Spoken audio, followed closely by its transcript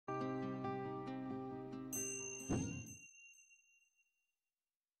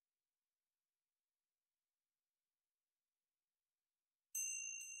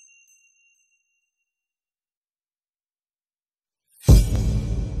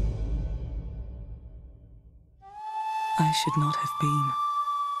I should not have been.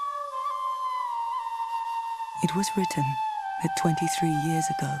 It was written that 23 years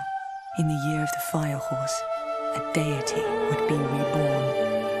ago, in the year of the fire horse, a deity would be reborn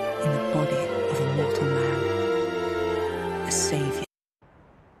in the body of a mortal man, a savior.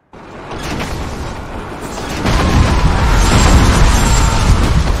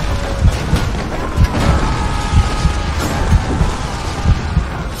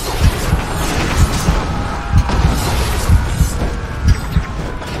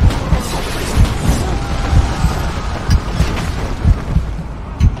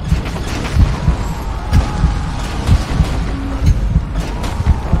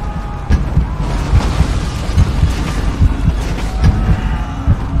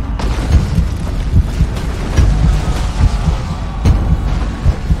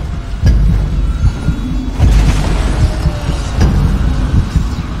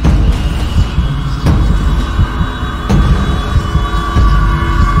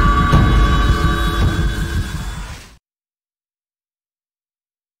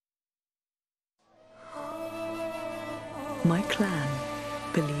 My clan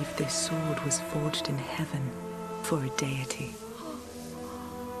believed this sword was forged in heaven for a deity.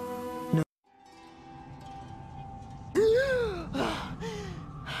 No.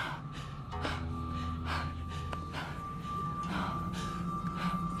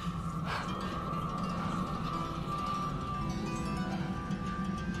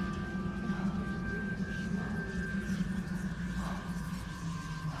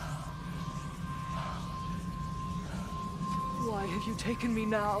 Why have you taken me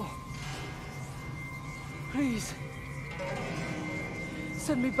now? Please,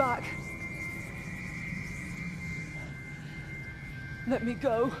 send me back. Let me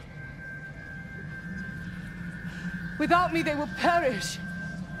go. Without me, they will perish.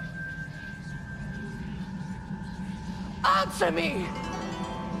 Answer me!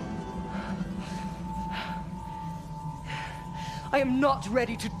 I am not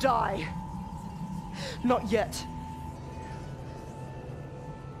ready to die. Not yet.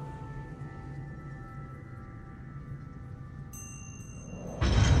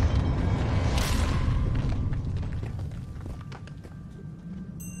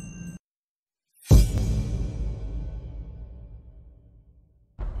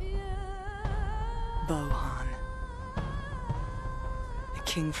 Bohan, a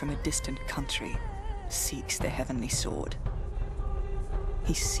king from a distant country, seeks the heavenly sword.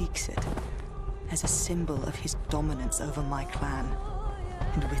 He seeks it as a symbol of his dominance over my clan,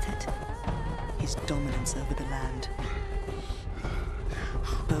 and with it, his dominance over the land.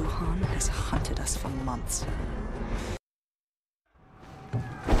 Bohan has hunted us for months.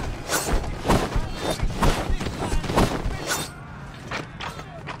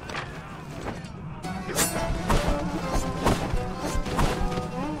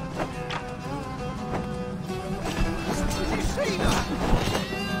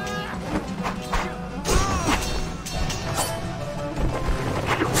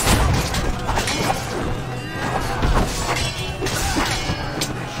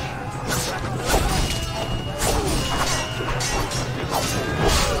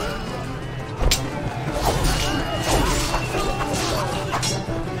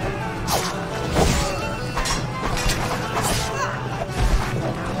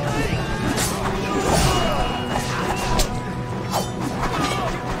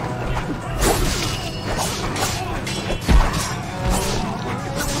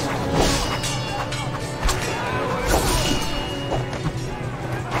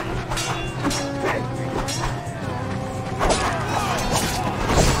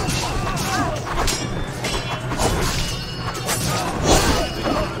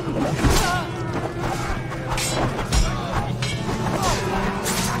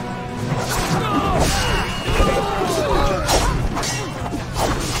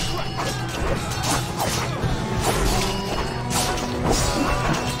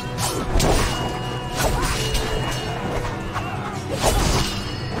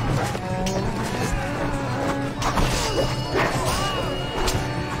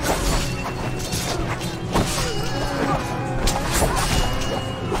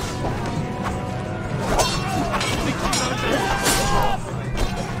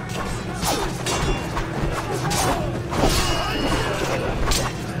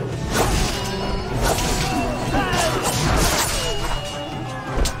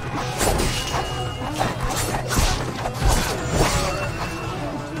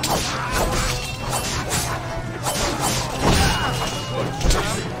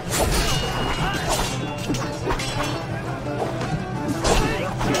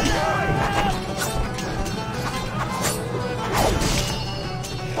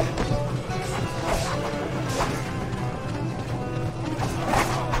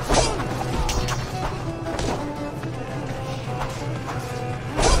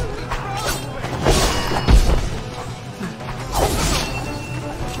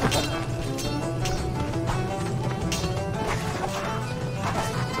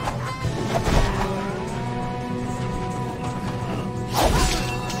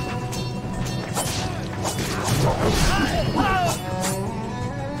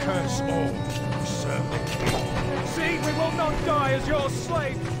 not die as your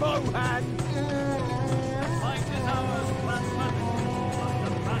slave, bowhand! Fight is ours, clansmen, but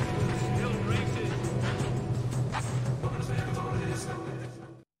the battle still rages.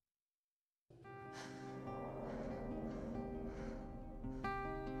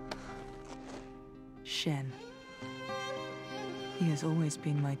 Shen. He has always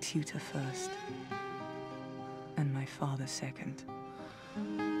been my tutor first, and my father second.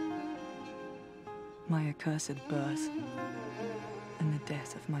 My accursed birth and the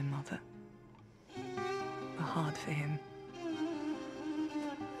death of my mother are hard for him.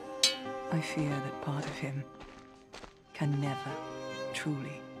 I fear that part of him can never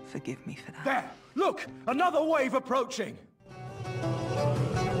truly forgive me for that. There! Look! Another wave approaching!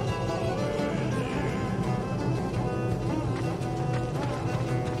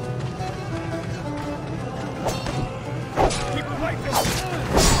 Keep away from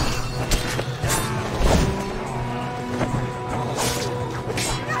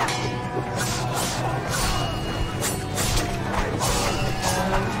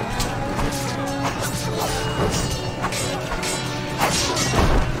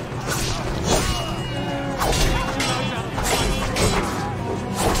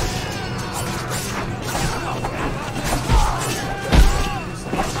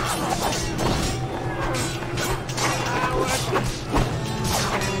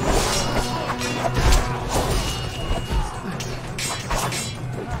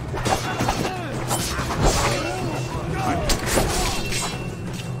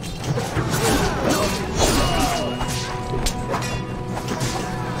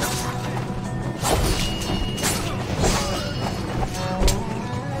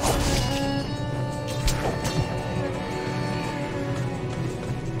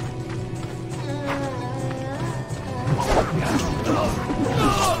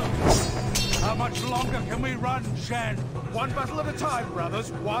How much longer can we run, Shen? One battle at a time,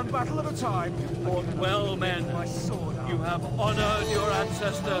 brothers. One battle at a time. Fought well, men. My sword out. You have honored your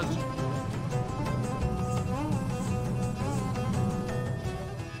ancestors.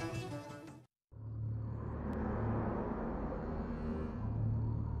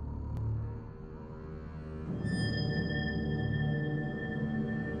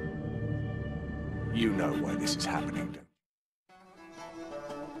 You know why this is happening, don't you?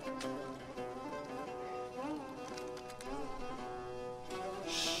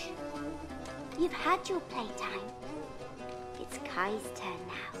 Shh. You've had your playtime. It's Kai's turn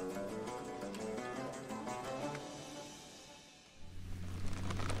now.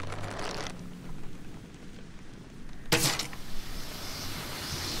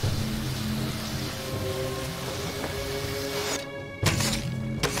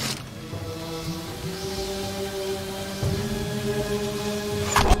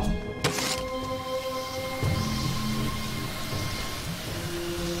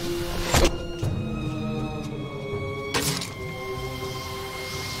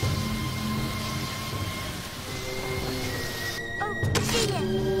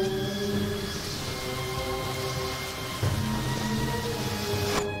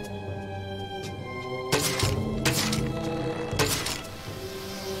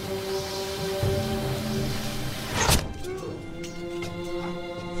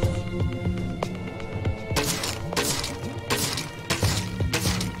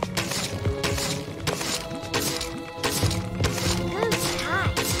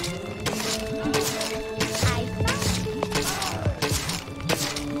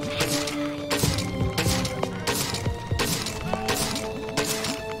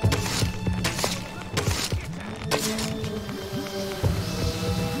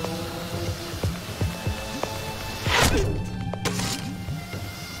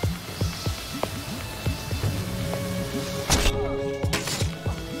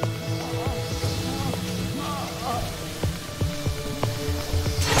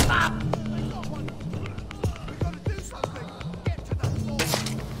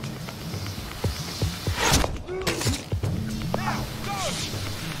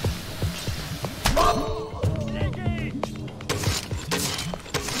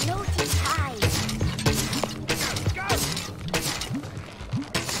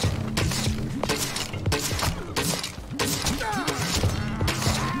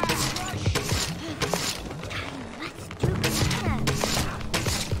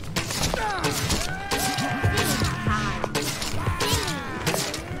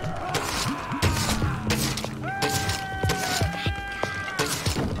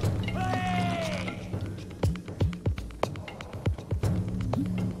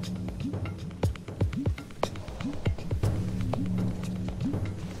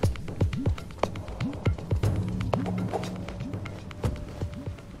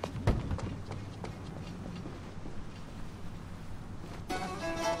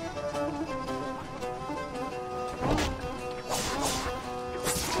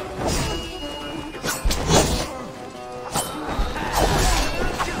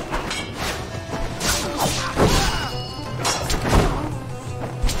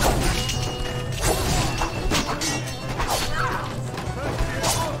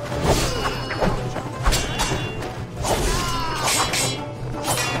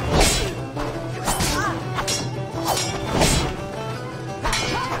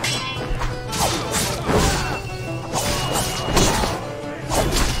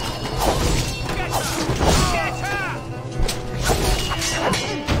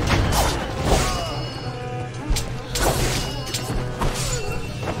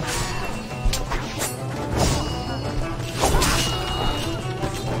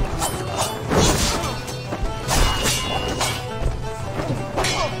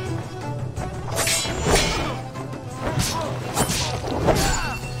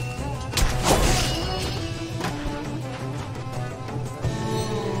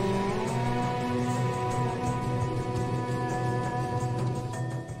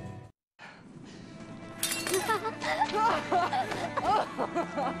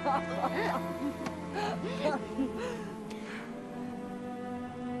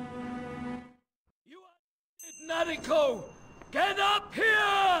 You Nariko! Get up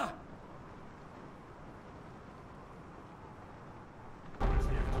here!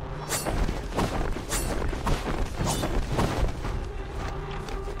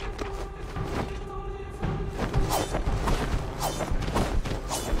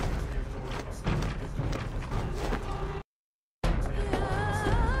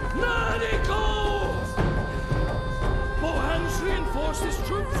 Reinforce his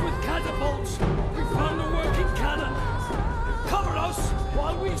troops with catapults. We found a working cannon. Cover us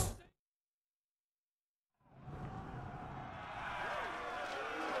while we stay.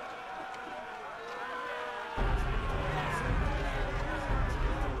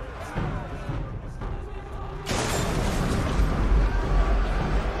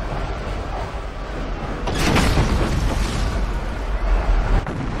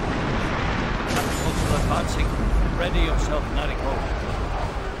 Catapults are advancing. Ready yourself, Nariko.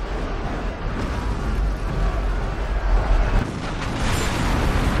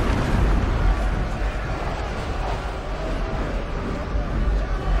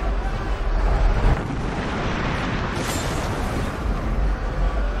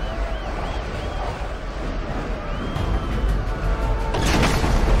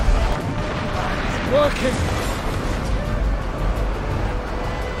 It's working!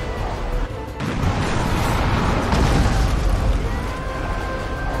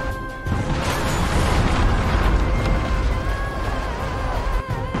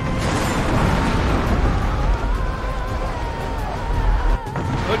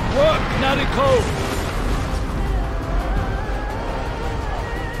 Good work, Nariko!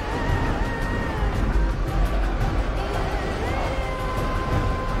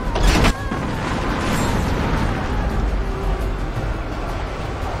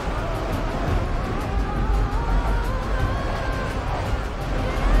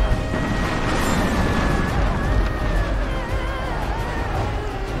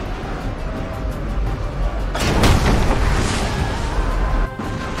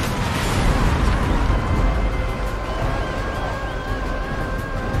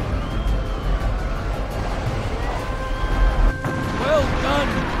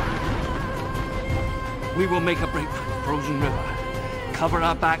 We will make a break for the frozen river. Cover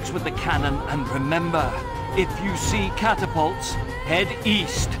our backs with the cannon, and remember, if you see catapults, head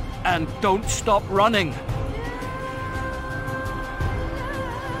east and don't stop running.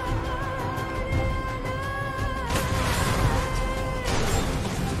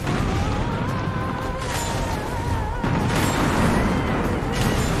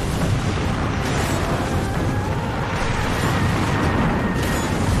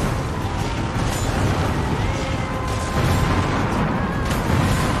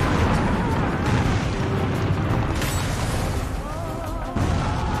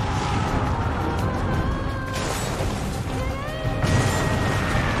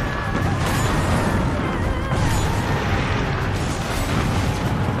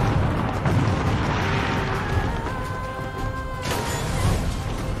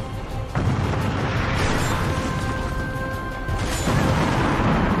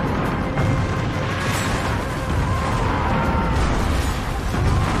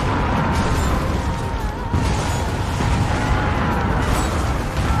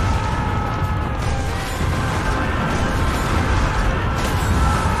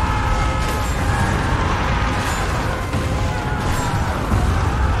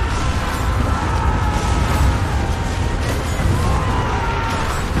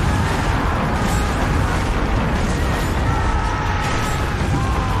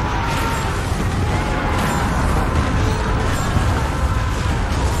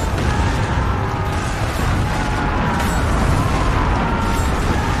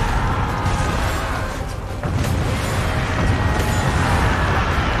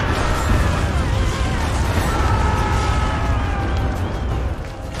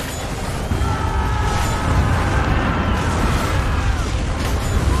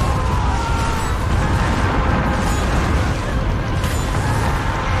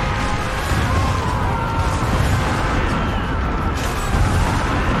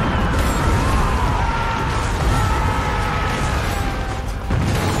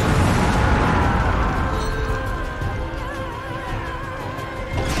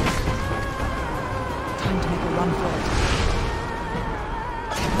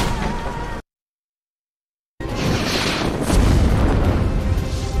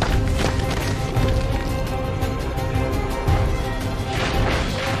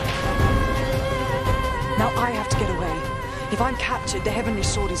 captured, the Heavenly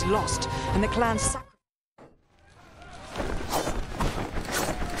Sword is lost, and the clan's sacrifice.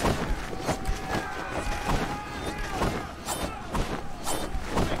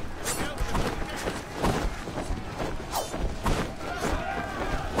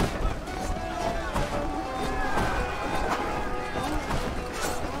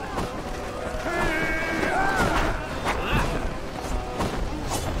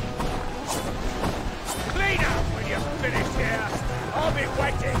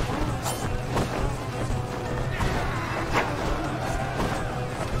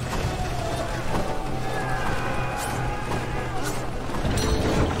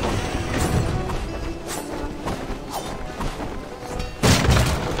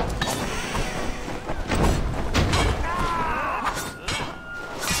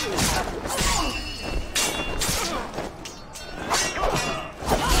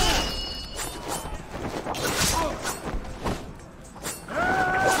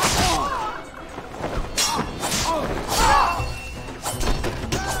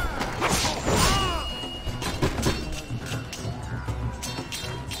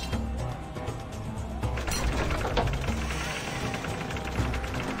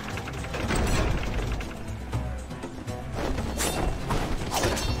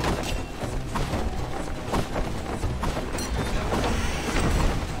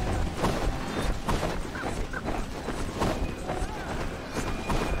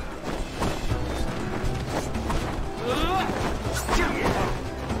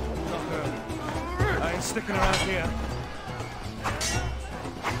 Sticking around here.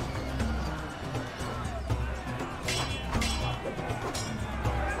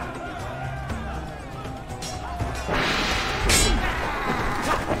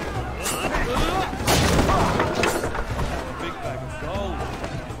 Big bag of gold.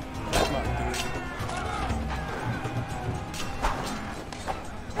 That might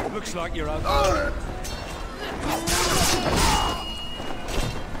do. Looks like you're out.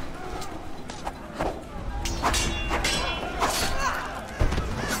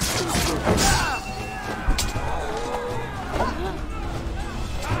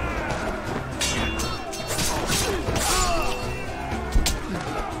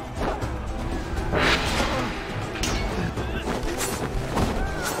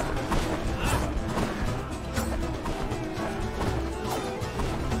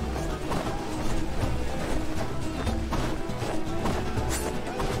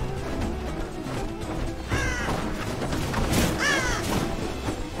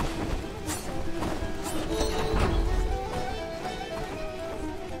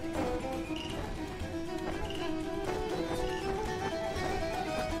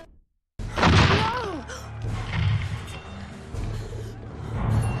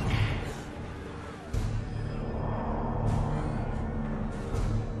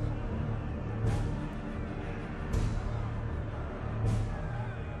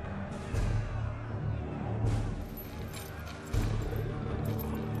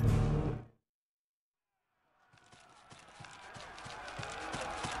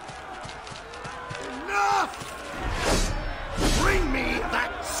 Bring me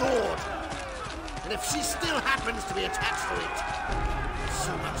that sword! And if she still happens to be attached to it,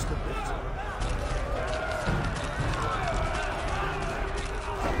 so much the better.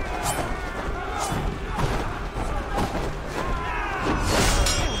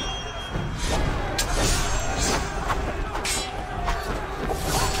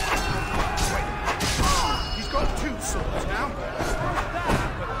 He's got two swords now.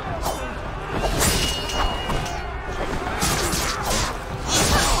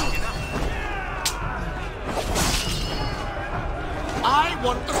 I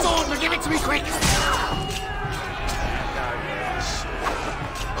want the sword to give it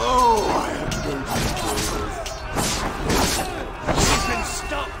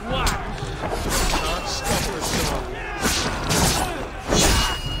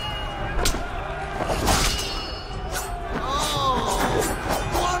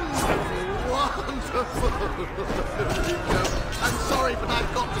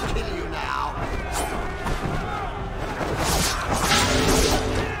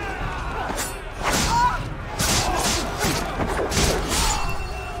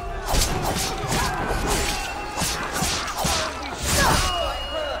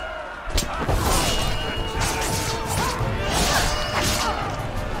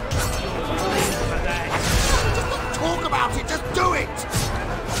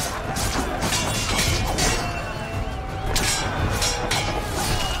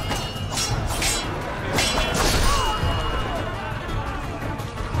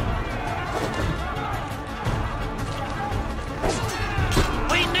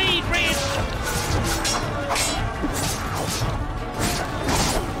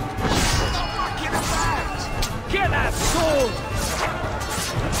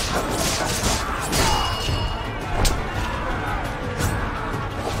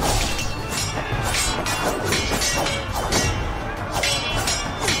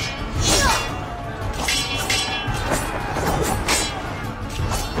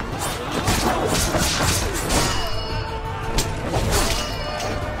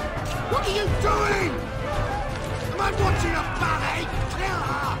What are you doing? Am I watching a ballet? Kill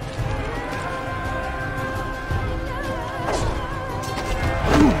her!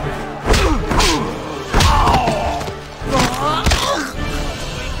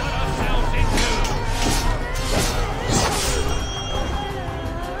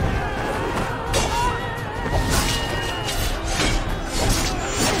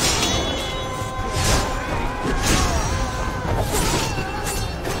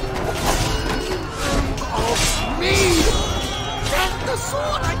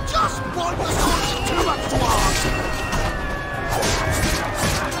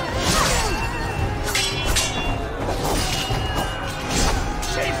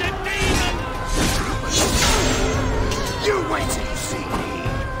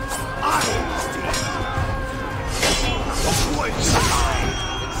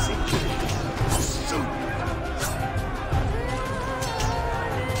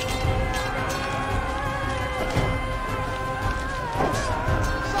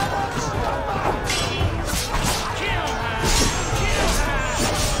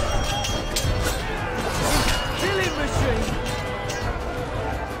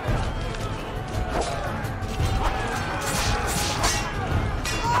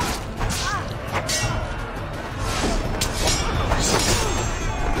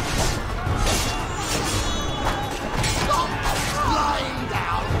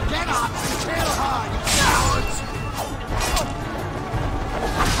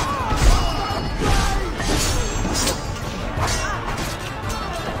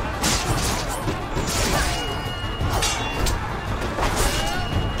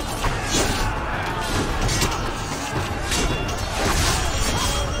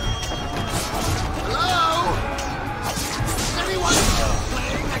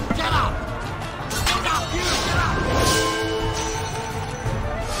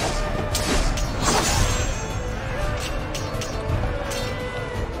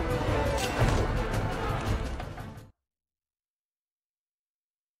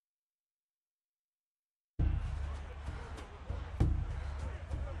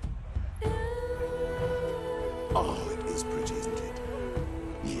 Oh, it is pretty, isn't it?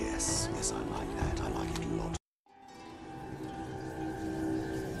 Yes, yes, I like that. I like it a lot.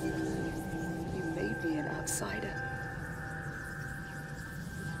 You made me an outsider.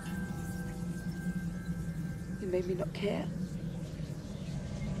 You made me not care.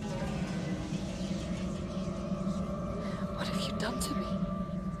 What have you done to me?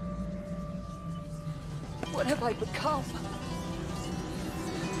 What have I become?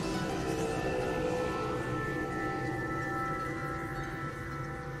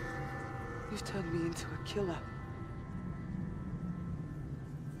 You've turned me into a killer.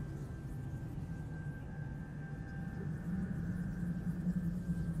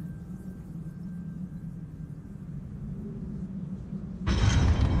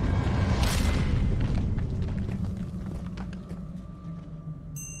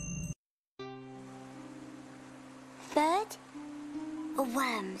 Bird or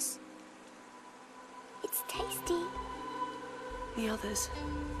worms? It's tasty. The others.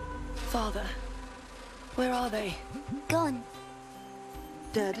 Father. Where are they? Gone.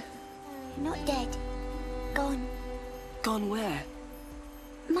 Dead? Not dead. Gone. Gone where?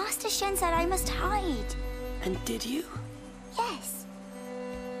 Master Shen said I must hide. And did you? Yes.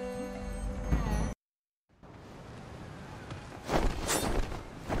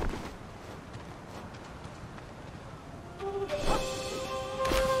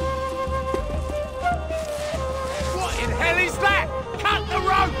 What in hell is that? Cut the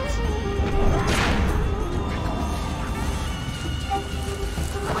ropes!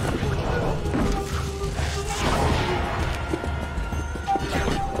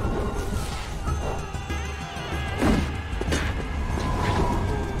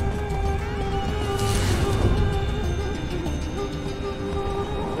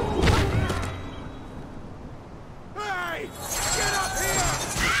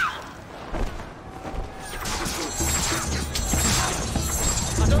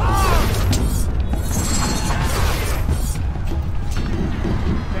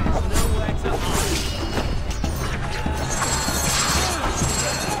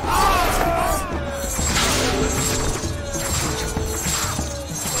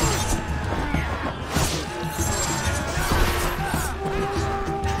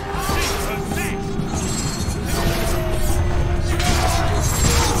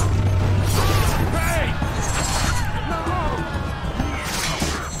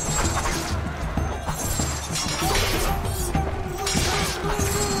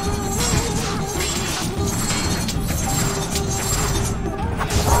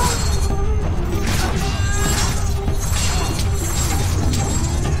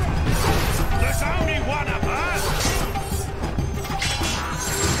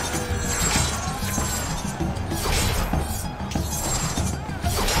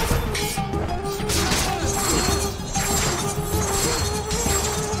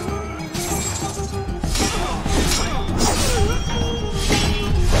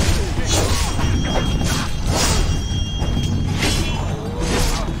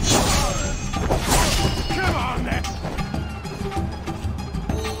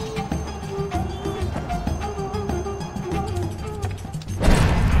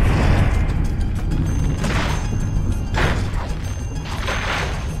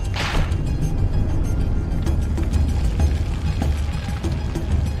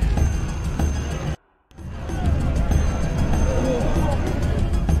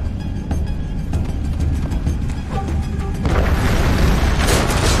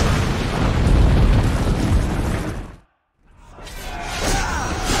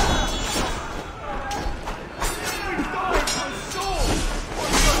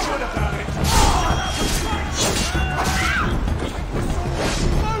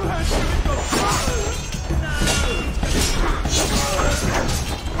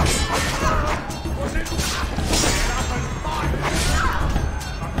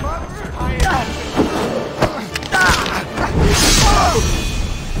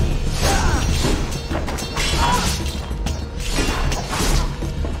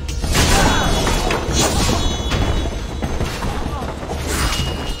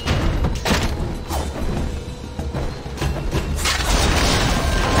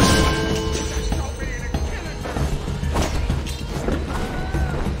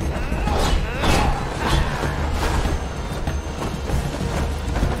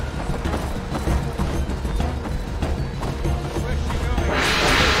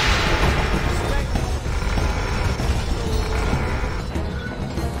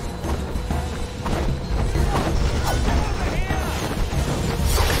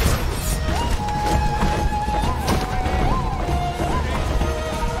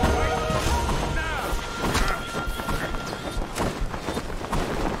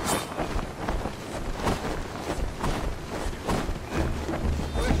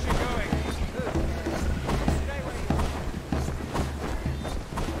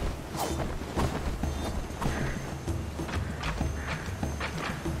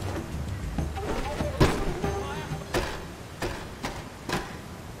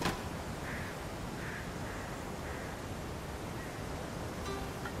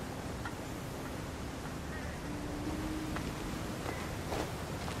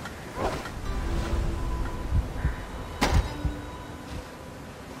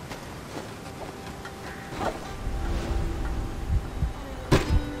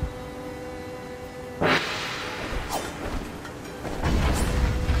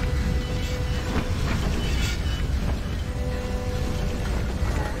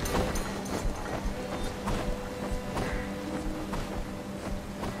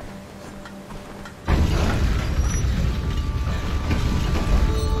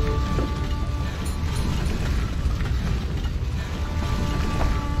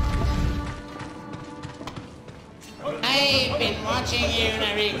 seeing you,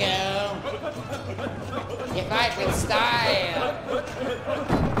 Nariko. You fight with style.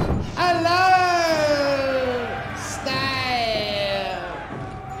 Hello, style.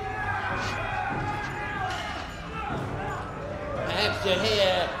 Perhaps you're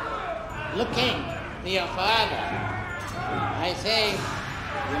here looking for your father. I think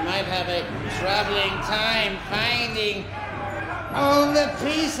you might have a troubling time finding all the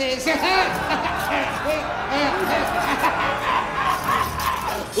pieces. Get her.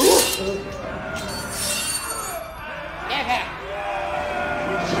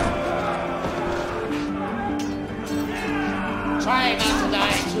 Try not to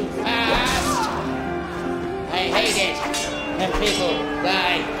die too fast. I hate it when people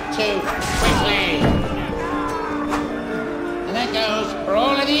die too quickly. And that goes for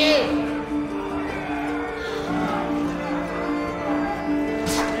all of you.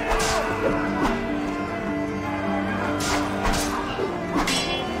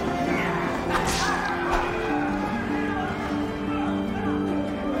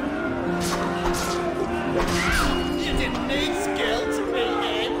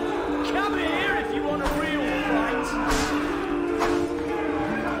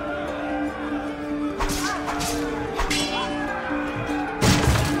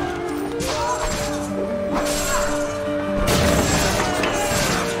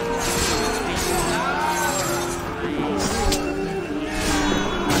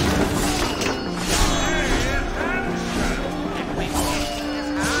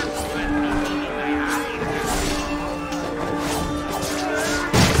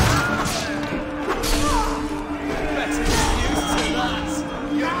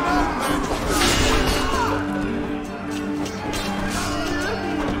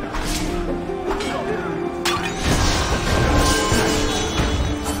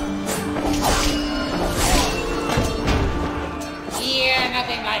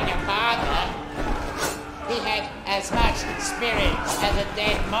 As much spirit as a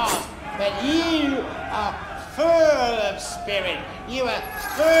dead moth, but you are full of spirit. You are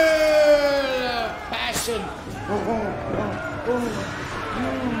full of passion.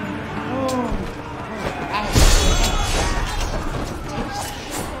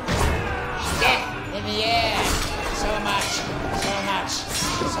 Death in the air. So much, so much,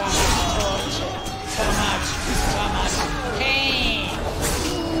 so much torture. So much pain.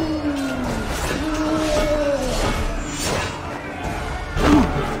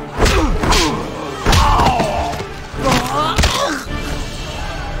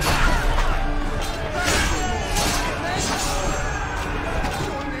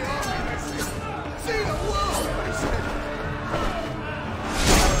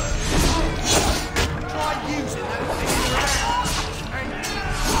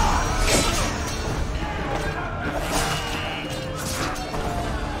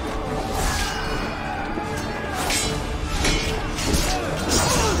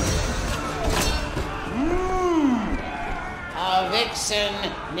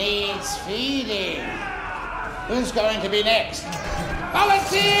 Needs feeding. Who's going to be next?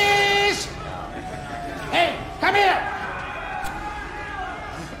 Volunteers! Hey, come here!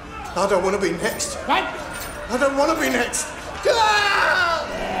 I don't want to be next. What? I don't want to be next. Yeah.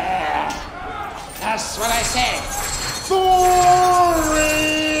 That's what I said. Boring!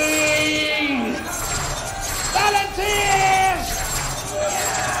 Volunteers!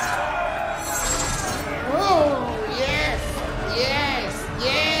 Oh, yes.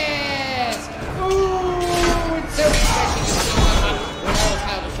 Ooh, it's so refreshing to see someone who knows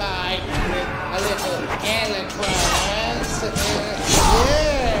how to fight with a little eloquence.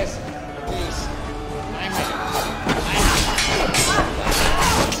 Yes. Please. I'm ready.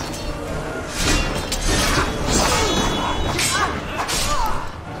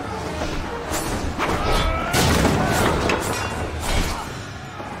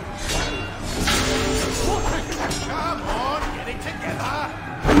 Come on, get it together.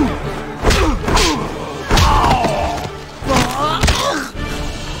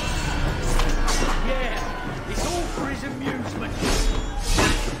 Yeah, it's all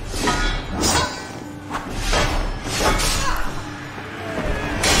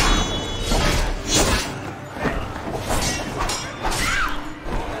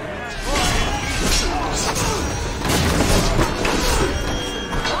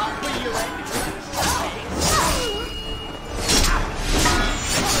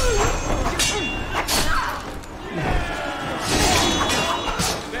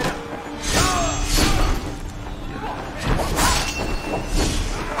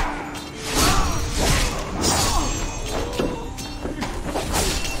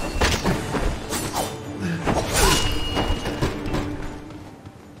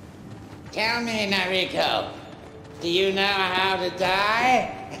Tell me, Nariko, do you know how to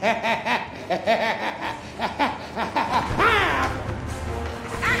die?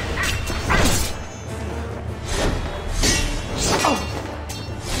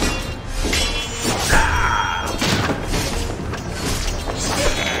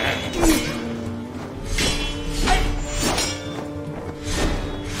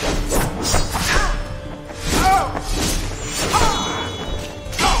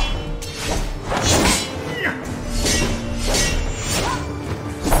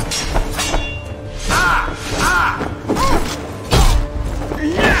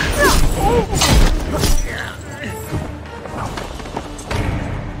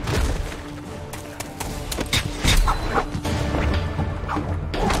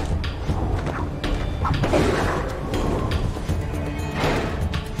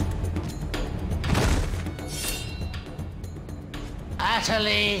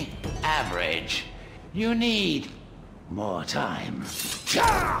 Utterly average. You need more time.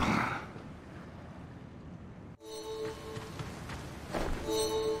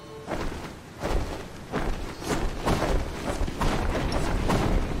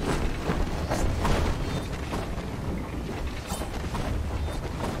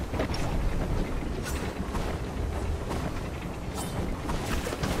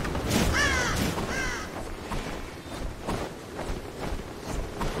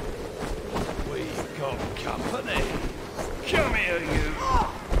 Company. Come here, you.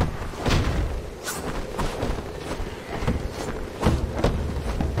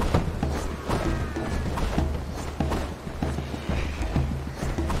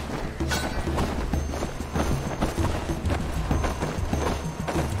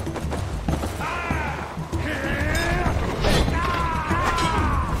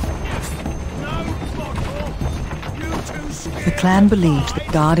 The clan believed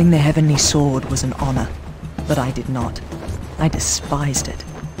that guarding the heavenly sword was an honor, but I did not. I despised it.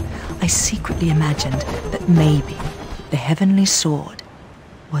 I secretly imagined that maybe the heavenly sword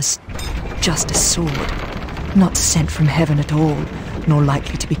was just a sword, not sent from heaven at all, nor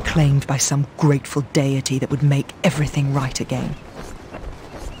likely to be claimed by some grateful deity that would make everything right again.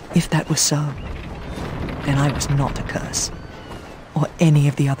 If that was so, then I was not a curse, or any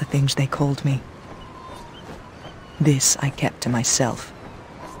of the other things they called me. This I kept to myself.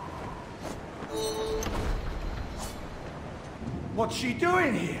 What's she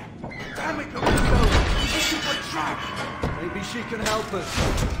doing here? Damn it, Nariko! This is a trap! Maybe she can help us.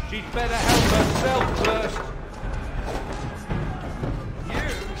 She'd better help herself first. You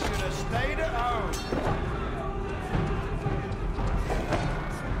should have stayed at home.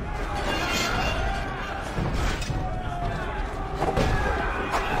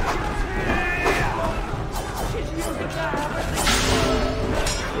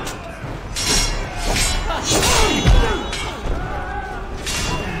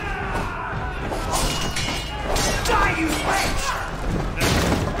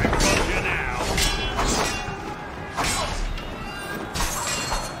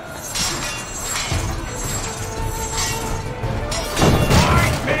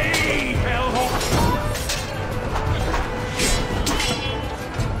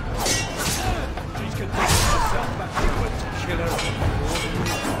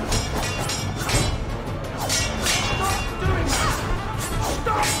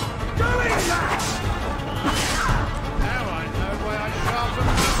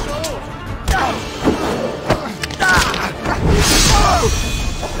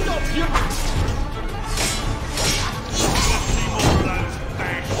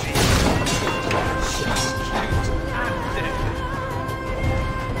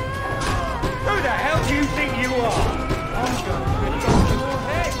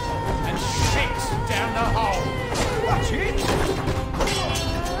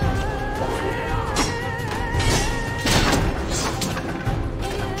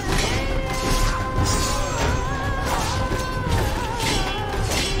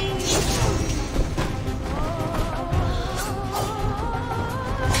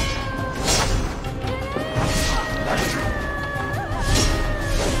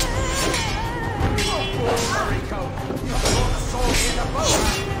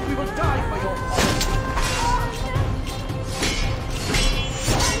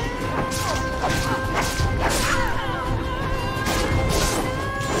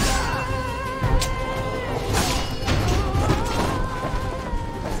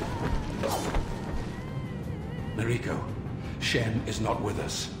 Nariko, Shen is not with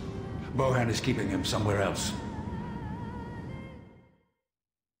us. Bohan is keeping him somewhere else.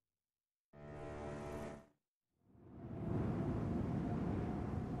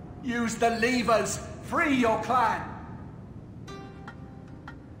 Use the levers! Free your clan!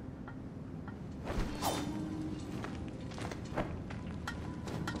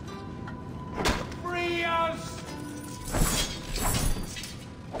 Free us!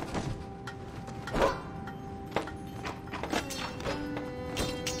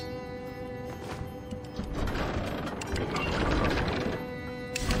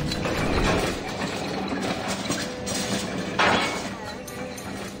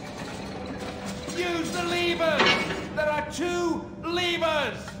 Use the levers! There are 2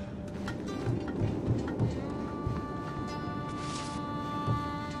 levers!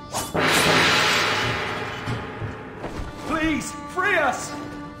 Please, free us!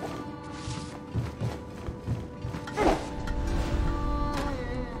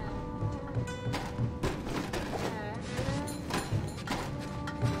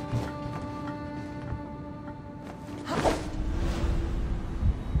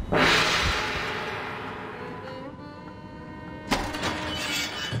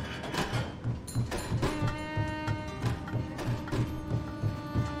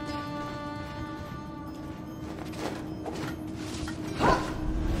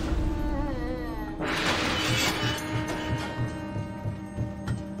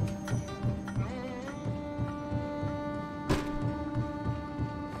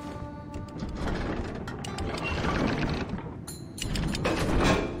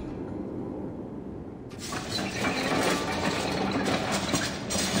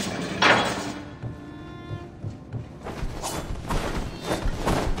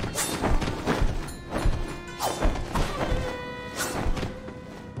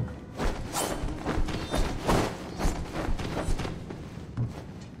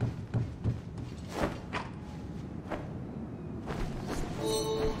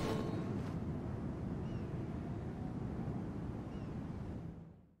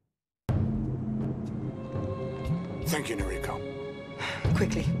 Thank you, Noriko.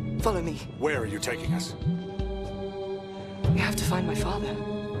 Quickly, follow me. Where are you taking us? We have to find my father.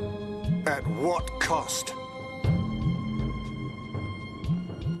 At what cost?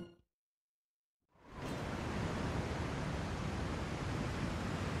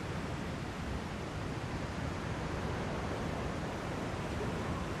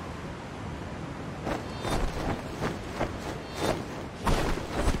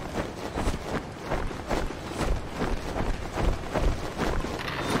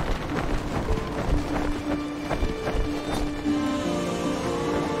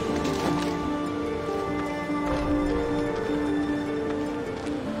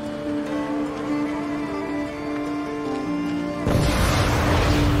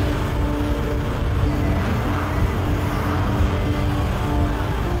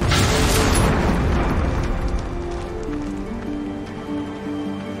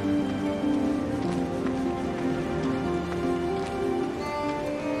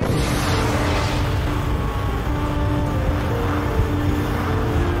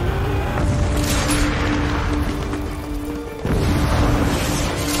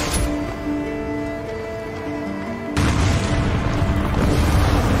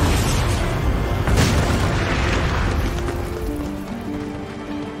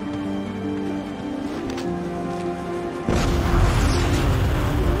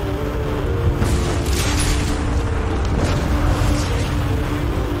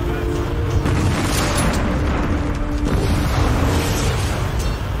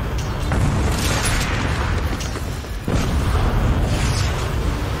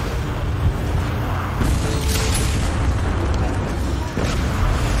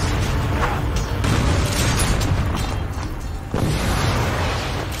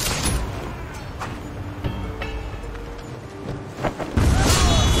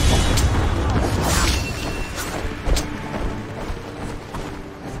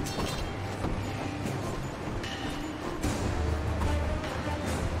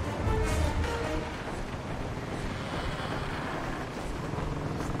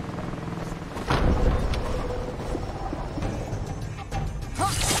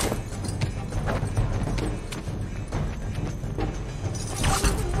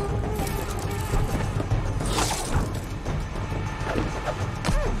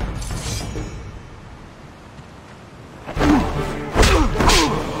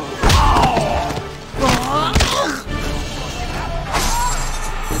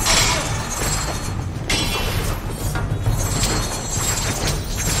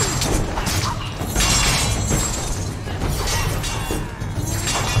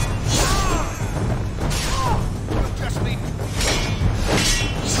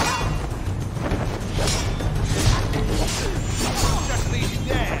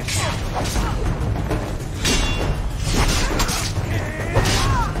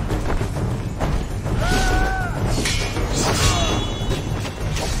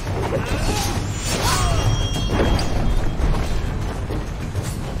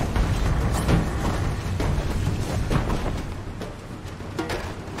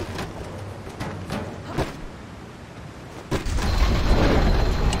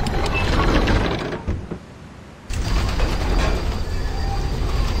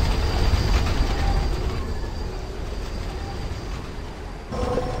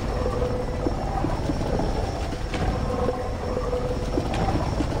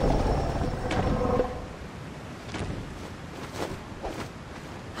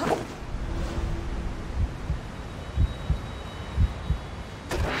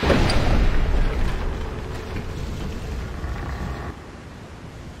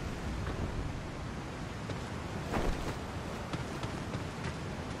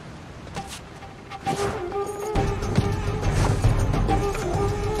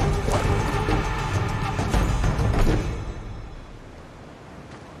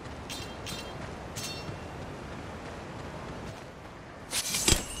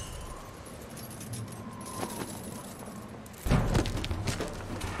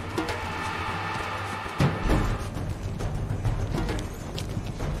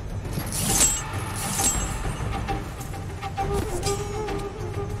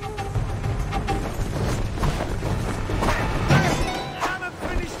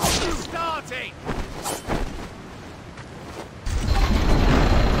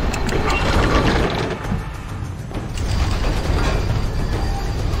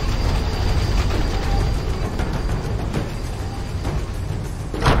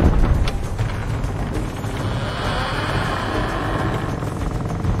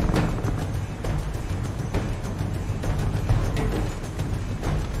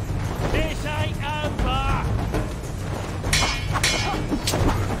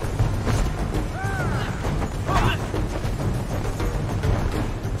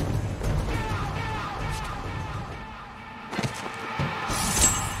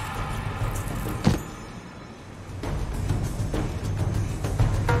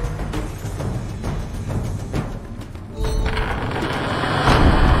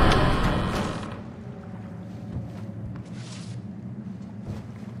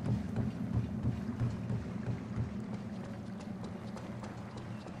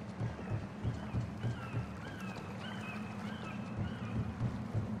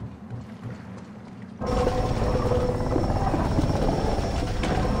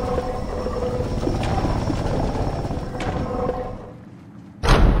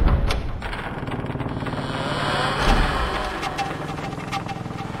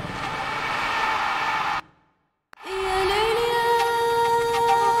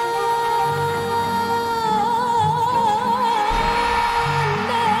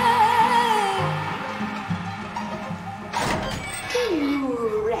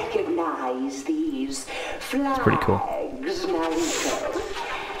 pretty cool.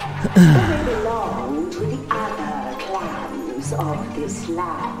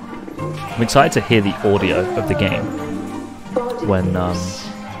 I'm excited to hear the audio of the game when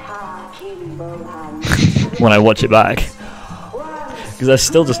when I watch it back, because I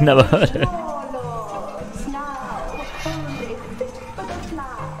still just never heard it.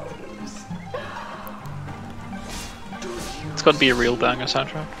 It's got to be a real banger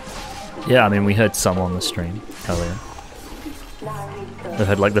soundtrack. Yeah, I mean, we heard some on the stream earlier. We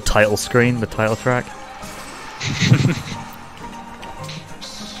heard like the title screen, the title track.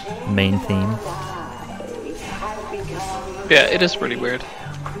 Main theme. Yeah, it is really weird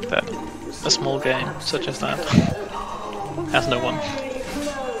that a small game such as that has no one.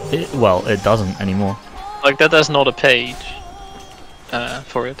 Well, it doesn't anymore. Like that, there's not a page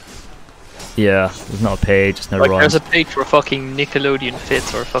for it. Yeah, there's not a page, there's no like run. there's a page for fucking Nickelodeon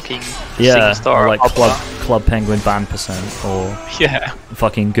Fits or fucking Yeah, Star or like Opera. Club Penguin Band Percent or Yeah.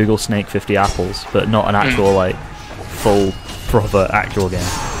 fucking Google Snake 50 Apples, but not an actual like full proper actual game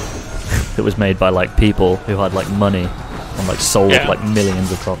that was made by like people who had like money and like sold like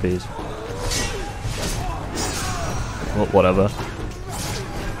millions of copies. Whatever.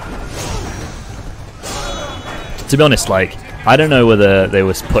 To be honest, like I don't know whether they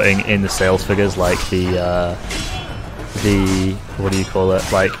was putting in the sales figures like the what do you call it,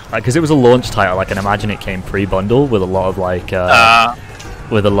 like because it was a launch title. I can imagine it came pre-bundle with a lot of like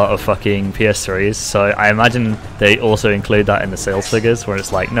with a lot of fucking PS3s, so I imagine they also include that in the sales figures where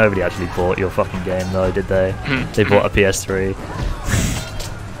it's like nobody actually bought your fucking game though, did they? They bought a PS3.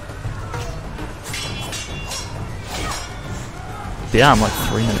 But yeah, I'm like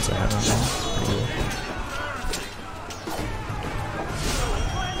 3 minutes ahead right now. Pretty good.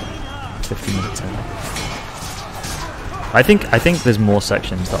 50 minutes in. I think there's more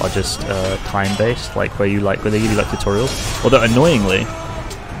sections that are just time based, like where they give you like tutorials. Although annoyingly,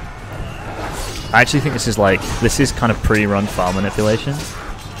 I actually think this is kind of pre-run file manipulation,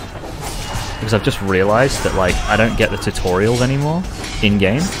 because I've just realized that like I don't get the tutorials anymore in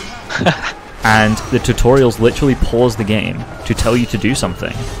game, and the tutorials literally pause the game to tell you to do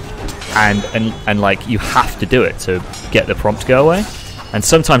something, and like you have to do it to get the prompt to go away. And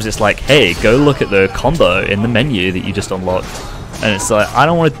sometimes it's like, hey, go look at the combo in the menu that you just unlocked. And it's like, I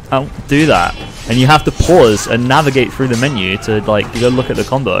don't do that. And you have to pause and navigate through the menu to like go look at the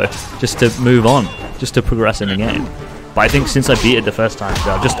combo just to move on, just to progress in the game. But I think since I beat it the first time,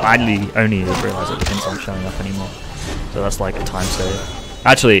 I've just only realised that the hints aren't showing up anymore. So that's like a time save.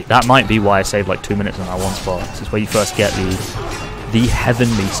 Actually, that might be why I saved like 2 minutes on that one spot. This is where you first get the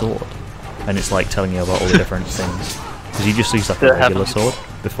heavenly sword. And it's like telling you about all the different things. Because you just use like a regular sword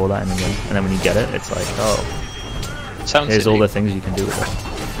before that in the game, and then when you get it, it's like, oh, here's all the things you can do with it.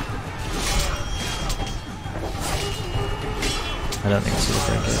 I don't think this is a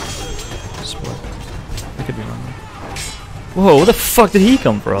very good split. I could be wrong. Whoa, where the fuck did he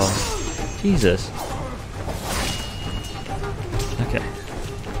come from? Jesus. Okay.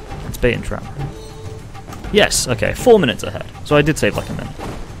 It's bait and trap. Yes, okay, 4 minutes ahead. So I did save like a minute.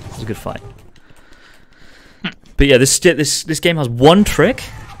 It was a good fight. But yeah, this game has one trick.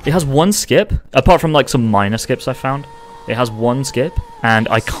 It has one skip, apart from like some minor skips I found. It has one skip, and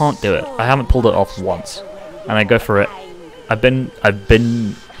I can't do it. I haven't pulled it off once, and I go for it. I've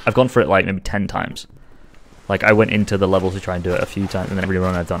gone for it like maybe 10 times. Like I went into the level to try and do it a few times, and then every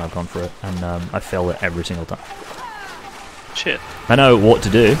run I've done, I've gone for it, and I failed it every single time. Shit. I know what to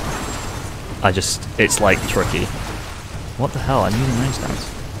do. It's like tricky. What the hell? I'm using range stance.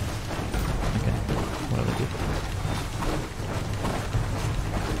 Okay, whatever, dude.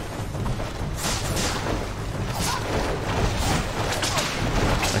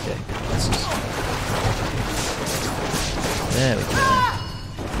 Okay, there we go.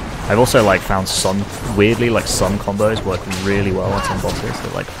 I've also like found some combos work really well on some bosses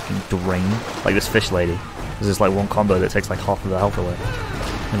that like fucking drain. Like this fish lady. There's this like one combo that takes like half of the health away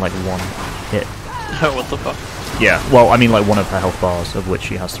in like one hit. What the fuck? Yeah, well, I mean like one of her health bars, of which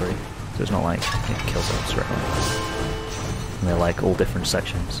she has 3. So it's not like it kills her straight away. And they're like all different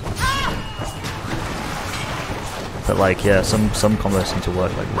sections. But like, yeah, some combos seem to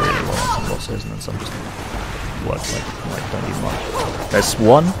work like really well on some bosses, and then some just work like don't do much.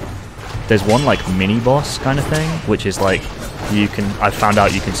 There's one like mini boss kind of thing, which is like I found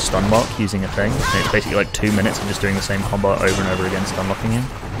out you can stun lock using a thing, and it's basically like 2 minutes of just doing the same combo over and over again, stun locking him.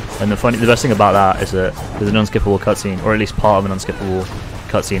 And the best thing about that is that there's an unskippable cutscene, or at least part of an unskippable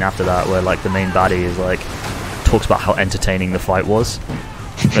cutscene after that, where like the main baddie is like talks about how entertaining the fight was.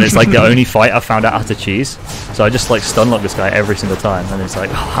 And it's like the only fight I found out how to cheese. So I just like stun lock this guy every single time, and it's like,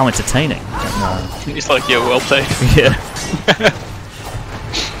 oh, how entertaining. Like, no. It's like, yeah, well played. Yeah.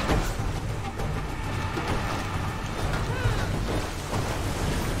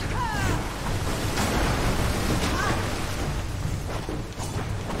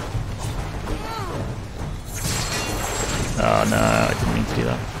 Oh no, I didn't mean to do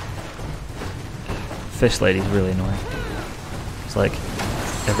that. Fish lady's really annoying. It's like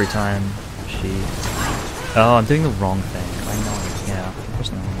every time she... Oh, I'm doing the wrong thing. I know. Yeah, of course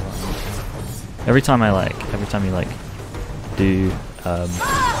I'm doing the wrong thing. Every time you like do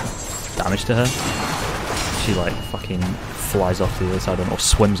damage to her, she like fucking flies off to the other side or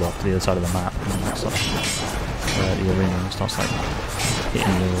swims off to the other side of the map and like starts the arena and starts like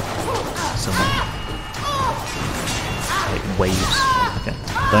hitting you with some like waves. Okay,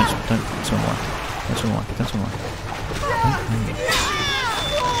 don't swim away. Don't swim away. Don't swim away.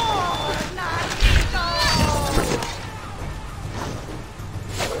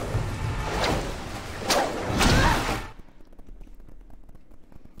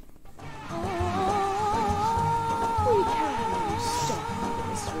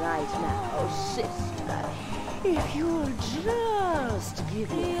 If you'll just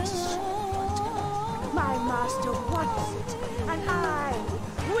give me a sword. My master wants it, and I,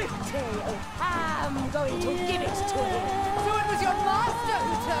 Whiptail, am going to give it to him. So it was your master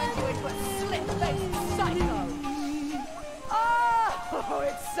who turned you into a slit-faced psycho. Oh,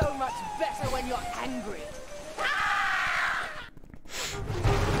 it's so much better when you're angry.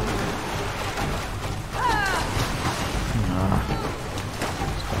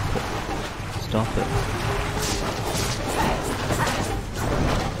 Stop it.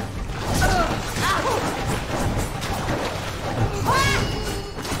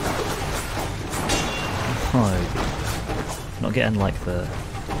 Oh, not getting like the...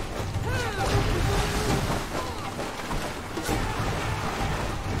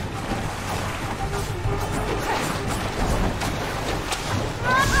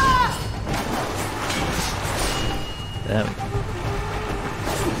 There we go.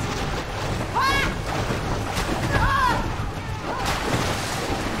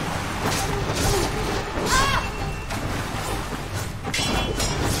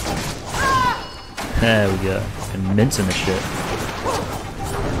 There we go. And mincing the shit.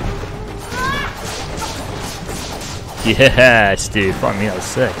 Yes, dude. Fuck me, that was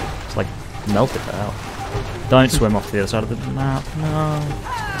sick. It's like melted that out. Don't swim off to the other side of the map. No.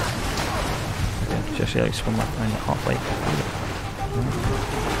 Okay, just actually like swim like only halfway.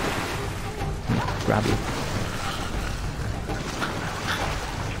 Grab you.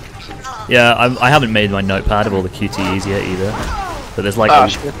 Yeah, I haven't made my notepad of all the QTEs yet either. But there's like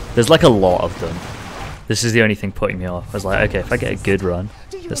a lot of them. This is the only thing putting me off. I was like, okay, if I get a good run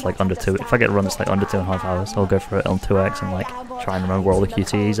that's like under 2, if I get a run that's like under 2.5 hours, I'll go for it on 2x and like try and remember where all the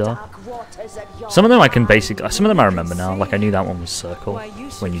QTEs are. Some of them I can basically, some of them I remember now. Like I knew that one was circle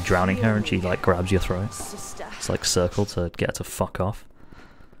when you're drowning her and she like grabs your throat. It's like circle to get her to fuck off.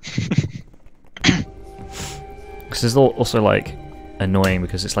 Because there's also like annoying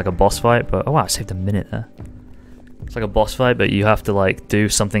because it's like a boss fight, but oh wow, I saved a minute there. It's like a boss fight, but you have to like do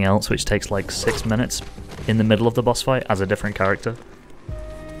something else which takes like 6 minutes in the middle of the boss fight as a different character.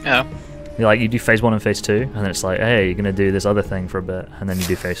 Yeah. You do phase 1 and phase 2, and then it's like, hey, you're gonna do this other thing for a bit, and then you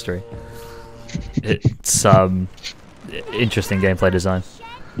do phase 3. It's interesting gameplay design.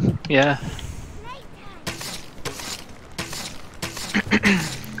 Yeah.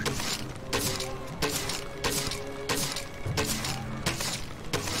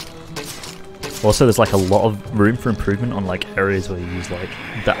 Also, there's like a lot of room for improvement on like areas where you use like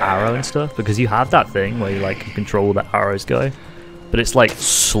the arrow and stuff, because you have that thing where you like can control where the arrows go, but it's like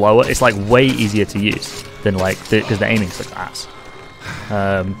slower. It's like way easier to use than like because the aiming's like ass.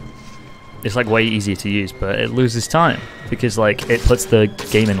 It's like way easier to use, but it loses time because like it puts the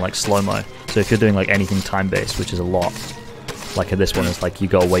game in like slow mo. So if you're doing like anything time based, which is a lot, like this one is like you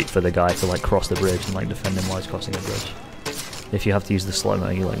gotta wait for the guy to like cross the bridge and like defend him while he's crossing the bridge. If you have to use the slow mo,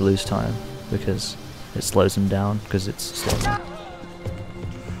 you like lose time because it slows him down because it's slow mo,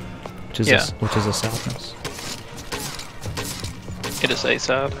 which is a sadness. It is a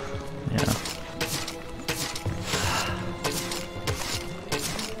sad. Yeah.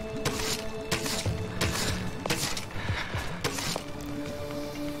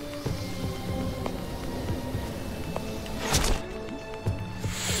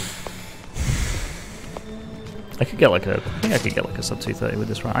 I think I could get like a sub 230 with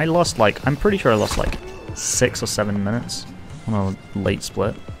this run. I'm pretty sure I lost like 6 or 7 minutes on a late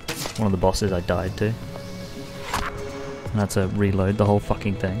split. One of the bosses I died to. I had to reload the whole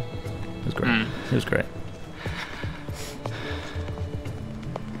fucking thing. It was great. It was great.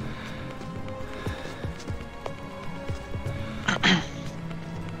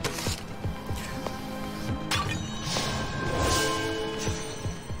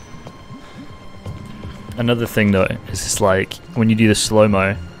 Another thing though is it's like when you do the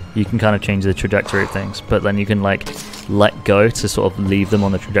slow-mo, you can kind of change the trajectory of things, but then you can like let go to sort of leave them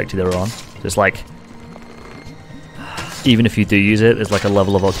on the trajectory they're on. So it's like, even if you do use it, there's like a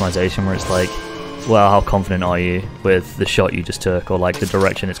level of optimization where it's like, well, how confident are you with the shot you just took, or like the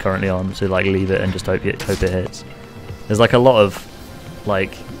direction it's currently on, so like leave it and just hope it hits. There's like a lot of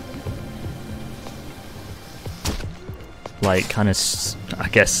like kind of I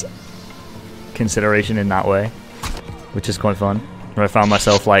guess consideration in that way, which is quite fun. Where I found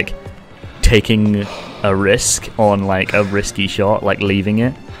myself like taking a risk on like a risky shot, like leaving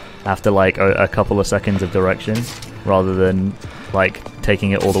it after like a couple of seconds of direction, rather than like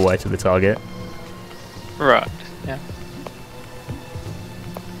taking it all the way to the target. Right, yeah.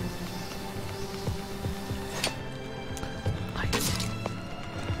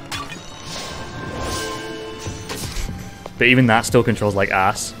 But even that still controls like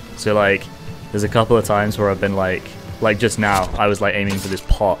ass. So like there's a couple of times where I've been like just now I was like aiming for this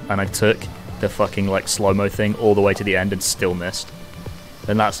pot and I took the fucking like slow-mo thing all the way to the end and still missed.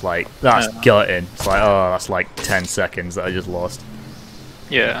 And that's gutting. It's like, oh, that's like 10 seconds that I just lost.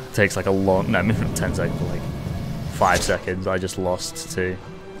 Yeah. It takes like a long, no, maybe not 10 seconds, but like 5 seconds I just lost to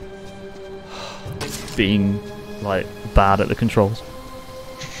being like bad at the controls.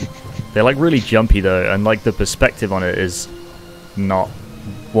 They're like really jumpy though, and like the perspective on it is not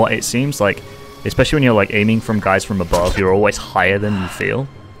what it seems like. Especially when you're like aiming from guys from above, you're always higher than you feel.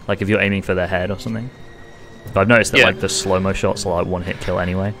 Like if you're aiming for their head or something. But I've noticed that like the slow-mo shots are like one-hit kill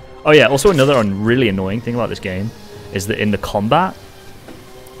anyway. Oh yeah, also another really annoying thing about this game is that in the combat,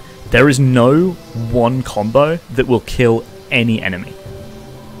 there is no one combo that will kill any enemy.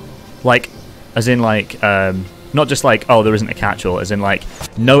 Like, as in like, not just like, oh, there isn't a catch-all, as in like,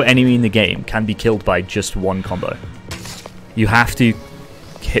 no enemy in the game can be killed by just one combo. You have to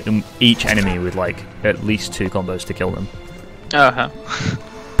hit them, each enemy, with like at least 2 combos to kill them.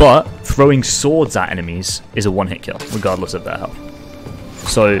 But throwing swords at enemies is a one-hit kill, regardless of their health.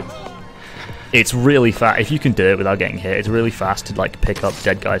 So it's really fast. If you can do it without getting hit, it's really fast to like pick up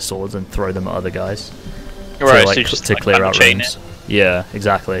dead guys' swords and throw them at other guys. Right, to, like, so just to clear out rooms. Yeah,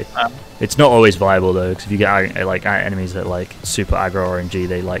 exactly. It's not always viable though, because if you get like enemies that like super aggro RNG,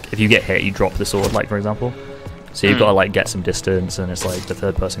 they like if you get hit, you drop the sword, like for example. So you've got to like get some distance, and it's like the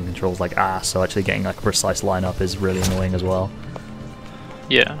third person controls like ass. So actually getting like a precise lineup is really annoying as well.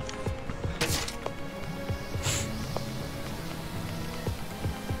 Yeah.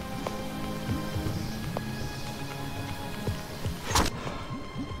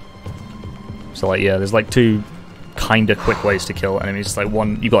 So like yeah, there's like 2 kinda quick ways to kill enemies. It's like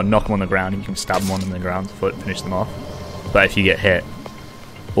one, you got to knock them on the ground, and you can stab them on the ground to finish them off. But if you get hit,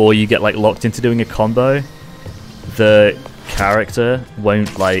 or you get like locked into doing a combo, the character will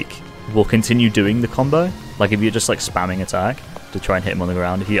continue doing the combo. Like if you're just like spamming attack to try and hit him on the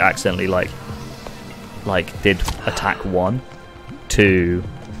ground, if you accidentally like did attack 1, 2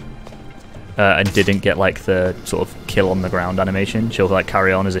 and didn't get like the sort of kill on the ground animation, she'll like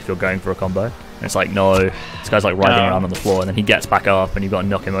carry on as if you're going for a combo. And it's like, no, this guy's like writhing around on the floor, and then he gets back up and you've got to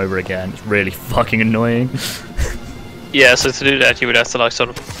knock him over again. It's really fucking annoying. Yeah, so to do that you would have to like sort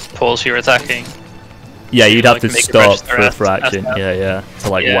of pause your attacking. Yeah, you'd have to stop for a fraction. Yeah, to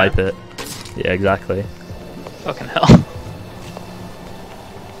like wipe it. Yeah, exactly. Fucking hell.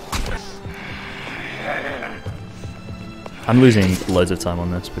 I'm losing loads of time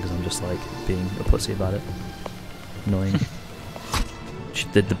on this because I'm just like being a pussy about it. Annoying. She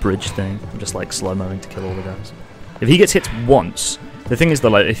did the bridge thing. I'm just like slow-moing to kill all the guys. If he gets hit once, the thing is that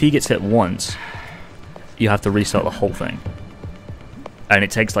like if he gets hit once, you have to restart the whole thing, and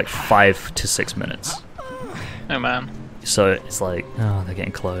it takes like 5 to 6 minutes. Oh man. So it's like, oh, they're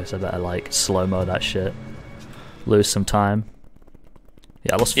getting close. I better like slow-mo that shit. Lose some time.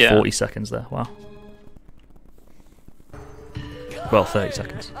 Yeah, I lost 40 seconds there. Wow. Well, 30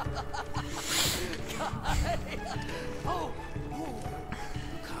 seconds.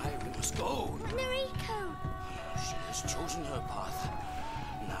 Kai, we must go. Noriko! She has chosen her path.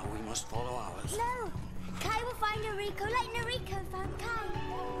 Now we must follow ours. No! Kai will find Noriko like Noriko found Kai.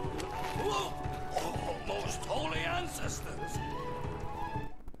 Oh, most holy ancestors!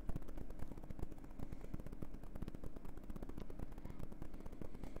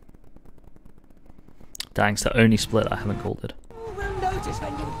 Dang, it's the only split I haven't called it. Who will know But it's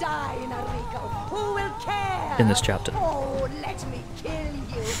when you die, Enrico, who will care? In this chapter. Oh, let me kill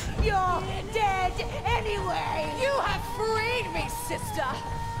you. You're dead anyway. You have freed me, sister.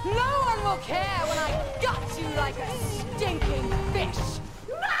 No one will care when I gut you like a stinking fish.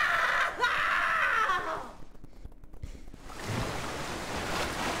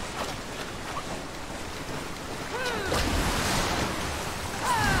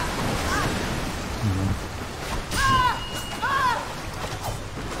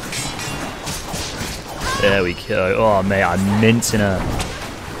 There we go. Oh mate, I'm mincing her.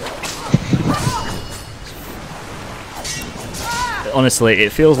 Honestly,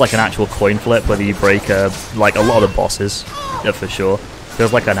 it feels like an actual coin flip whether you break like a lot of the bosses, yeah, for sure.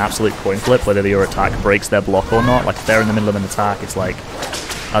 Feels like an absolute coin flip whether your attack breaks their block or not. Like if they're in the middle of an attack, it's like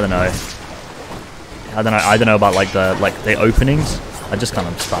I don't know about like the openings. I just kind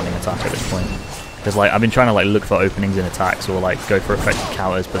of spamming attack at this point. Because like I've been trying to like look for openings in attacks or like go for effective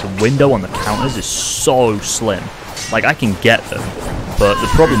counters, but the window on the counters is so slim. Like I can get them, but the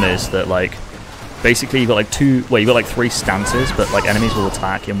problem is that like basically you've got like you've got like 3 stances, but like enemies will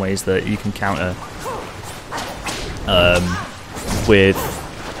attack in ways that you can counter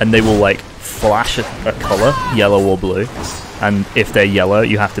with, and they will like flash a color, yellow or blue, and if they're yellow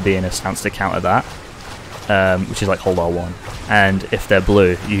you have to be in a stance to counter that, which is like hold R1, and if they're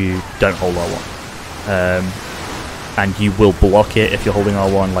blue you don't hold R1. And you will block it if you're holding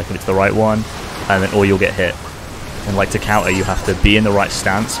R1, like if it's the right one, and then or you'll get hit. And like to counter, you have to be in the right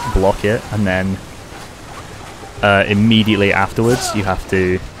stance, block it, and then immediately afterwards you have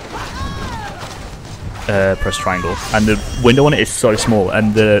to press triangle. And the window on it is so small,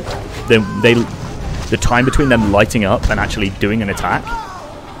 and the time between them lighting up and actually doing an attack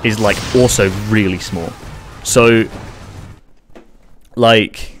is like also really small. So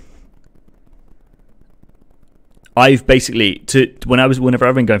like I've basically whenever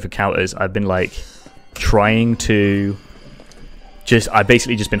I've been going for counters, I've been like trying to I've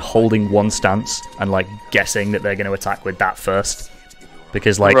basically just been holding one stance and like guessing that they're going to attack with that first,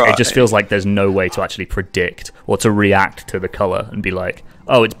 because like it just feels like there's no way to actually predict or to react to the color and be like,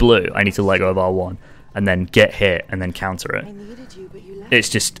 oh, it's blue, I need to let go of R1 and then get hit and then counter it. It's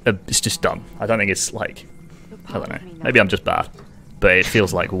just dumb. I don't think it's like, I don't know, maybe I'm just bad, but it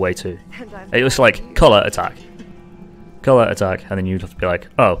feels like way too. It looks like color attack, and then you'd have to be like,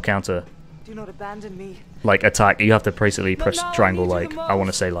 oh, counter. Do not abandon me. Like attack, you have to basically press triangle like I want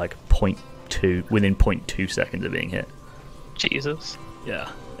to say like 0.2 within 0.2 seconds of being hit. Jesus.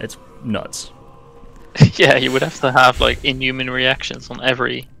 Yeah, it's nuts. Yeah, you would have to have like inhuman reactions on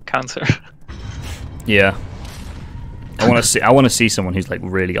every counter. Yeah. I want to see someone who's like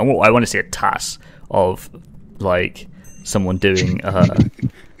really. I want to see a task of like someone doing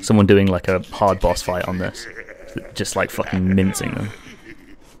like a hard boss fight on this, just like fucking mincing them.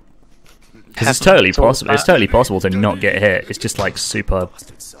 Because it's totally possible. It's totally possible to not get hit. It's just like super.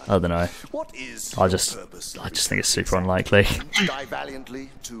 I don't know. I just think it's super unlikely. Die valiantly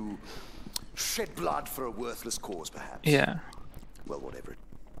to shed blood for a worthless cause, perhaps. Yeah. Well, whatever.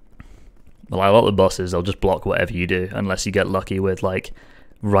 Well, a lot of the bosses, they'll just block whatever you do, unless you get lucky with like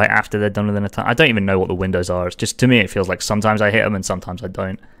right after they're done with an attack. I don't even know what the windows are. It's just, to me, it feels like sometimes I hit them and sometimes I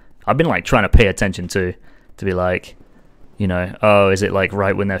don't. I've been like trying to pay attention to be like, you know, oh, is it like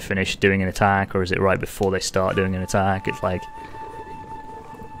right when they're finished doing an attack, or is it right before they start doing an attack? It's like,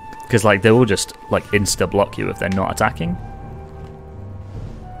 because like they will just like insta block you if they're not attacking.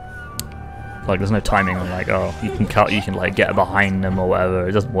 Like there's no timing on like, oh, you can like get behind them or whatever.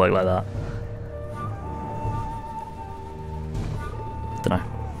 It doesn't work like that. Don't know.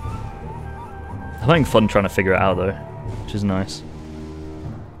 I'm having fun trying to figure it out though, which is nice.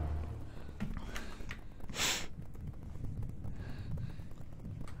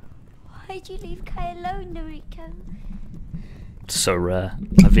 Why'd you leave Kai alone, Noriko? It's so rare.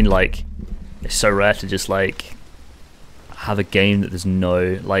 I've been like, it's so rare to just like have a game that there's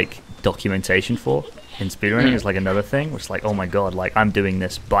no like documentation for. In speedrunning is like another thing, which is like, oh my god, like I'm doing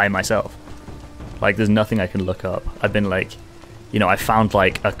this by myself. Like there's nothing I can look up. I've been like, you know, I found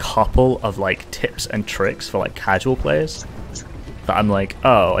like a couple of like tips and tricks for like casual players that I'm like,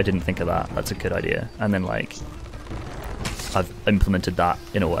 oh, I didn't think of that. That's a good idea. And then like I've implemented that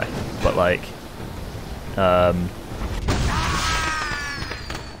in a way, but like,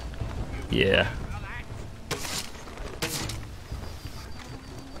 yeah.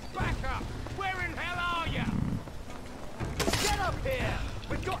 Back up! Where in hell are you? Get up here!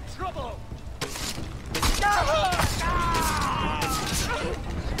 We've got trouble!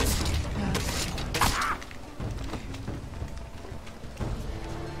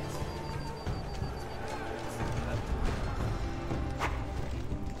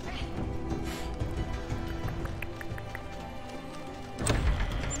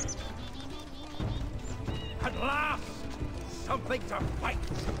 to fight.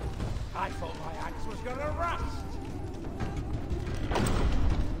 I thought my axe was gonna rust.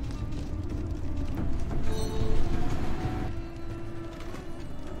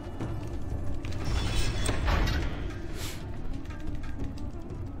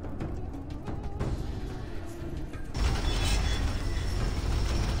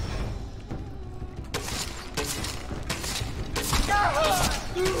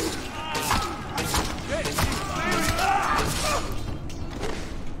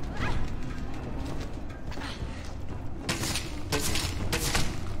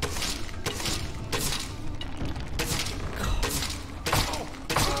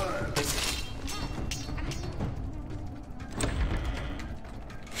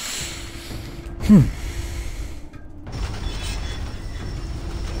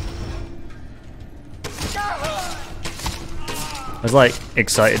 I was like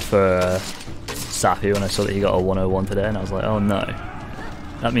excited for Sappy when I saw that he got a 101 today, and I was like, oh no.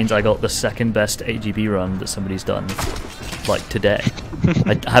 That means I got the second best AGB run that somebody's done, like today.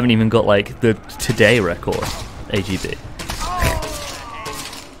 I haven't even got like the today record AGB.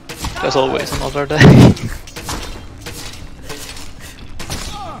 There's always another day.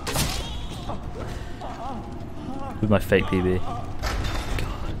 With my fake PB. God.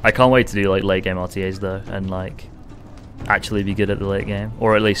 I can't wait to do like late game RTAs though, and like actually be good at the late game,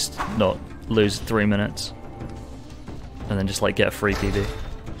 or at least not lose 3 minutes, and then just like get a free PB.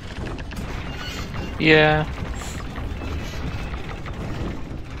 Yeah.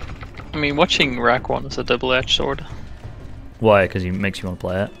 I mean, watching Rack 1 is a double-edged sword. Why? Because it makes you want to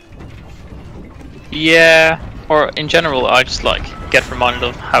play it? Yeah, or in general, I just like get reminded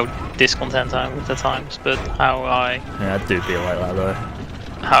of how discontent I am with the times, but how Yeah, I do feel like that though.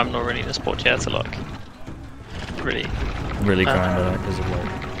 How I'm not really in a sport yet to like really grind on it because of like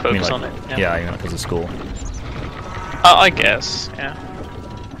focus like, on it. Yeah, you know, because of school. I guess, yeah.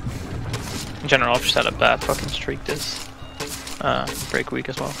 In general, I've just had a bad fucking streak this break week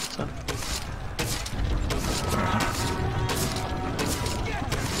as well. So.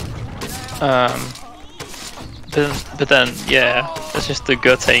 But then, yeah, it's just the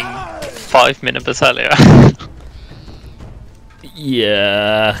gutting 5-minute battalion.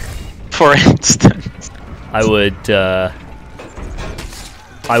 Yeah. For instance. I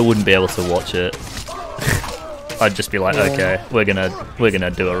wouldn't be able to watch it. I'd just be like, okay, we're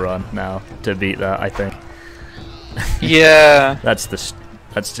gonna do a run now to beat that, I think. Yeah. That's just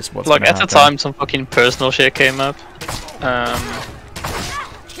what's like gonna at happen. the time some fucking personal shit came up. And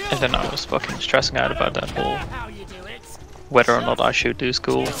then I was fucking stressing out about that whole whether or not I should do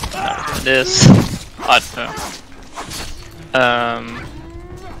school. This I don't know.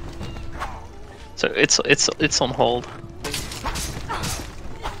 So it's on hold.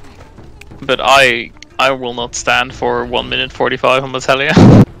 But I will not stand for 1 minute 45 on Battalion.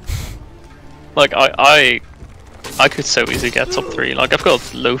 Like I could so easily get top 3. Like I've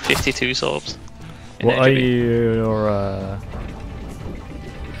got low 52 subs. What are your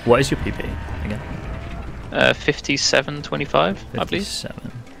what is your PP again? 57.25, I believe.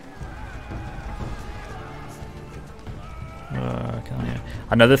 57.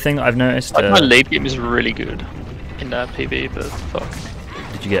 Another thing I've noticed. Like my late game is really good in that PB, but fuck.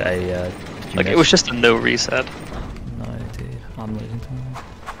 Did you get a? Like it was just a no reset. No, dude, I'm losing to me.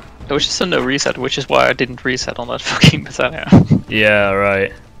 It was just a no reset, which is why I didn't reset on that fucking battalion. Yeah,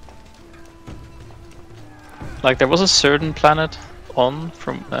 right. Like there was a certain planet on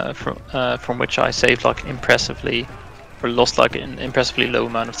from which I saved like impressively, or lost like an impressively low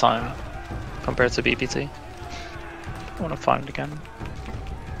amount of time compared to BPT. I want to find it again.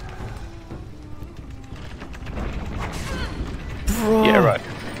 Bro. Yeah, right.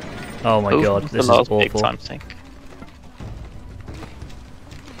 Oh my god, this is awful. Big time sink.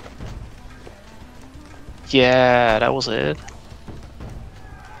 Yeah, that was it.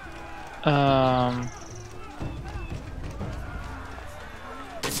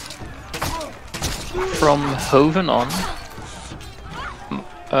 From Hoven on,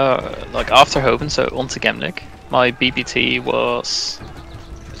 like after Hoven, so on to Gemlik, my BPT was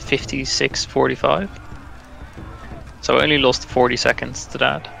 56.45. So I only lost 40 seconds to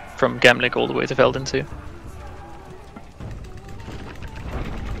that, from Gemlik all the way to Veldin 2.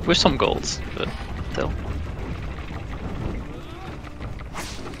 With some golds, but still.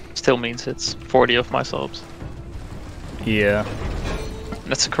 Still means it's 40 of my subs. Yeah.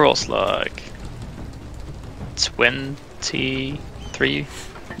 That's across like 23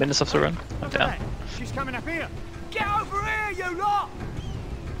 minutes of the run. Like that. She's coming up here. Get over here, you lot!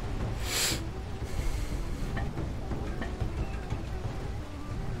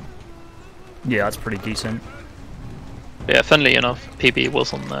 Yeah, that's pretty decent. Yeah, funnily enough, PB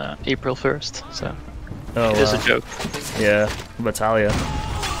was on April 1st, so it is a joke. Yeah, Battaglia.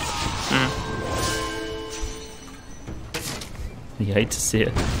 You hate to see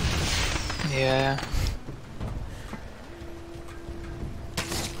it. Yeah.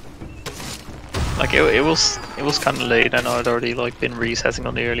 Like it was kind of late, and I'd already like been resetting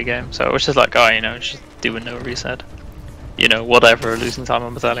on the early game, so I was just like, oh, you know, just doing no reset. You know, whatever, losing time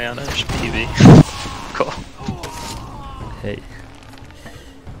on Battalion, just PB. Cool. Hey.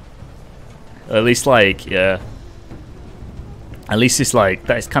 At least, like, yeah. At least it's like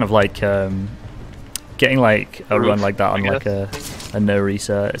that. It's kind of like getting like a run like that on like a no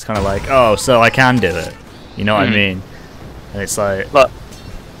reset. It's kind of like, oh, so I can do it. You know what I mean? And it's like,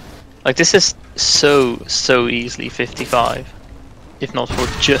 like this is so easily 55, if not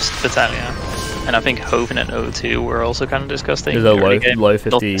for just Battalion. And I think Hoven and O2 were also kind of disgusting. Is a low 50,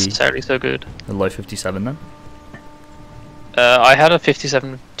 not necessarily so good. A low 57 then? I had a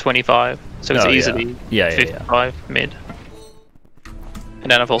 57.25, so it's easily 55 mid.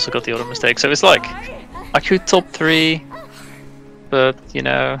 And then I've also got the other mistake, so it's like I could top 3, but you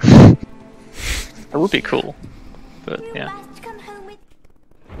know, it would be cool. But yeah.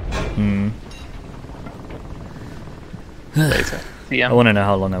 Later. Yeah. I want to know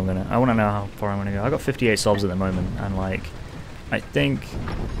how long I'm gonna. I want to know how far I'm gonna go. I got 58 subs at the moment, and like, I think.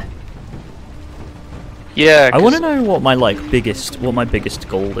 Yeah. I want to know what my biggest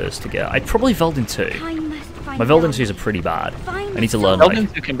goal is to get. I'd probably Veldin 2. My Veldin 2s are pretty bad. I need to learn.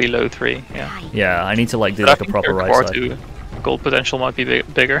 Veldin 2 can be low 3. Yeah. Yeah, I need to like do like a proper right side. Core 2 gold potential might be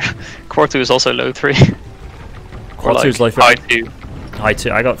bigger. Core 2 is also low 3. Core 2 is low 3. High 2. High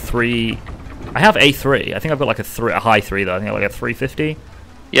 2. I got 3. I have A3. I think I've got like a high 3 though. I think I got like a 350.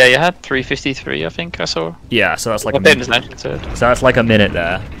 Yeah, you had 353. I think I saw. Yeah, so that's like a minute. So that's like a minute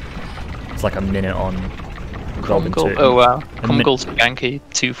there. It's like a minute on. Gold. Oh wow. Gold's Yankee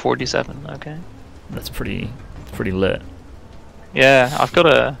 247. Okay. That's pretty lit. Yeah, I've got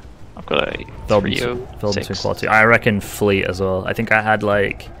a Veldin 2 quality. I reckon Fleet as well. I think I had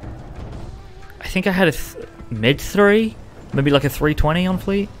a mid 3, maybe like a 320 on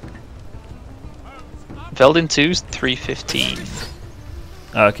Fleet. Veldin 2's 315.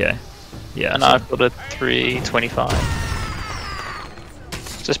 Okay. Yeah. And I've got a 325.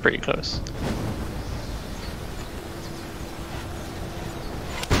 So it's pretty close.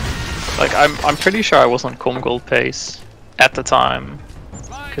 Like I'm pretty sure I was on Comgold pace at the time,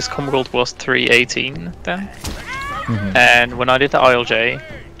 because Comgold was 318 then. And when I did the ILJ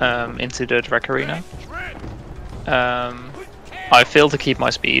into the Drek Arena, I failed to keep my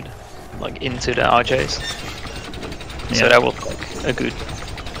speed like into the IJs. So that was like a good,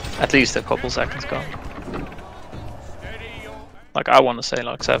 at least a couple seconds gone. Like I want to say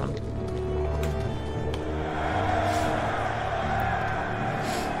like 7.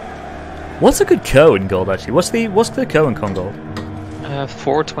 What's a good co in gold actually? What's the co in Congold?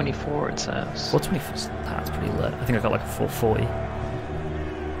 424 it says. 424. That's pretty lit. I think I got like a 440.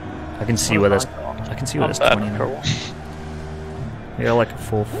 I can see where there's 20 now. I got like a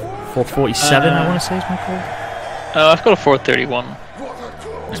 447. I want to say is my call. I've got a 431.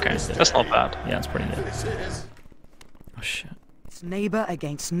 Okay, that's not bad. Yeah, it's pretty good. Oh shit. Neighbor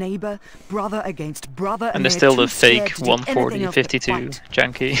against neighbor, brother against brother, and there's still the fake 140-52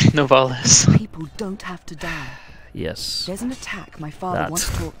 janky Novalis. People don't have to die. Yes. There's an attack my father once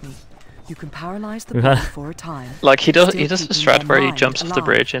taught me. You can paralyze the body for a time. Like he does a strat where he jumps off the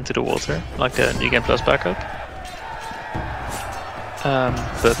bridge into the water, like a New Game Plus backup.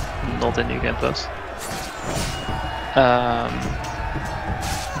 But not in New Game Plus.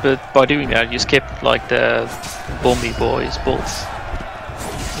 But by doing that, you skip like the Bomby Boys bolts,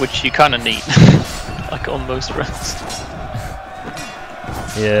 which you kind of need, like on most runs.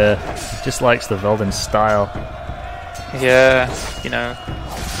 Yeah, just likes the Veldin style. Yeah, you know,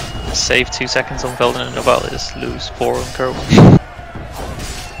 save 2 seconds on Veldin and Novalis, lose 4 on Curl.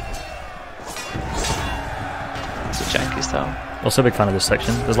 It's a janky style. Also a big fan of this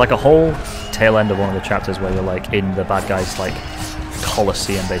section. There's like a whole tail end of one of the chapters where you're like in the bad guy's like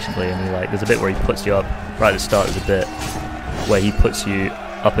Colosseum basically, and you like there's a bit where he puts you up right at the start. There's a bit where he puts you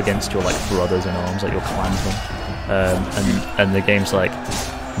up against your like brothers in arms, like your clansmen, and the game's like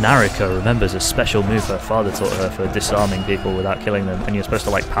Narika remembers a special move her father taught her for disarming people without killing them, and you're supposed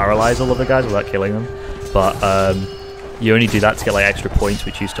to like paralyze all of the guys without killing them, but you only do that to get like extra points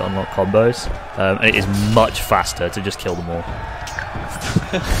which used to unlock combos, and it is much faster to just kill them all.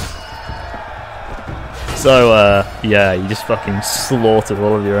 So, yeah, you just fucking slaughtered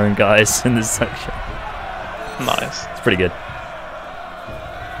all of your own guys in this section. Nice. It's pretty good.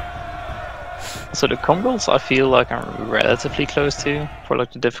 So the comgoals I feel like I'm relatively close to for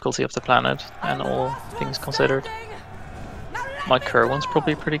like the difficulty of the planet and all things considered. My current one's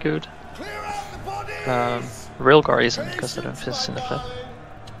probably pretty good. Railgar isn't because I don't fit in the flip.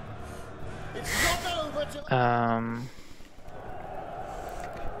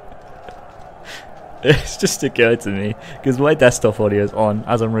 It's just occurred to me because my desktop audio is on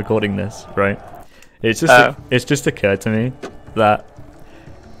as I'm recording this, right? It's just occurred to me that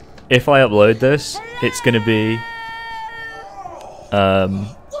if I upload this, it's gonna be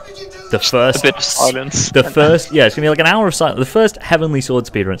the first a bit of silence. The first, yeah, it's gonna be like an hour of silence. The first Heavenly Sword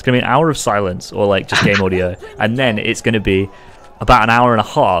speedrun, it's gonna be an hour of silence or like just game audio, and then it's gonna be about an hour and a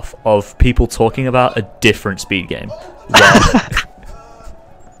half of people talking about a different speed game.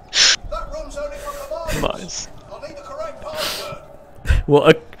 Nice.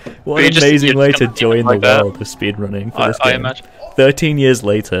 What an amazing way to join the world of speedrunning for this game. I imagine. 13 years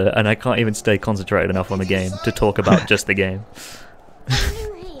later, and I can't even stay concentrated enough on the game to talk about just the game.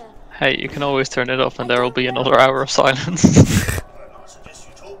 Hey, you can always turn it off and there will be another hour of silence.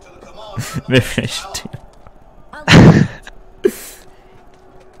 Maybe I should do.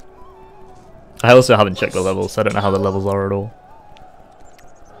 I also haven't checked the levels, so I don't know how the levels are at all.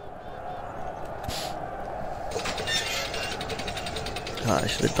 I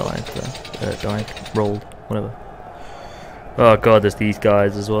should have died there. Rolled, whatever. Oh god, there's these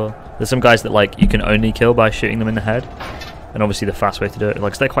guys as well. There's some guys that like you can only kill by shooting them in the head, and obviously the fast way to do it,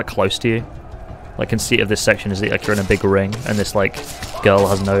 like, 'cause they're quite close to you. Like, conceit of this section is that like you're in a big ring, and this like girl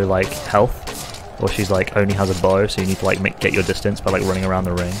has no like health, or she's like only has a bow, so you need to like get your distance by like running around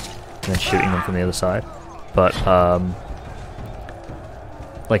the ring and then shooting them from the other side. But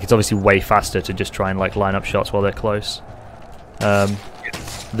like it's obviously way faster to just try and like line up shots while they're close.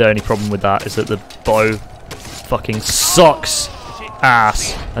 The only problem with that is that the bow fucking sucks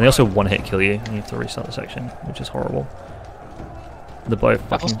ass, and they also one-hit kill you, and you have to restart the section, which is horrible. The bow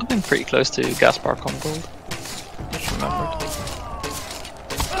fucking... I've also been pretty close to Gaspar Comgold, just remembered.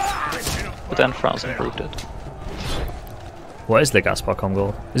 But then France improved it. What is the Gaspar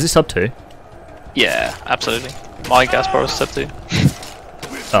Comgold? Is it sub 2? Yeah, absolutely. My Gaspar was sub 2.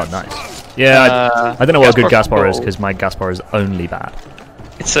 Oh, nice. Yeah, I don't know what a good Gaspar is, because my Gaspar is only bad.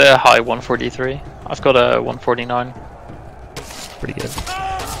 It's a high 143. I've got a 149. Pretty good.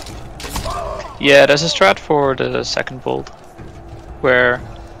 Yeah, there's a strat for the second bolt, where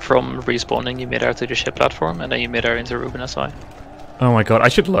from respawning you mid-air to the ship platform, and then you mid-air into Ruben SI. Oh my god, I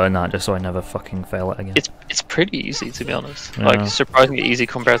should learn that just so I never fucking fail it again. It's pretty easy, to be honest. Yeah. Like, surprisingly easy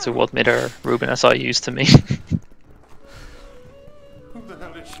compared to what mid-air Ruben SI used to me.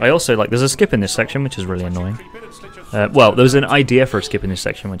 I also, like, there's a skip in this section, which is really annoying. Well, there was an idea for a skip in this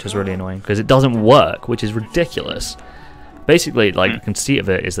section, which is really annoying, because it doesn't work, which is ridiculous. Basically, like, the conceit of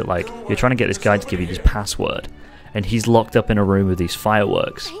it is that, like, you're trying to get this guy to give you this password, and he's locked up in a room with these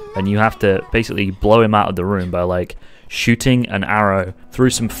fireworks, and you have to basically blow him out of the room by, like, shooting an arrow through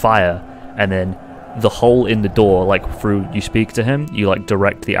some fire, and then the hole in the door, like, through you speak to him, you, like,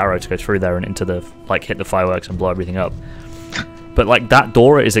 direct the arrow to go through there and into the, like, hit the fireworks and blow everything up. But like that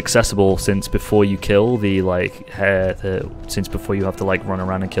door is accessible since before you kill the since before you have to like run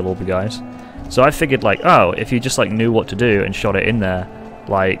around and kill all the guys. So I figured like, oh, if you just like knew what to do and shot it in there,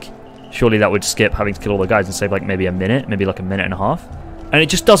 like surely that would skip having to kill all the guys and save like maybe a minute, maybe like a minute and a half. And it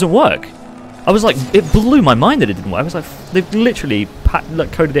just doesn't work. I was like, it blew my mind that it didn't work. I was like, they've literally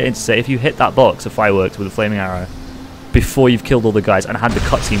coded it in to say if you hit that box of fireworks with a flaming arrow before you've killed all the guys and had the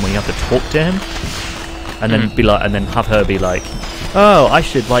cutscene when you have to talk to him. And then be like, and then have her be like, "Oh, I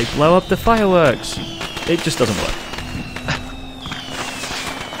should like blow up the fireworks." It just doesn't work.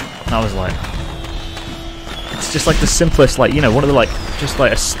 And I was like, it's just like the simplest, like, you know, one of the like, just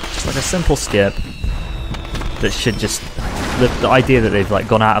like a simple skip that should just the idea that they've like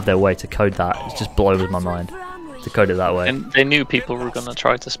gone out of their way to code that, it just blows my mind to code it that way. And they knew people were gonna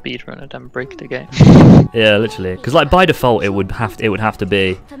try to speedrun it and break the game. Yeah, literally, because like by default it would have to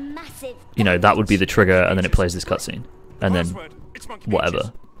be, you know, that would be the trigger, and then it plays this cutscene, and then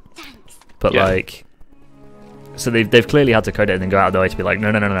whatever. But yeah. Like, so they've clearly had to code it and then go out of their way to be like,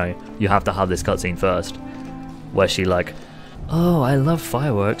 no, you have to have this cutscene first, where she like, oh, I love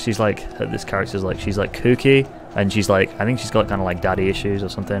fireworks. She's like, this character's like, she's like kooky, and she's like, I think she's got kind of like daddy issues or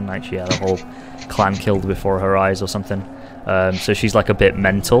something. Like she had a whole clan killed before her eyes or something. So she's like a bit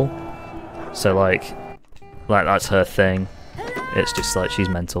mental. So like that's her thing. It's just like she's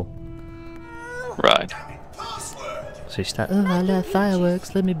mental. Right. So she's like, oh, I love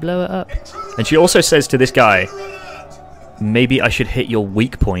fireworks, let me blow it up. And she also says to this guy, maybe I should hit your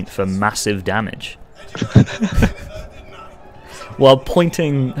weak point for massive damage. While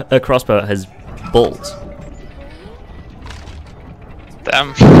pointing a crossbow at his balls.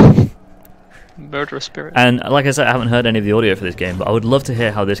 Damn. Murderous spirit. And like I said, I haven't heard any of the audio for this game, but I would love to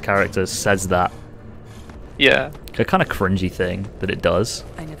hear how this character says that. Yeah. A kind of cringy thing that it does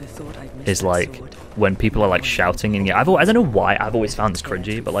I never thought I'd miss is that like sword. when people are like shouting in game. I don't know why I've always found this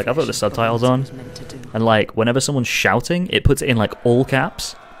cringy, but like I've got the subtitles on, and like whenever someone's shouting, it puts it in like all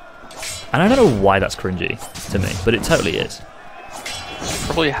caps. And I don't know why that's cringy to me, but it totally is.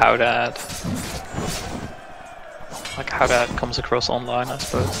 Probably how that comes across online, I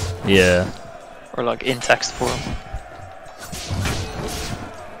suppose. Yeah. Or like in text form.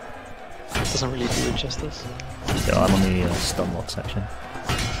 Doesn't really do it justice. Yo, I'm on the stun lock section.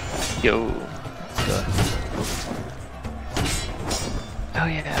 Yo. Go. Oh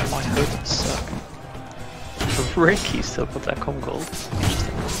yeah, my hood suck. Ricky still got that com gold.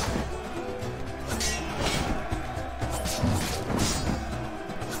 Interesting.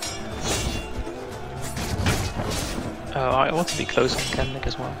 Oh, I want to be close on Kennick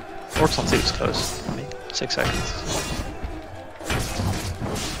as well. Orton 2 is close. I mean, 6 seconds.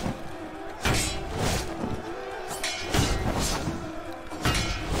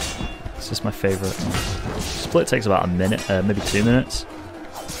 This is my favourite. Split takes about a minute, maybe 2 minutes.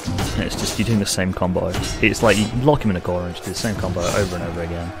 And it's just you doing the same combo. It's like you lock him in a corner and just do the same combo over and over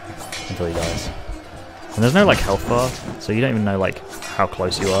again until he dies. And there's no like health bar, so you don't even know like how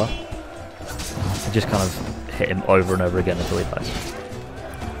close you are. You just kind of hit him over and over again until he dies.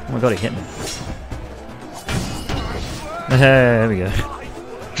 Oh my god, he hit me. Hey, there we go.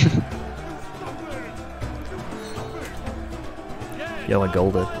 Yo, I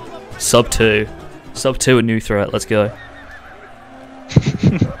golded. Sub 2. Sub 2 a new threat, let's go.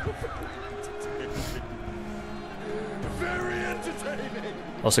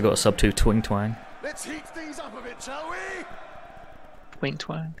 Also got a sub 2 twing twang. Let's heat things up a bit, shall we? Twing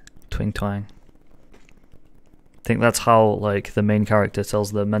twang. Twing twang. I think that's how like the main character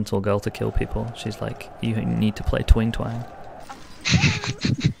tells the mental girl to kill people. She's like, you need to play twing twang.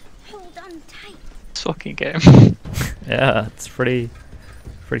 Hold on tight. This fucking game. Yeah, it's pretty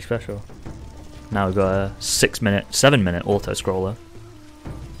special. Now we've got a 7 minute auto scroller.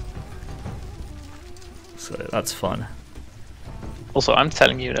 So that's fun. Also, I'm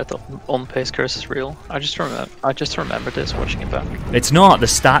telling you that the on-pace curse is real. I just remembered this watching it back. It's not. The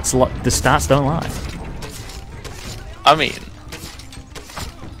stats don't lie. I mean,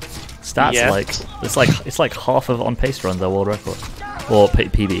 stats yeah. it's like half of on pace runs are world record, or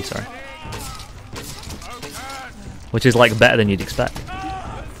PB, sorry. Which is like better than you'd expect.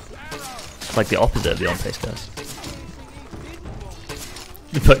 It's like the opposite of the on pace curse.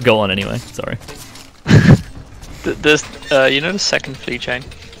 But go on anyway. Sorry. This, you know the second flea chain?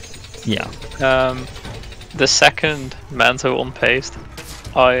 Yeah. The second Manto on paste,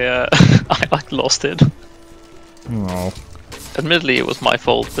 I like lost it. Oh. Admittedly, it was my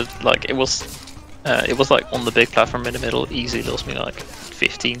fault, but like it was like on the big platform in the middle. Easy lost me like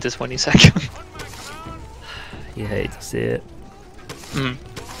 15 to 20 seconds. You hate to see it. Mm.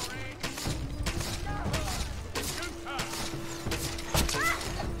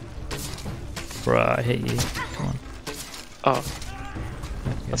 Bruh, I hate you. Come on. Oh,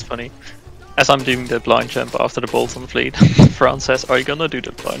 that's funny. As I'm doing the blind jump after the bolt on fleet, Fran says, "Are you gonna do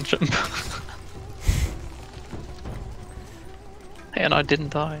the blind jump?" Hey, and I didn't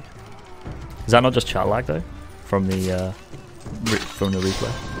die. Is that not just chat lag though? From the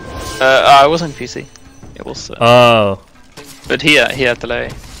replay? I was on PC. It was. Oh. But he had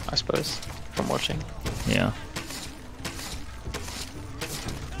delay, I suppose, from watching. Yeah.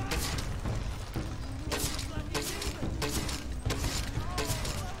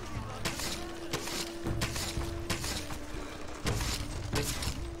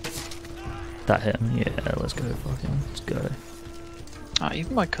 That hit him? Yeah, let's go, fucking, let's go. Ah,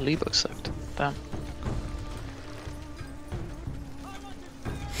 even my Kalibo sucked. Damn.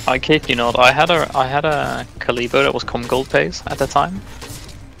 I kid you not, I had a Kalibo that was com gold pace at the time.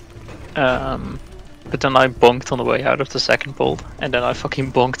 But then I bonked on the way out of the second bolt, and then I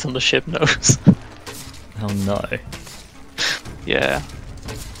fucking bonked on the ship nose. Oh no. Yeah.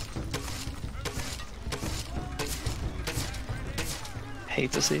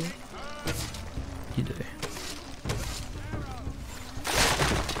 Hate to see it. You do.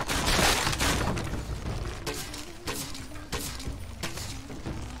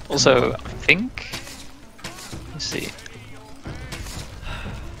 Also, I think... Let's see.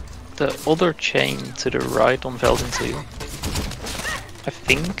 The other chain to the right on Velden 2. I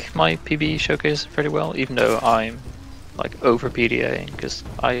think my PB showcases pretty well, even though I'm like over PDAing because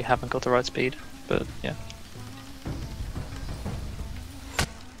I haven't got the right speed. But yeah.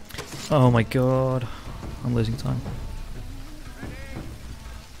 Oh my god. I'm losing time.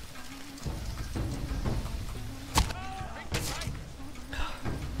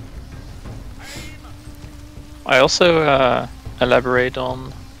 I also elaborate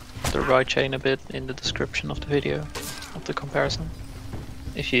on the right chain a bit in the description of the video of the comparison,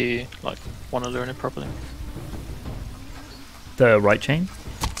 if you like want to learn it properly. The right chain?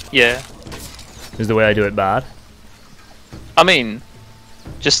 Yeah. Is the way I do it bad? I mean,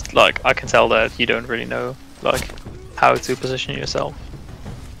 just like I can tell that you don't really know like how to position yourself.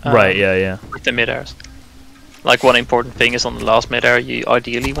 Right, yeah. With the mid-airs. Like one important thing is on the last mid-air, you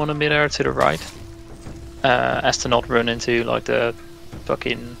ideally want a mid-air to the right. As to not run into like the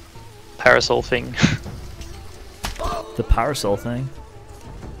fucking parasol thing. The parasol thing?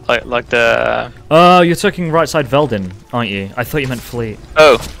 Like the... Oh, you're talking right side Veldin, aren't you? I thought you meant Fleet.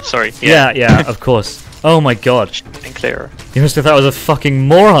 Oh, sorry. Yeah, of course. Oh my god. And clearer. You must have thought I was a fucking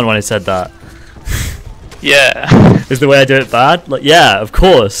moron when I said that. Yeah. Is the way I do it bad? Like, yeah, of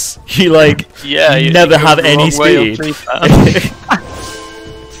course. You like you never have any speed.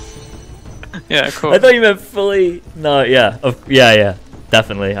 Yeah, cool. I thought you meant fully. No, yeah, yeah,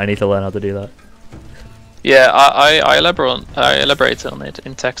 definitely. I need to learn how to do that. Yeah, I elaborate on it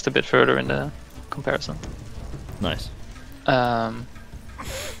in text a bit further in the comparison. Nice.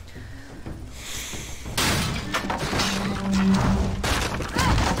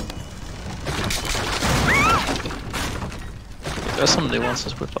 There's some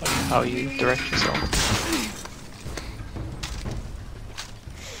nuances with like how you direct yourself.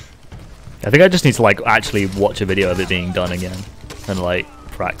 I think I just need to like actually watch a video of it being done again and like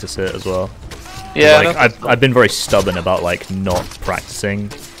practice it as well. Yeah, like I've been very stubborn about like not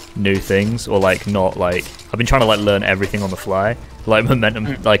practicing new things, or like not like I've been trying to like learn everything on the fly, like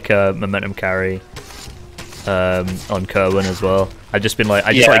momentum, like momentum carry on Kerwin as well. I've just been like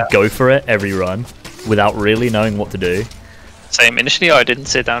I just like go for it every run without really knowing what to do. Same. Initially, I didn't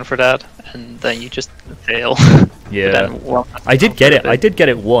sit down for that, and then you just fail. Yeah, I did get it. I did get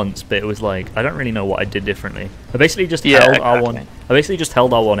it once, but it was like I don't really know what I did differently. I basically just held R1. I basically just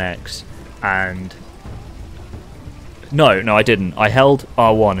held R1X, and no, I didn't. I held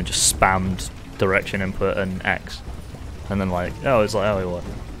R1 and just spammed direction input and X, and then like it's like it worked.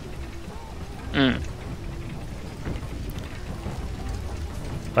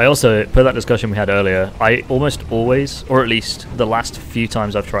 I also, per that discussion we had earlier, I almost always, or at least the last few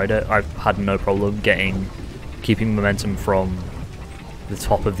times I've tried it, I've had no problem keeping momentum from the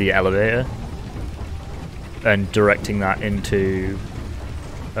top of the elevator and directing that into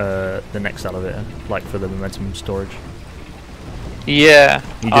the next elevator, like for the momentum storage. Yeah,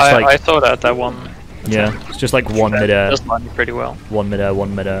 I thought that one. Yeah, it's just like one mid-air. Just landed pretty well. One mid-air,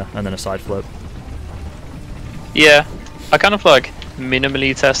 and then a side flip. Yeah, I kind of like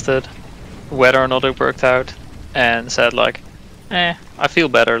minimally tested whether or not it worked out, and said like, I feel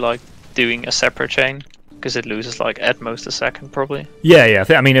better like doing a separate chain because it loses like at most a second probably. Yeah.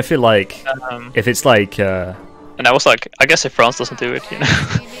 I mean, if it's like, and I was like, I guess if France doesn't do it, you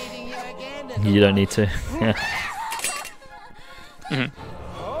know, you don't need to. Yeah.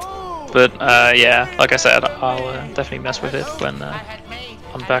 But yeah, like I said, I'll definitely mess with it when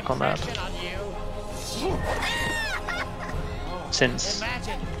I'm back on that. Since,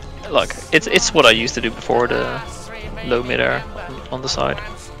 like, it's what I used to do before the low mid-air on the side.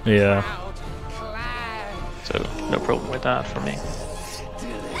 Yeah. So no problem with that for me.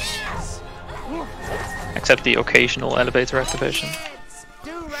 Except the occasional elevator activation.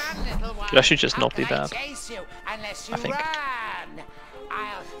 It actually just not be bad, I think.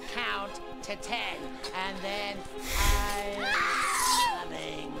 I'll count to 10, and then I'm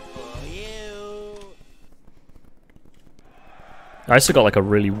coming for you. I also got like a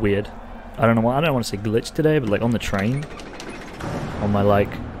really weird, I don't want to say glitch today, but like on the train, on my like,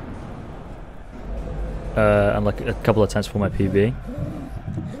 and like a couple of times for my PB,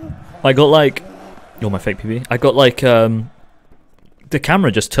 I got like, my fake PB, I got like, the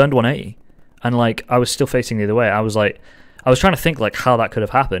camera just turned 180, and like I was still facing the other way. I was trying to think like how that could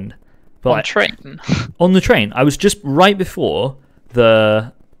have happened. But on the train? On the train, I was just right before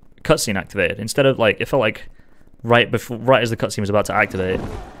the cutscene activated. Instead of like, it felt like right as the cutscene was about to activate,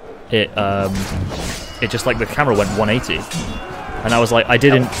 it just like the camera went 180, and I was like, I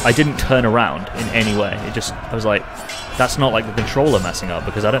didn't turn around in any way. I was like, that's not like the controller messing up,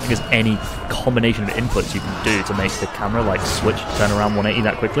 because I don't think there's any combination of inputs you can do to make the camera like turn around 180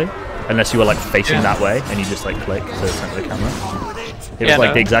 that quickly, unless you were like facing that way and you just like click to the center of the camera. It was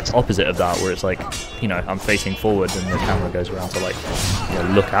like the exact opposite of that, where it's like, I'm facing forward and the camera goes around to like,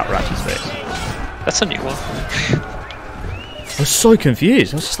 look at Ratchet's face. That's a new one. was so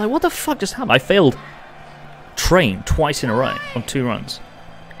confused. I was just like, what the fuck just happened? I failed train twice in a row on 2 runs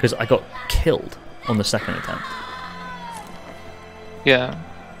because I got killed on the second attempt. Yeah.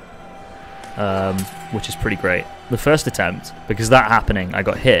 Which is pretty great. The first attempt, because that happening, I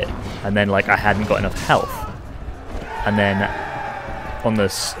got hit, and then like I hadn't got enough health, and then on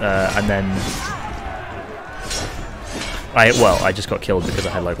this, and then I just got killed because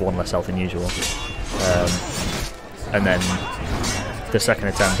I had like 1 less health than usual. And then the second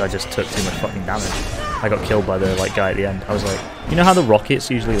attempt, I just took too much fucking damage. I got killed by the like guy at the end. I was like, you know how the rockets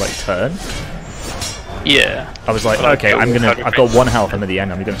usually like turn? Yeah. I was like, okay, I've got 1 health, I'm at the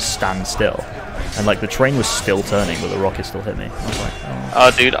end, I'm gonna stand still. And like the train was still turning, but the rocket still hit me. I was like,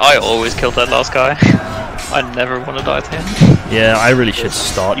 oh dude, I always killed that last guy. I never want to die to him. Yeah, I really should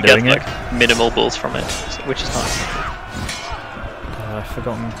start doing it. Like minimal builds from it, which is nice. I've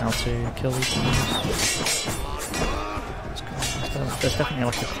forgotten how to kill these things. There's definitely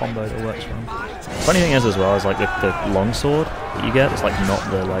like a combo that works for them. Funny thing is as well is like the long sword that you get, it's like not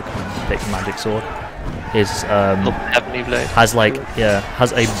the like big magic sword. Is has like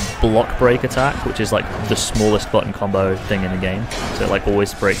has a block break attack, which is like the smallest button combo thing in the game. So it like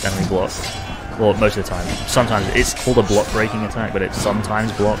always breaks enemy blocks. Well, most of the time. Sometimes it's called a block breaking attack, but it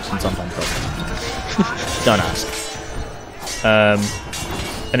sometimes blocks and sometimes doesn't. Don't ask.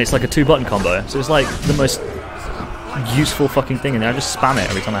 And it's like a 2-button combo, so it's like the most useful fucking thing, and I just spam it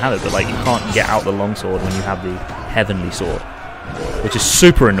every time I have it. But like you can't get out the longsword when you have the heavenly sword, which is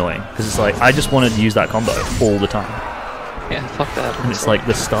super annoying because it's like I just wanted to use that combo all the time. Yeah, fuck that. And it's like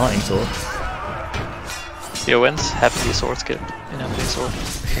the starting sword. Yo, when's heavenly sword skip in heavenly sword?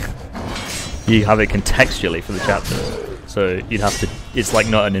 You have it contextually for the chapters, so you'd have to. It's like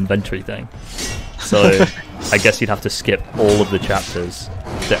not an inventory thing. So I guess you'd have to skip all of the chapters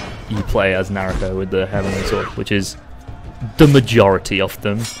that you play as Naruto with the heavenly sword, which is the majority of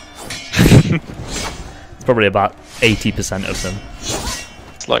them. It's probably about 80% of them.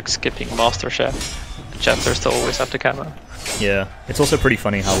 It's like skipping MasterChef. The chapters to always have the camera. Yeah, it's also pretty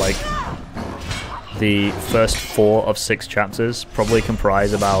funny how like the first 4 of 6 chapters probably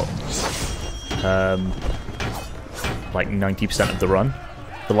comprise about like 90% of the run.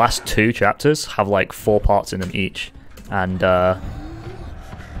 The last 2 chapters have like 4 parts in them each, and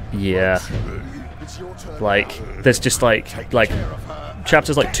yeah, like there's just like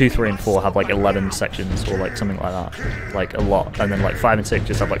chapters like 2, 3, and 4 have like 11 sections or like something like that, like a lot, and then like 5 and 6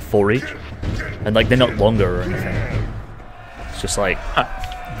 just have like 4 each, and like they're not longer or anything. It's just like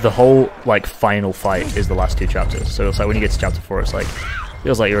the whole like final fight is the last 2 chapters. So it's like when you get to chapter 4, it's like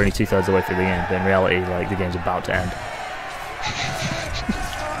feels like you're only 2/3 of the way through the game, but in reality, like the game's about to end.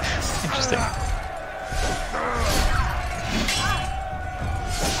 Interesting.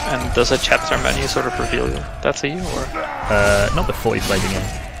 And does a chapter menu sort of reveal that to you, or? Not before you play the game.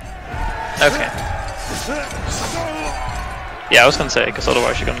 Okay. Yeah, I was gonna say, because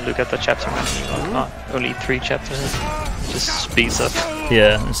otherwise you're gonna look at the chapter menu like, oh, only 3 chapters. It just speeds up.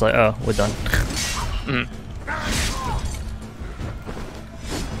 Yeah, it's like, oh, we're done. Mm.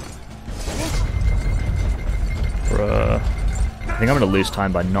 Bruh. I think I'm gonna lose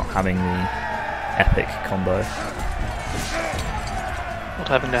time by not having the epic combo. Not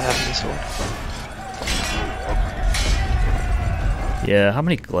having the heavenly sword. Yeah, how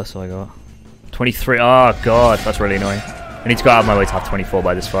many glyphs have I got? 23. Oh god, that's really annoying. I need to go out of my way to have 24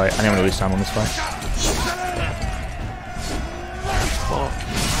 by this fight. I think I'm gonna lose time on this fight. Oh.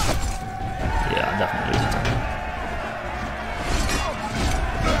 Yeah, I'm definitely losing time.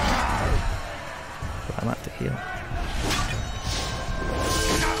 But I might have to heal.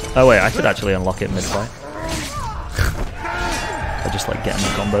 Oh wait, I could actually unlock it mid-fight. By just like getting the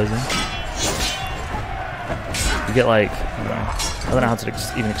combos in. You get like, I don't know how to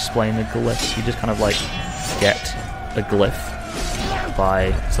even explain the glyphs. You just kind of like get a glyph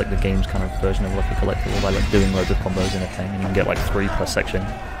by, it's like the game's kind of version of like a collectible, by like doing loads of combos in a thing, and you can get like 3 per section.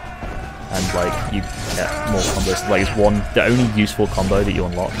 And like you get more combos. Like it's the only useful combo that you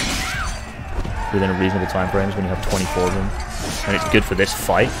unlock within a reasonable time frame is when you have 24 of them. And it's good for this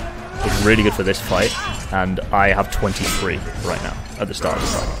fight. It's really good for this fight, and I have 23 right now at the start of the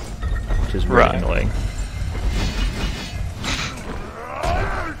fight, which is really annoying.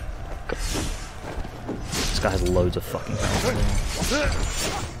 This guy has loads of fucking health.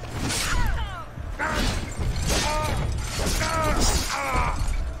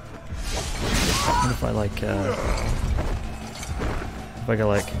 What if I like, if I go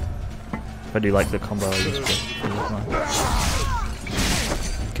like, if I do like the combo I used to.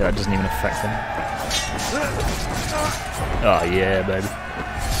 Okay, that doesn't even affect them. Oh yeah, baby.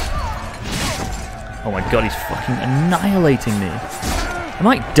 Oh my god, he's fucking annihilating me. I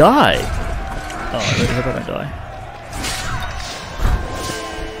might die. Oh, I really hope I don't die.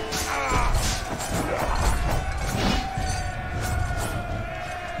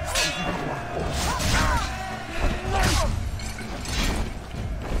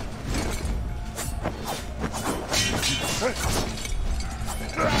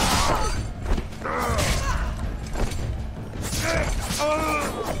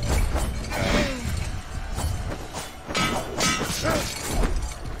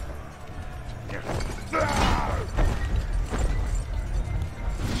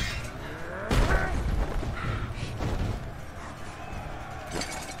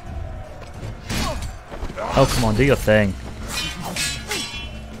 Oh, come on, do your thing.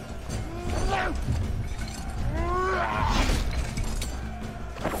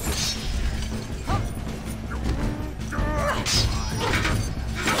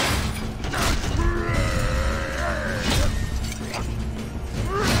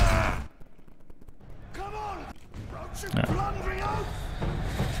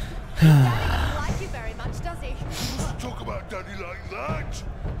 Talk about daddy like that.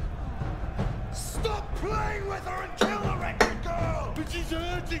 Stop playing with her and kill the wretched girl! But she's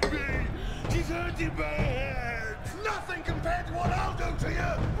hurting me! She's hurting my head! Nothing compared to what I'll do to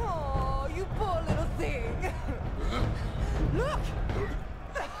you! Oh, you poor little thing. Look!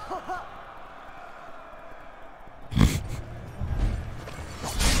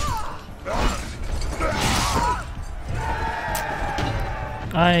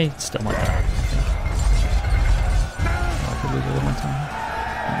 I still might die. I could lose all my time.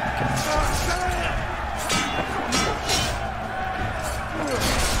 Oh my god.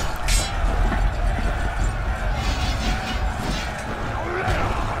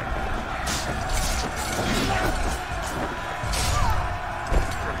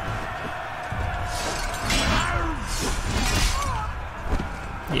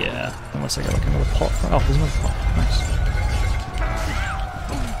 Yeah, unless I get like another pot. Oh, there's another pot. Nice.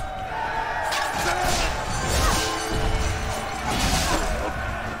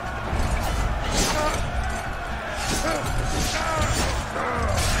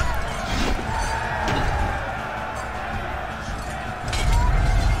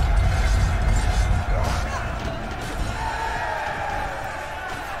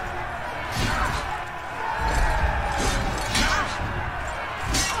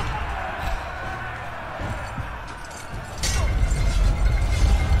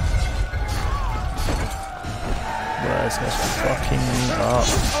 Where's this fucking me up?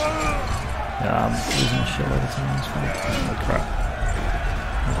 Yeah, I'm losing a shitload of time. Oh crap.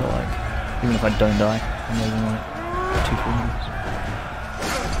 I feel like, even if I don't die, I'm losing like 2-3 minutes.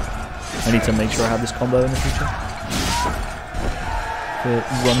 I need to make sure I have this combo in the future. For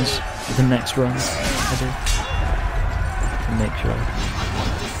runs, the next run I do. To make sure.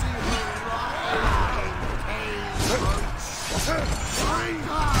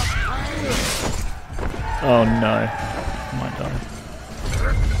 Oh no, I might die.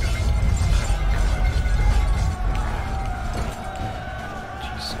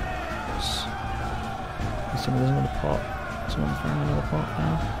 Jesus. There's another pot. Someone's throwing another pot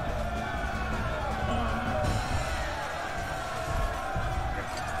now.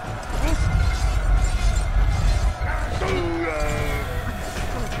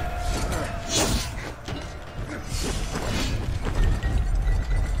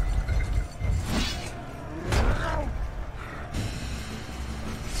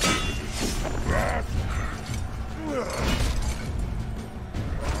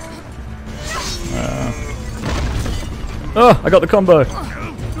 Oh, I got the combo!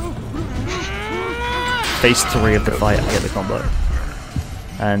 Phase 3 of the fight, I get the combo.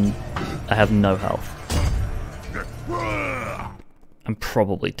 And I have no health. I'm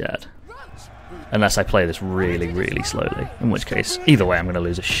probably dead. Unless I play this really, really slowly. In which case, either way, I'm going to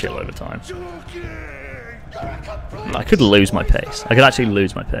lose a shitload of time. I could lose my pace. I could actually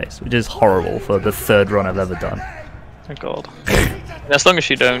lose my pace, which is horrible for the third run I've ever done. Thank God. As long as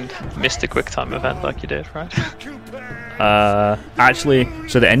you don't miss the quick time event like you did, right? Actually,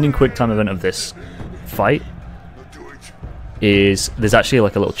 so the ending quick time event of this fight is, there's actually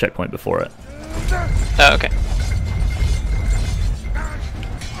like a little checkpoint before it. Oh, okay.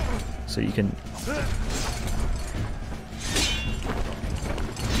 So you can...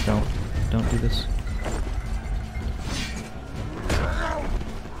 Don't do this.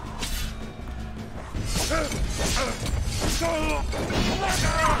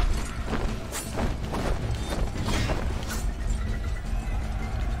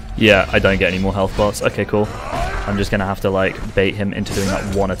 Yeah, I don't get any more health bars. Okay, cool. I'm just gonna have to like bait him into doing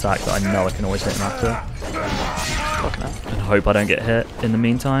that one attack that I know I can always hit him after. And hope I don't get hit in the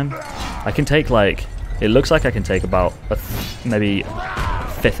meantime. I can take like, it looks like I can take about maybe a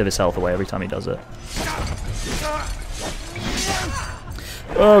fifth of his health away every time he does it.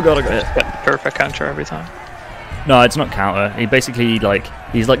 Oh god, I got hit. Perfect counter every time. No, it's not counter. He basically like,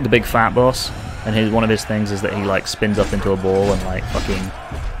 he's like the big fat boss, and one of his things is that he like spins up into a ball and like fucking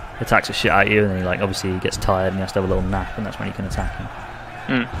attacks the shit out of you, and then he like obviously he gets tired and he has to have a little nap, and that's when you can attack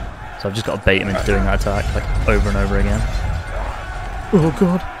him. So I've just got to bait him into doing that attack like over and over again. Oh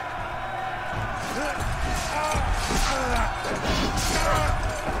god.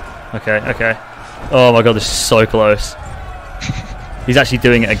 Okay, okay. Oh my god, this is so close. He's actually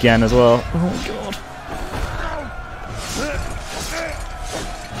doing it again as well. Oh god.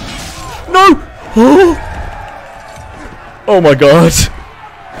 No! Oh my god.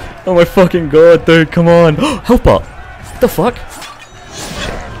 Oh my fucking god, dude, come on. Health bar. What the fuck?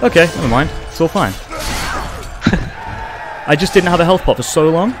 Okay, never mind. It's all fine. I just didn't have a health pot for so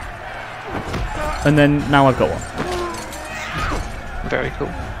long. And then now I've got one. Very cool.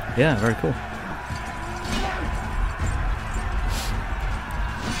 Yeah, very cool.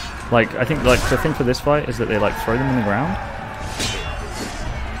 Like, I think like the thing for this fight is that they like throw them on the ground.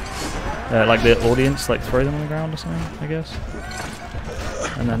 Like the audience like throw them on the ground or something, I guess.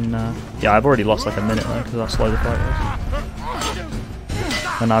 And then yeah, I've already lost like a minute though because how slow the fight was.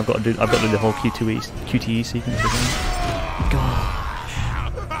 And now I've got to do the whole QTE sequence again. Gosh.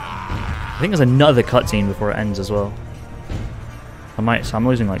 I think there's another cutscene before it ends as well. So I'm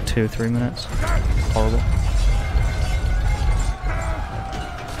losing like 2 or 3 minutes. Horrible.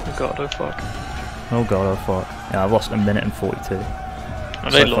 Oh god, oh fuck. Oh god, oh fuck. Yeah, I've lost a minute and 42.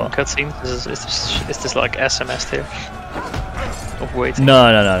 Are they long cutscenes? Is this like SMS here? Of waiting? No.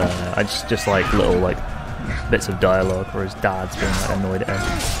 I just like little like bits of dialogue where his dad's being like annoyed at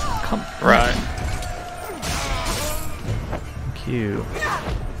him. Come right. Thank you.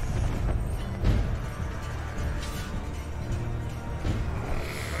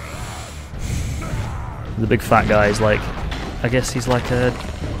 The big fat guy is like, I guess he's like a,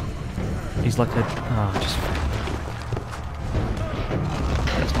 just.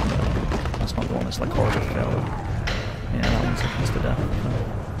 That's not the one that's like horribly failed. Yeah, that one's like to death.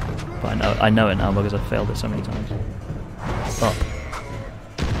 But I know it now because I've failed it so many times. Up.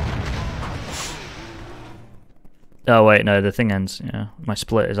 Oh wait, no, the thing ends. Yeah, my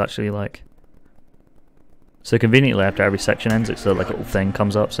split is actually like. So conveniently, after every section ends, it's like a little thing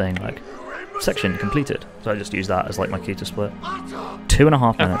comes up saying like, section completed. So I just use that as like my key to split.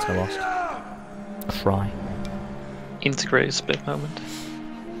 2.5 minutes I lost. A fry. Integrated split moment.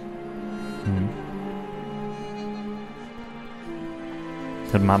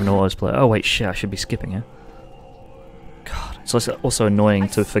 I'm having an auto split. Oh wait, shit! I should be skipping it. God, it's also annoying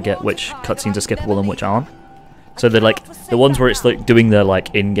to forget which cutscenes are skippable and which aren't. So they're like the ones where it's like doing the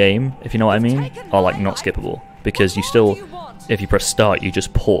like in-game, if you know what I mean, are like not skippable because you still, if you press start, you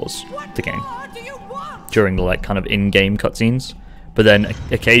just pause the game during the like kind of in-game cutscenes. But then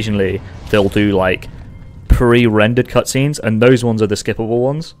occasionally they'll do like pre-rendered cutscenes, and those ones are the skippable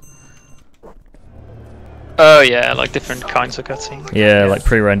ones. Oh yeah, like different kinds of cutscenes. Yeah, like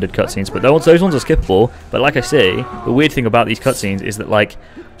pre-rendered cutscenes, but those ones are skippable. But like I say, the weird thing about these cutscenes is that like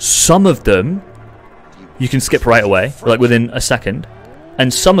some of them you can skip right away, like within a second,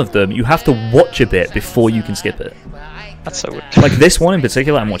 and some of them you have to watch a bit before you can skip it. That's so weird. Like this one in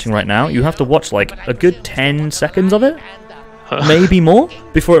particular I'm watching right now, you have to watch like a good 10 seconds of it, maybe more,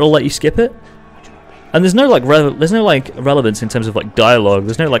 before it'll let you skip it. And there's no like relevance in terms of like dialogue.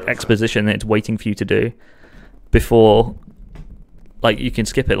 There's no like exposition that it's waiting for you to do before like you can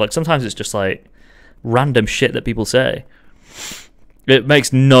skip it. Like sometimes it's just like random shit that people say. It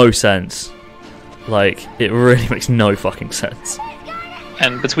makes no sense. Like it really makes no fucking sense.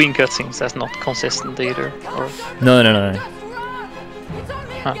 And between cutscenes, that's not consistent either. Or No.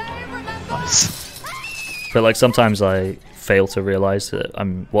 huh. Nice. But like sometimes I fail to realize that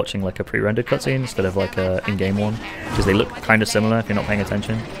I'm watching like a pre-rendered cutscene instead of like a in-game one because they look kind of similar if you're not paying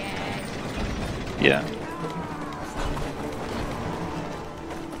attention. Yeah.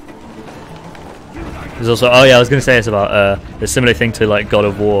 There's also, oh yeah, I was gonna say it's about a similar thing to like God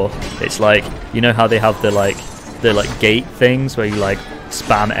of War. It's like, you know how they have the gate things where you like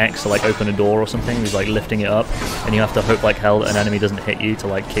spam X to like open a door or something. He's like lifting it up, and you have to hope like hell that an enemy doesn't hit you to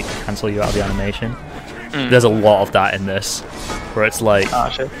like cancel you out of the animation. There's a lot of that in this, where it's like,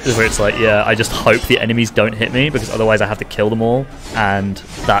 yeah, I just hope the enemies don't hit me because otherwise I have to kill them all, and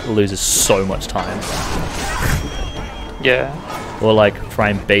that loses so much time. Yeah. Or like try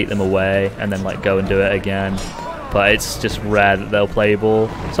and bait them away and then like go and do it again. but it's just rare that they'll play ball.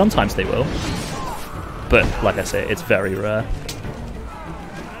 Sometimes they will, but like I say, it's very rare.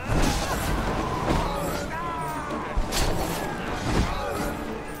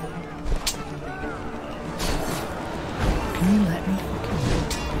 Can you let me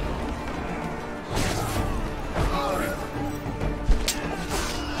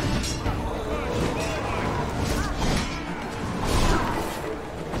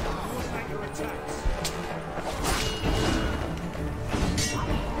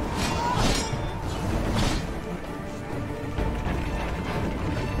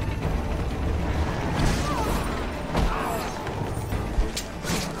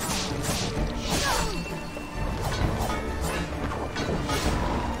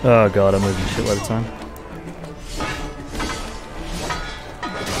Oh god, I'm losing shit by the time.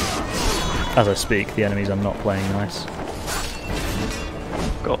 As I speak, the enemies are not playing nice.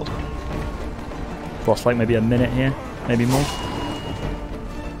 God. Lost like maybe a minute here, maybe more.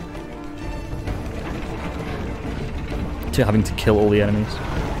 To having to kill all the enemies.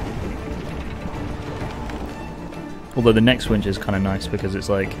 Although the next winch is kind of nice because it's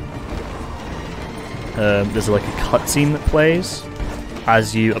like there's like a cutscene that plays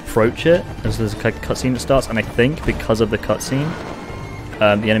as you approach it. There's a cutscene that starts, and I think because of the cutscene,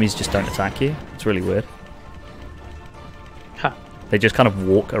 the enemies just don't attack you. It's really weird. Huh. They just kind of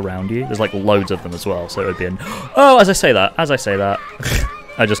walk around you. There's like loads of them as well, so it would be an... Oh, as I say that,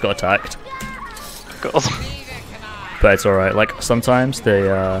 I just got attacked. God. But it's alright. Like, sometimes they,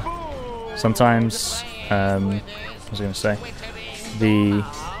 sometimes, what was I going to say?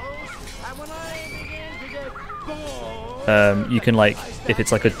 You can, like, if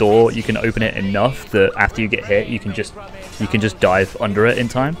it's like a door, you can open it enough that after you get hit, you can just dive under it in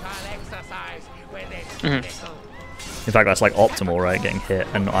time. Mm-hmm. In fact, that's like optimal, right? Getting hit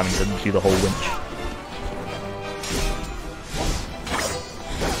and not having to do the whole winch.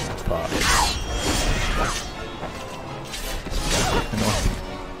 But it's annoying.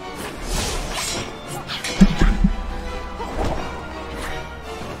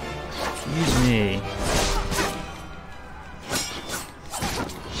 Excuse me.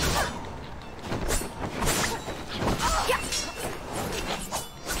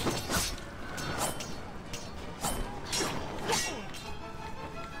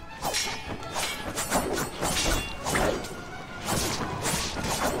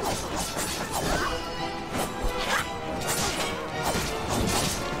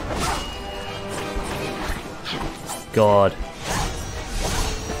 God.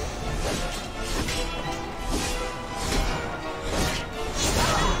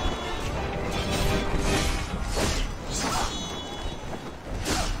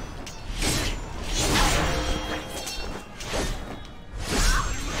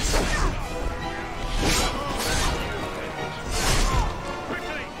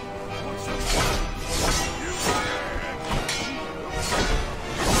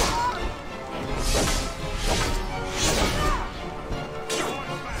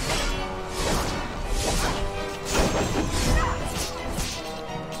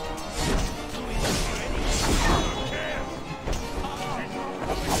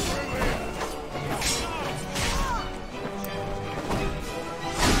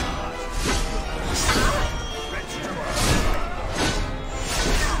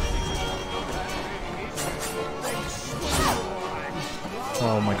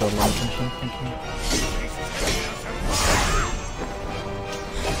 Oh my god, long attention, thank you.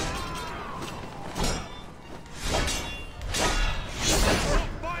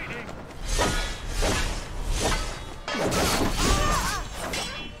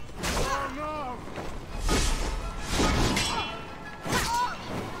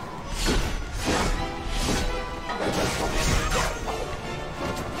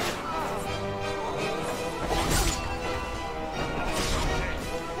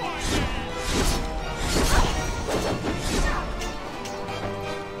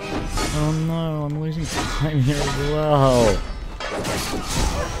 Oh no, I'm losing time here as well.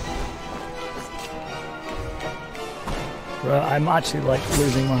 Bro, I'm actually like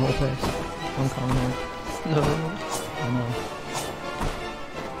losing my whole pace. I'm kind of annoyed. No. I know.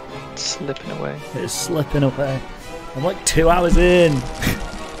 It's slipping away. It's slipping away. I'm like 2 hours in.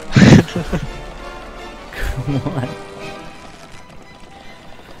 Come on.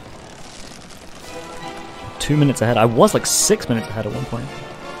 2 minutes ahead. I was like 6 minutes ahead at one point.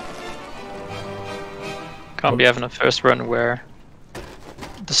 Can't be having a first run where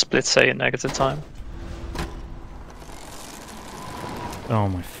the splits say a negative time. Oh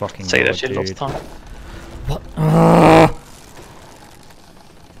my fucking say god, that shit dude. lots of time. What?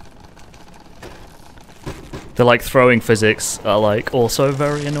 The like throwing physics are like also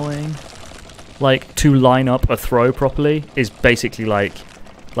very annoying. Like to line up a throw properly is basically like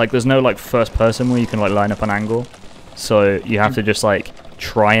there's no like first person where you can like line up an angle. So you have to just like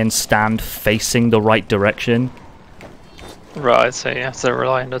try and stand facing the right direction. Right, so you have to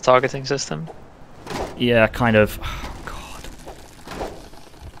rely on the targeting system. Yeah, kind of. Oh, God.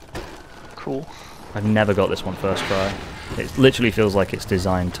 Cool. I've never got this one first try. It literally feels like it's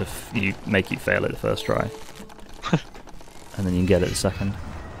designed to make you fail it the first try. And then you can get it the second.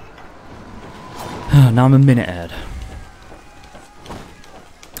 Now I'm a minute ahead.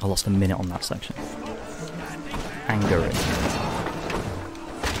 I lost a minute on that section. Angering.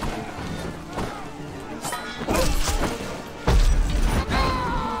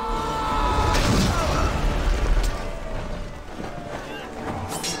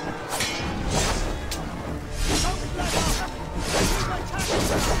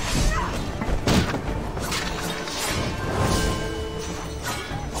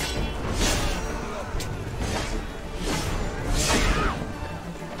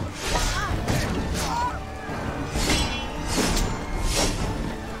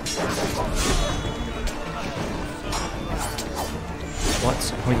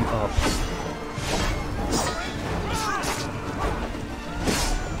 What? Are you up?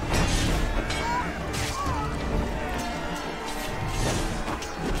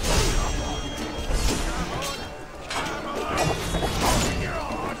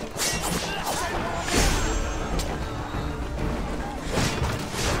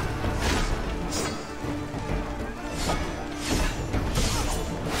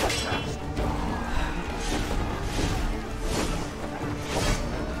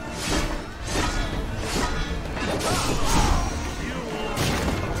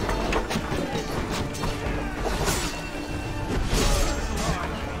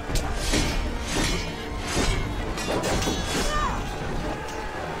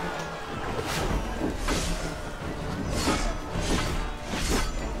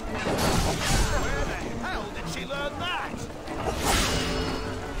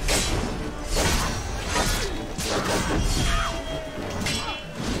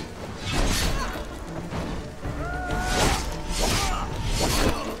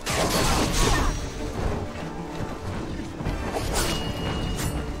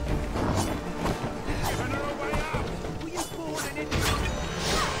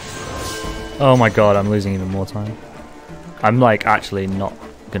 Oh my god, I'm losing even more time. I'm like actually not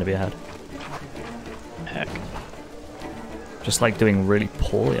gonna be ahead. Heck. Just like doing really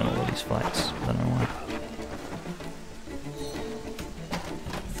poorly on all of these fights. I don't know why.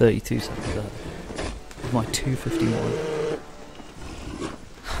 32 seconds ahead. My 251.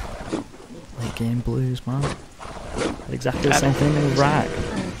 Late game blues, man. Exactly the same thing with Rag.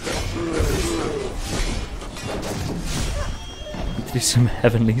 Do some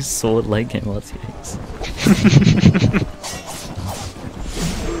Heavenly Sword late game RTAs.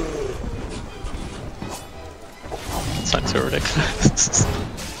 Sounds so ridiculous.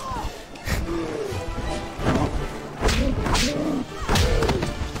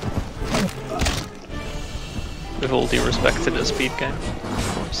 With all due respect to the speed game,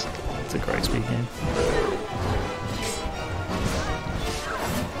 of course. It's a great speed game.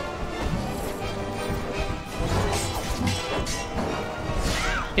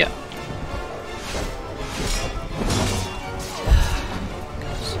 Yeah.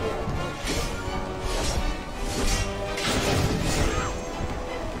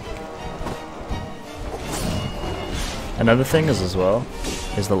 Another thing is as well,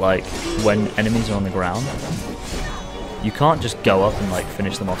 is that like when enemies are on the ground, you can't just go up and like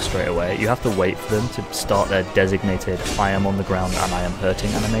finish them off straight away. You have to wait for them to start their designated I am on the ground and I am hurting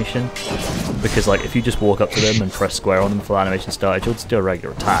animation. Because like if you just walk up to them and press square on them before the animation started, you'll just do a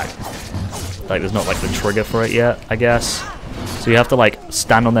regular attack. Like there's not like the trigger for it yet, I guess. So you have to like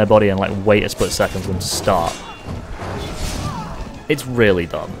stand on their body and like wait a split second for them to start. It's really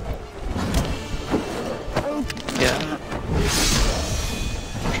dumb. Yeah.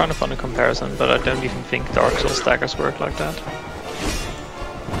 I'm trying to find a comparison, but I don't even think Dark Souls staggers work like that.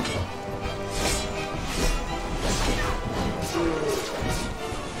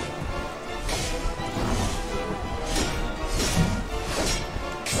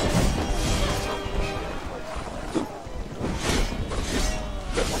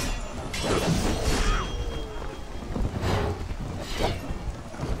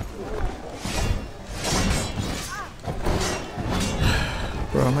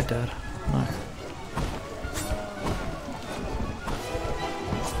 Bro, am I dead? No.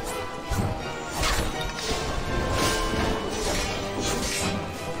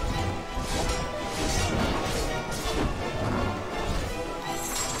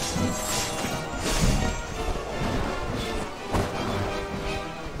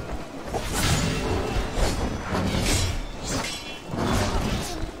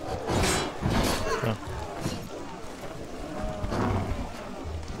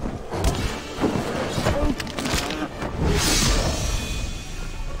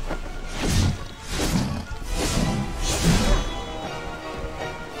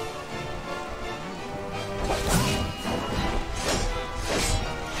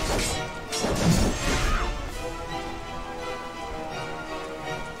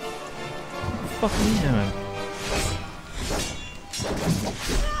 fuck are you doing?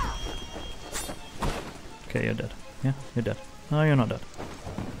 Okay, you're dead. Yeah, you're dead. No, you're not dead.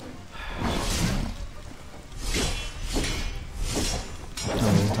 I'm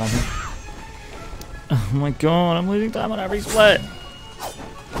losing time here. Oh my god, I'm losing time on every split!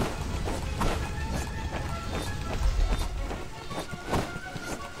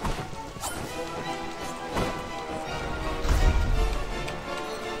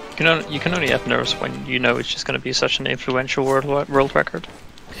 You can only have nerves when you know it's just going to be such an influential world record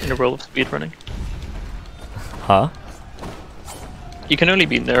in the world of speedrunning. Huh? You can only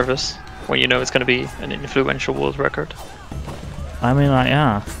be nervous when you know it's going to be an influential world record. I mean, like,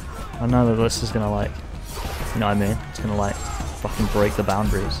 yeah. I know that this is gonna, like, you know what I mean? It's gonna, like, fucking break the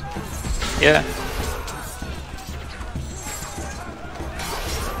boundaries. Yeah.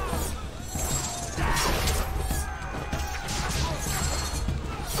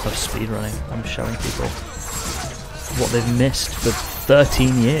 Of speedrunning. I'm showing people what they've missed for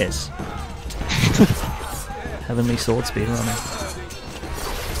 13 years. Heavenly Sword speedrunning.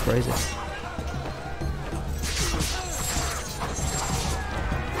 It's crazy.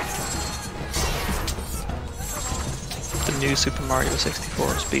 The new Super Mario 64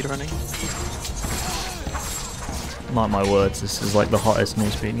 speedrunning. Mark my words, this is like the hottest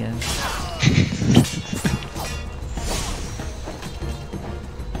new speed game.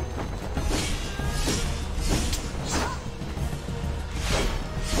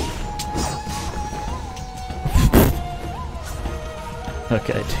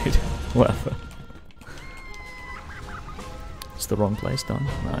 Okay, dude. Whatever. It's the wrong place, done.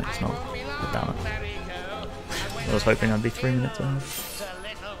 No, it's not. Damn it. I was hoping I'd be 3 minutes ahead.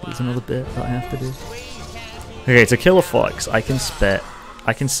 There's another bit that I have to do. Okay, to kill a fox, I can save.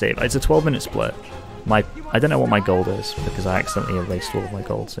 It's a 12-minute split. I don't know what my gold is, because I accidentally erased all of my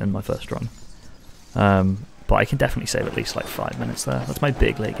golds in my first run. But I can definitely save at least like 5 minutes there. That's my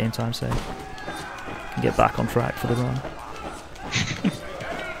big late game time save. I can get back on track for the run.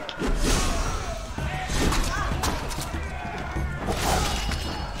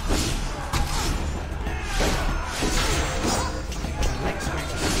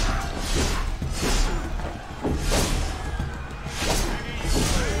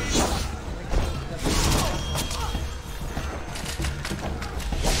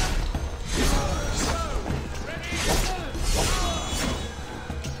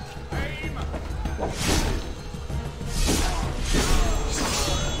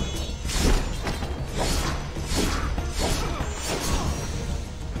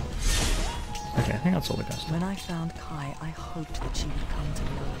 Okay, I think that's all the guys. When I found Kai, I hoped that she would come to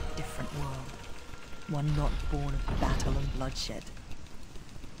know a different world. One not born of battle and bloodshed.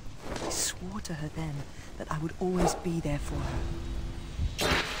 I swore to her then that I would always be there for her.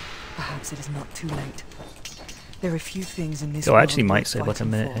 Perhaps it is not too late. There are few things in this Yo, world I actually might worth save like a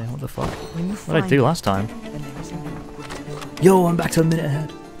fighting minute for. here. What the fuck? When you What did I find do it, last time? then there is no regret. Yo, I'm back to a minute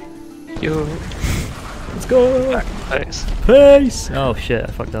ahead. Yo. Let's go. Pace. Pace. Oh shit, I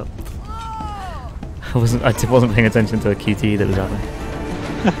fucked up. I wasn't paying attention to a QT that was happening.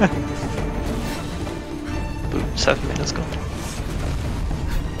 Boom, 7 minutes gone.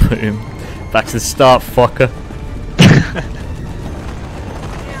 Boom. Back to the start, fucker.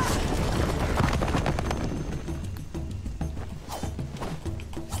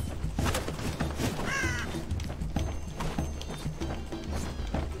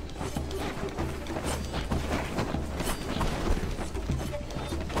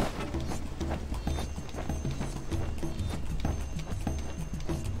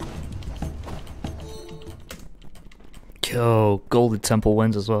 Yo, Golden Temple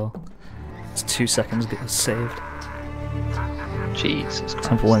wins as well. It's 2 seconds saved. Jesus Christ.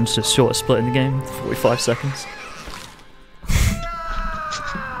 Temple wins just shortest split in the game, 45 seconds.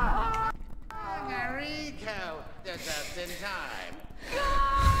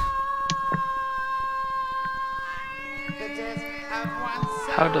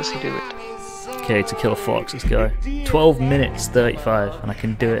 How does he do it? Okay, to kill a fox, let's go. 12 minutes 35, and I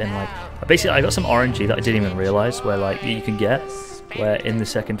can do it in like... Basically, I got some RNG that I didn't even realise where like you can get, where in the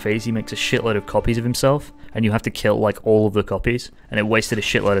second phase he makes a shitload of copies of himself, and you have to kill like all of the copies, and it wasted a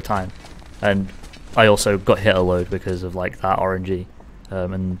shitload of time. And I also got hit a load because of like that RNG,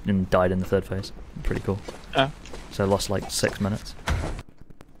 and died in the third phase. Pretty cool. So I lost like 6 minutes.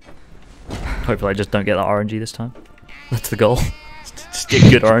 Hopefully I just don't get that RNG this time. That's the goal. Just get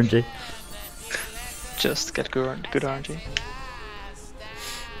good RNG. Just get good RNG.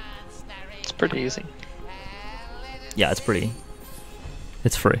 It's pretty easy. Yeah, it's pretty.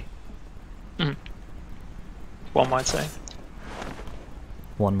 It's free. One might say.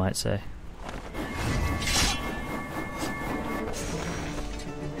 One might say.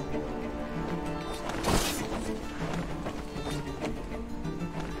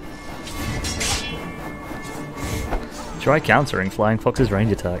 Try countering Flying Fox's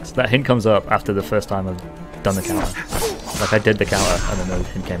range attacks. That hint comes up after the first time I've done the counter. Like I did the counter and then the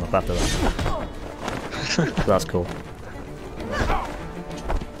hint came up after that. So that's cool.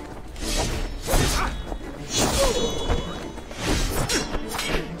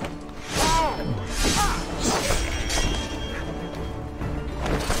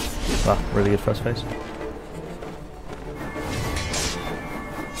 Wow, really good first phase.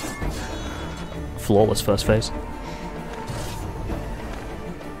 Flawless first phase.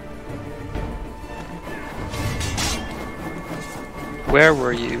 Where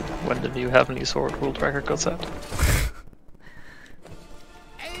were you when the new Heavenly Sword world record got set?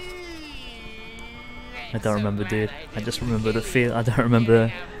 I don't remember, dude. I just remember the feel. I don't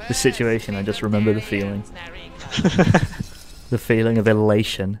remember the situation. I just remember the feeling. The feeling of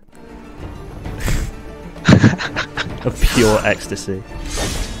elation. Of pure ecstasy.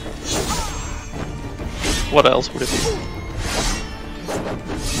 What else would it be?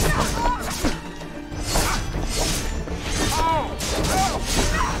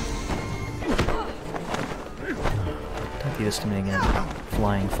 Don't do this to me again,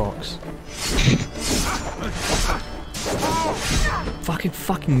 Flying Fox.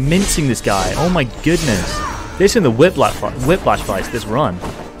 Fucking mincing this guy. Oh my goodness. This in the whiplash fights this run.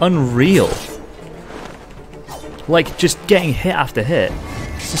 Unreal. Like, just getting hit after hit.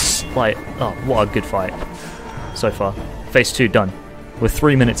 It's just like, oh, what a good fight. So far. Phase 2 done. We're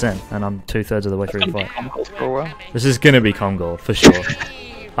 3 minutes in, and I'm 2/3 of the way through the fight. This is gonna be Calm Gold, for sure.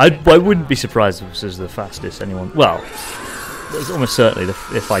 I wouldn't be surprised if this is the fastest anyone... Well, it's almost certainly,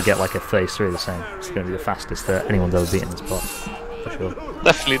 if I get like a Phase 3 the same, it's gonna be the fastest that anyone's ever beaten this part. For sure.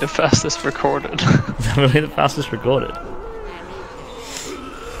 Definitely the fastest recorded. Definitely the fastest recorded.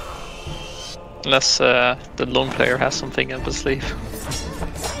 Unless the long player has something up his sleeve.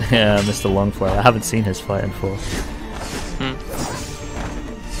 Yeah, Mr. Long player. I haven't seen his fight in full.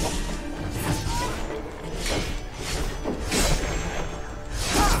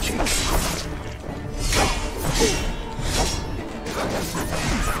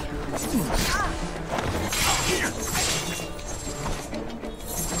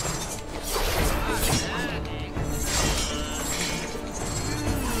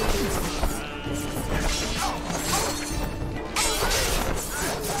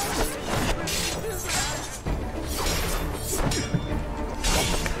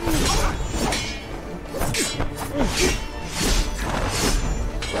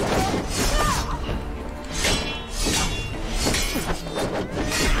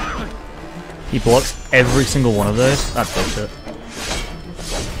 He blocks every single one of those? That's bullshit.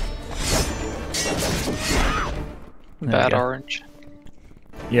 Bad orange.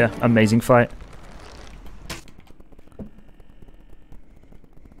 Yeah, amazing fight.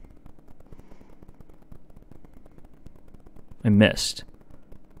 I missed.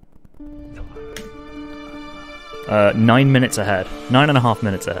 9 minutes ahead. 9.5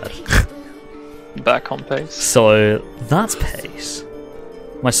 minutes ahead. Back on pace. So, that's pace.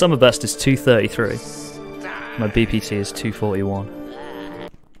 My summer best is 2:33. My BPT is 2:41.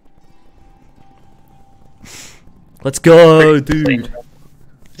 Let's go, dude.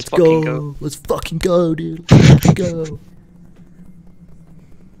 Let's go. Let's fucking go, dude. Let's fucking go.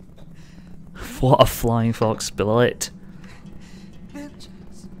 What a Flying Fox split.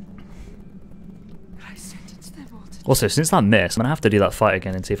 Also, since that miss, I'm gonna have to do that fight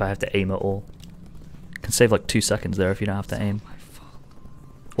again and see if I have to aim at all. Can save like 2 seconds there if you don't have to aim.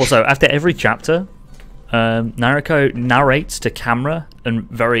 Also, after every chapter, Nariko narrates to camera and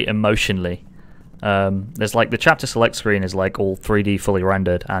very emotionally. There's like the chapter select screen is like all 3D fully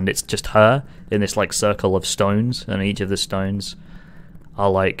rendered, and it's just her in this like circle of stones, and each of the stones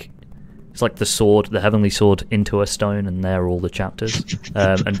are like, it's like the sword, the heavenly sword into a stone, and they're all the chapters.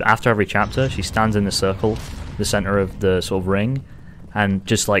 And after every chapter, she stands in the circle, the center of the sort of ring, and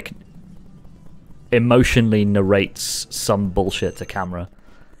just like emotionally narrates some bullshit to camera.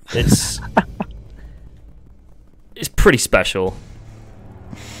 It's it's pretty special.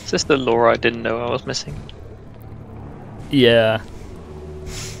 Is this the lore I didn't know I was missing? Yeah.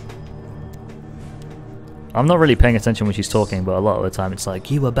 I'm not really paying attention when she's talking, but a lot of the time it's like,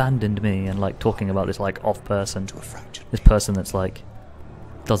 you abandoned me, and like talking about this like off person. This person that's like,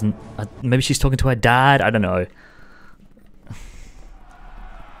 doesn't... maybe she's talking to her dad? I don't know.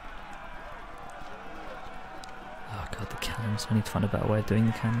 Oh god, the cannons. I need to find a better way of doing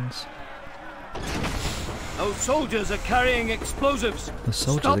the cannons. Those soldiers are carrying explosives. The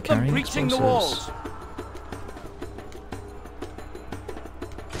soldiers are carrying breaching explosives. the walls.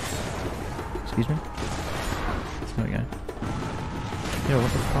 Excuse me? There we go. Yo,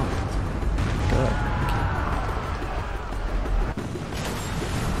 what the fuck? Good.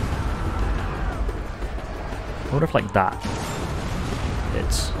 I wonder if like that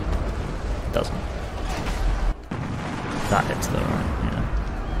hits. It doesn't. That hits though, right? Yeah.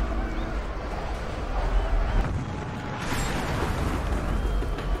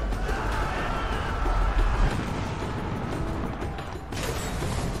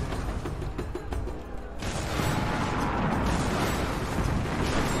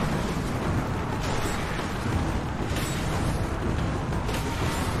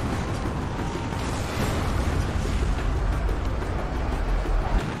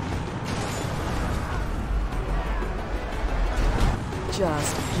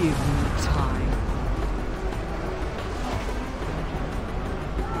 Just give me time.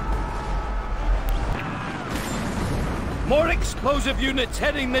 More explosive units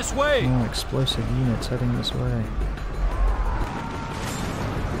heading this way! More explosive units heading this way.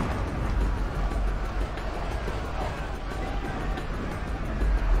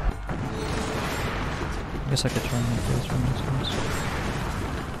 I guess I could try and make those from this one.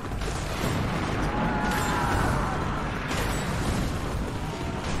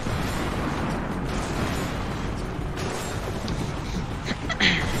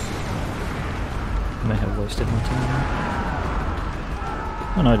 May have wasted my time there.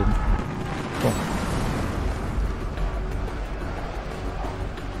 Oh no, I didn't. Cool.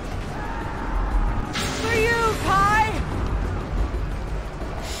 For you, Kai!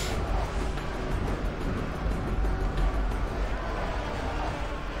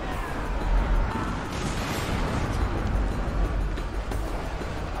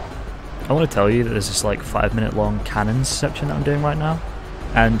 I want to tell you that there's this like 5-minute long cannons section that I'm doing right now,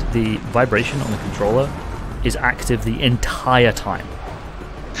 and the vibration on the controller is active the entire time.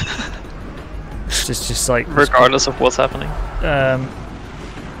 It's just like regardless of what's happening.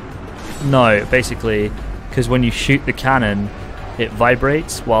 No, basically, because when you shoot the cannon, it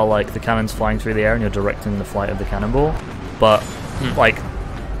vibrates while like the cannon's flying through the air and you're directing the flight of the cannonball. But like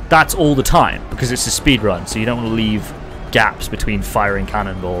that's all the time because it's a speed run, so you don't want to leave gaps between firing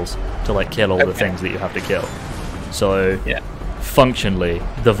cannonballs to like kill all the things that you have to kill. So functionally,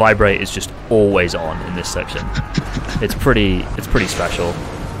 the vibrate is just always on in this section. It's pretty special.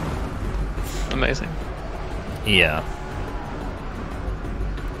 Amazing. Yeah.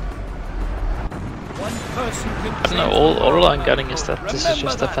 I don't know, all I'm getting is that this is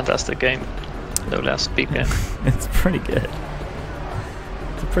just a fantastic game. No less speed game. It's pretty good.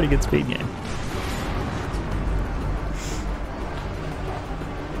 It's a pretty good speed game.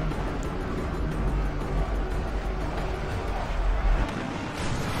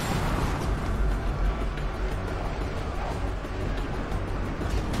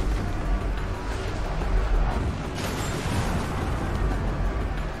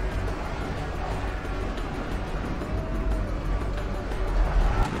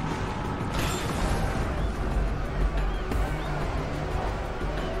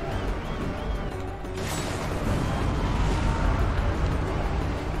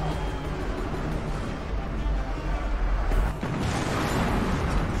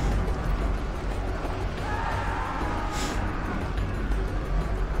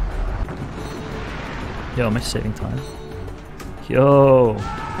 Yo, am I saving time? Yo!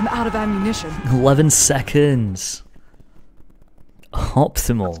 I'm out of ammunition. 11 seconds!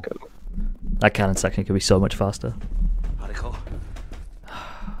 Optimal. That cannon section could be so much faster.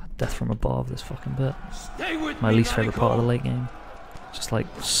 Death from above, this fucking bit. My least favourite part of the late game. Just like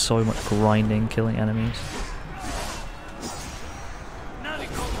so much grinding, killing enemies.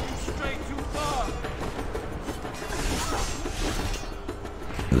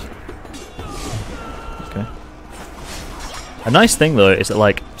 A nice thing though is that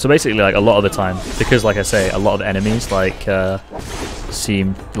like, so basically like a lot of the time, because like I say, a lot of enemies like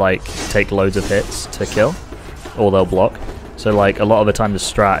seem like take loads of hits to kill, or they'll block. So like a lot of the time the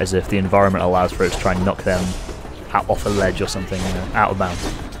strat is if the environment allows for it to try and knock them out off a ledge or something, you know, out of bounds.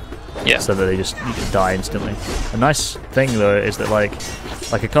 Yeah. So that they just die instantly. A nice thing though is that like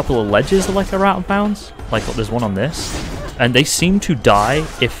a couple of ledges are out of bounds. Like there's one on this, and they seem to die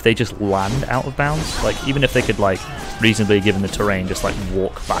if they just land out of bounds. Like even if they could like reasonably given the terrain just like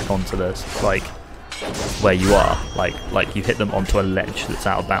walk back onto this like where you are, like you hit them onto a ledge that's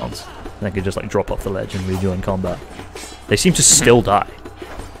out of bounds and they could just like drop off the ledge and rejoin combat. They seem to still die.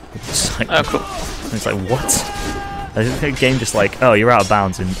 It's like, oh cool. It's like what? I think the game just like, oh, you're out of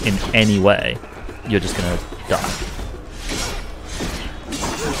bounds in any way, you're just gonna die.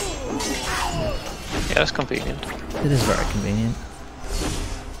 Yeah, that's convenient. It is very convenient.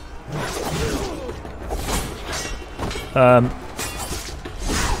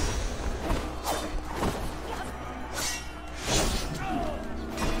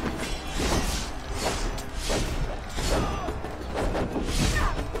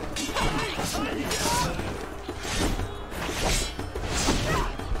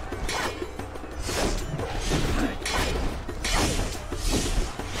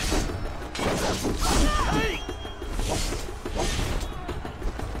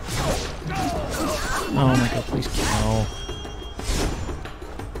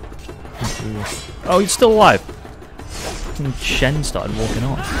 Ooh. Oh, he's still alive! Fucking Shen started walking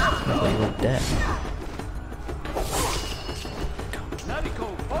on. I thought he was dead.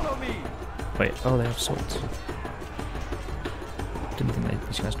 Wait, oh, they have swords. Didn't think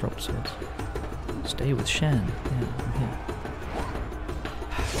these guys dropped swords. Stay with Shen. Yeah, I'm here.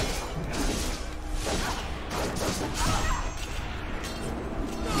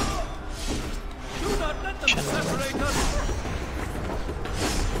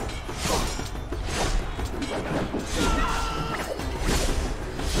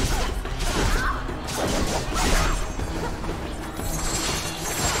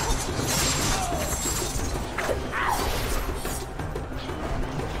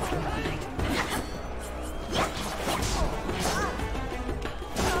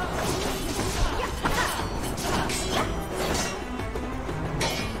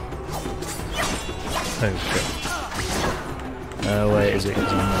 Oh shit. Oh wait, is it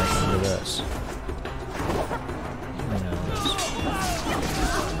because I'm like in reverse? I know this.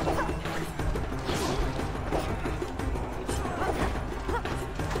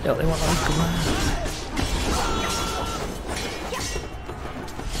 Yo, they want like command.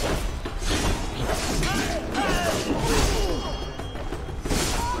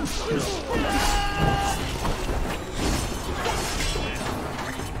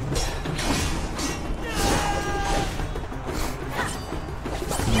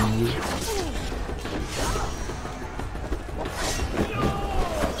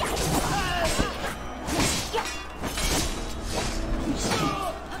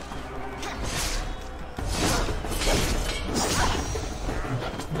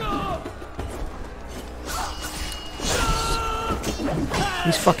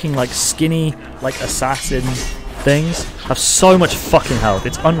 These fucking like skinny, like assassin things have so much fucking health.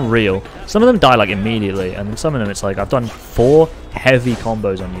 It's unreal. Some of them die like immediately, and some of them it's like I've done 4 heavy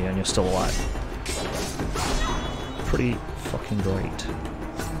combos on you and you're still alive. Pretty fucking great.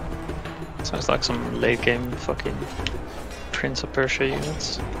 Sounds like some late game fucking Prince of Persia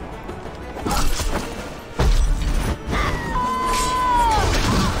units.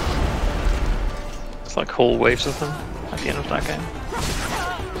 It's like whole waves of them at the end of that game.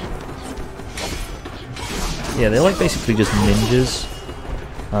 Yeah, they're like basically just ninjas.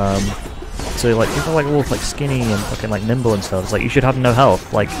 So like if they're like all like skinny and fucking like nimble and stuff, it's like you should have no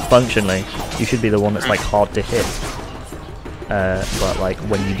health. Like functionally, you should be the one that's like hard to hit. But like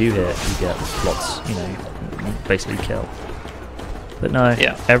when you do hit, you get lots. You know, you basically kill. But no,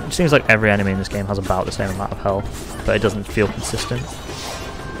 yeah. It seems like every enemy in this game has about the same amount of health, but it doesn't feel consistent.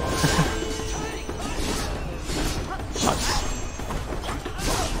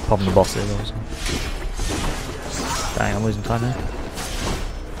 Problem the bosses also. Dang, I'm losing time here.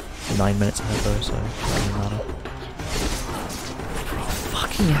 9 minutes ahead though, so it doesn't matter.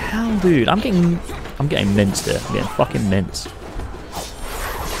 Fucking hell, dude! I'm getting minced here. I'm getting fucking minced.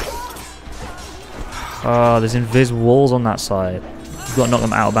 Oh, there's invis walls on that side. You've got to knock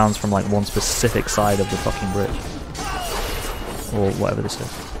them out of bounds from like one specific side of the fucking bridge, or whatever this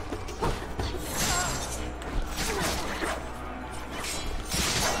is.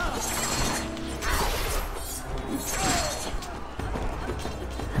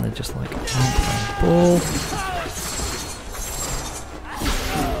 Just like ball.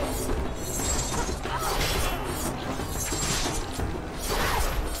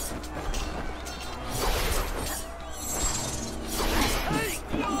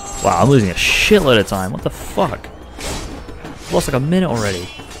 Wow, I'm losing a shitload of time. What the fuck? Lost like a minute already.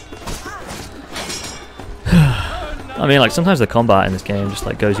 I mean, like sometimes the combat in this game just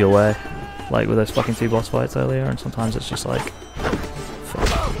like goes your way, like with those fucking 2 boss fights earlier, and sometimes it's just like.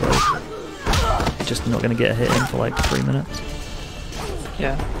 Just not going to get a hit in for like 3 minutes.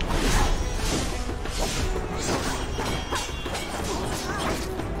 Yeah.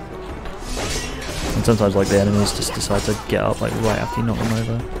 And sometimes like the enemies just decide to get up like right after you knock them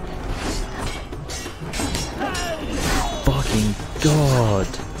over. Fucking god.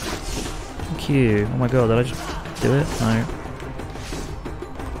 Thank you. Oh my god, did I just do it? No.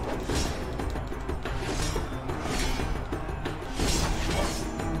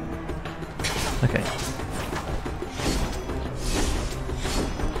 Okay.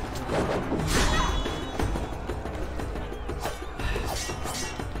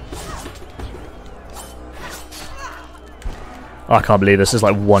 Oh, I can't believe this. There's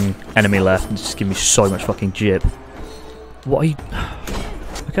like 1 enemy left and just give me so much fucking jib. What are you...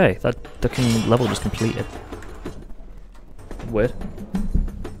 Okay, that fucking level just completed. Weird.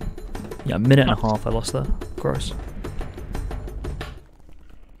 Yeah, a minute and a half I lost there. Gross.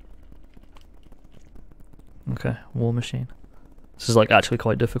 Okay, war machine. This is like actually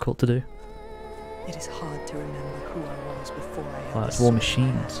quite difficult to do. It is hard to remember who I was before I had Wow, the it's War sword.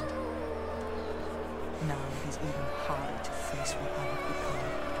 Machines. Now it is even harder to face what I have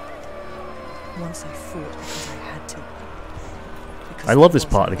become. Once I fought because I had to. I love this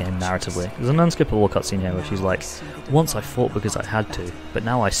part of the game narratively. There's an unskippable cutscene here where she's like, once I fought because I had to, but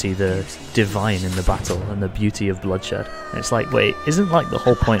now I see the divine in the battle and the beauty of bloodshed. And it's like, wait, isn't like the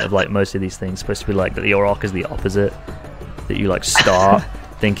whole point of like most of these things supposed to be like that your arc is the opposite? That you like start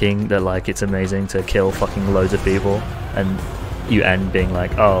thinking that like it's amazing to kill fucking loads of people and you end being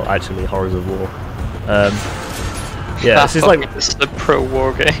like, oh, actually horrors of war. Yeah, this is like this is a pro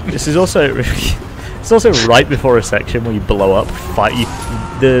war game. This is also it's also right before a section where you blow up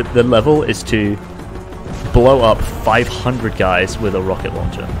the level is to blow up 500 guys with a rocket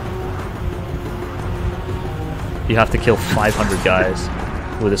launcher. You have to kill 500 guys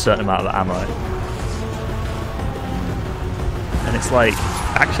with a certain amount of ammo. And it's like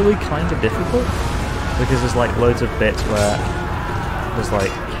actually kind of difficult because there's like loads of bits where there's like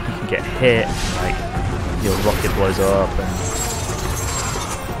you can get hit, like your rocket blows up, and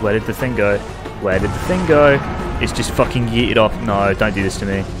where did the thing go? Where did the thing go? It's just fucking yeeted off. No, don't do this to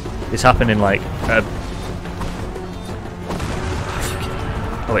me. This happened in like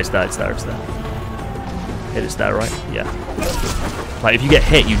oh, it's there, it's there, it's there. It is there, right? Yeah. Like if you get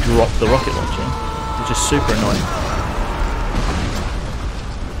hit, you drop the rocket launcher, which is super annoying.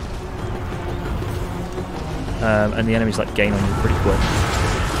 And the enemies like gain on you pretty quick.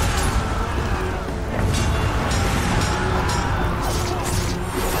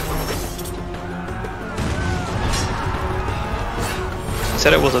 You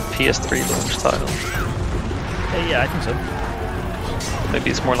said it was a PS3 launch title. Yeah, I think so. Maybe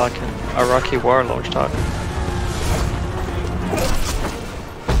it's more like an Iraqi war launch title.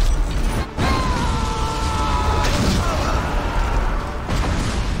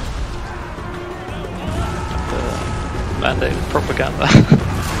 Mandated propaganda.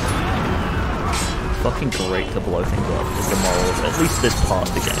 Fucking great to blow things up is the moral of at least this part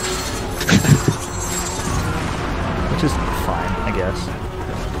of the game. Which is fine, I guess.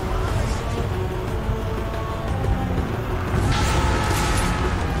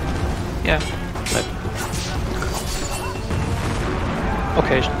 Yeah, maybe.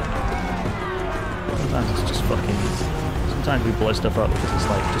 Occasionally. Sometimes it's just fucking... Sometimes we blow stuff up because it's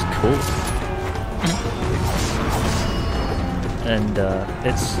like just cool. And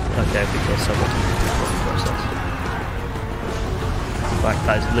it's okay if it kills several times in the process. In fact,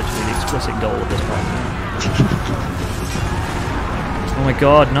 that is literally the explicit goal of this part. Oh my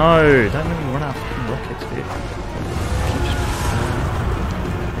god, no! Don't let me run out of fucking rockets, dude.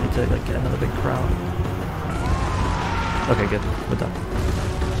 I need to like get another big crowd. Okay, good. We're done.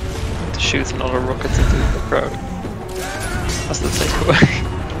 To shoot another rocket into the crowd. That's the takeaway.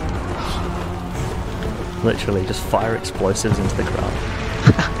 Literally, just fire explosives into the crowd.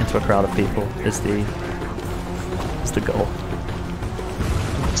 Into a crowd of people is the goal.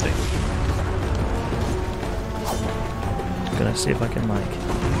 Let's see. I'm gonna see if I can like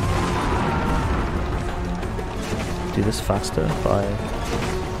do this faster by.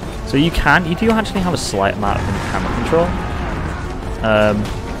 So you do actually have a slight amount of camera control.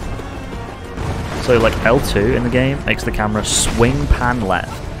 So like L2 in the game makes the camera swing pan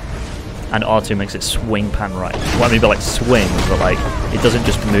left. And R2 makes it swing pan right. Well, I mean, but like swing, but like it doesn't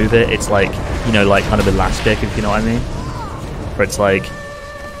just move it. It's like, you know, like kind of elastic, if you know what I mean. Where it's like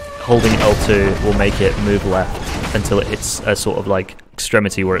holding L2 will make it move left until it hits a sort of like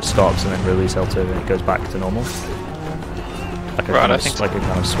extremity where it stops, and then release L2 and it goes back to normal. Like a, right, kind, I of, think like a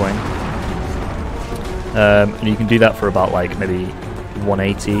kind of swing. And you can do that for about like maybe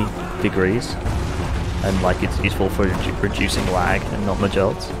 180 degrees, and like it's useful for reducing lag and not much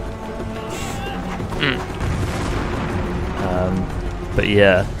else. But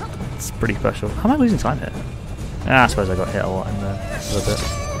yeah, it's pretty special. How am I losing time here? I suppose I got hit a lot in there a little bit.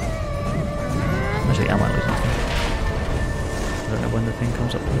 Actually, am I losing time? I don't know when the thing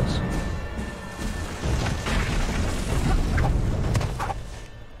comes up for this.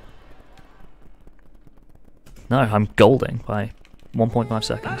 No, I'm golding by 1.5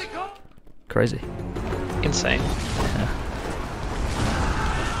 seconds. Crazy. Insane. Yeah.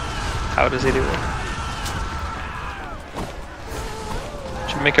 How does he do it?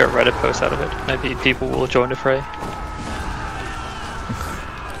 Should make a Reddit post out of it. Maybe people will join the fray.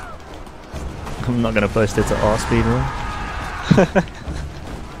 I'm not going to post it to our speedrun.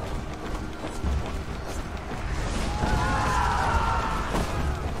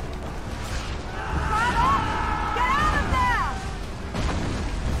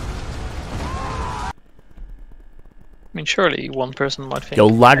 I mean, surely one person might think. Yo,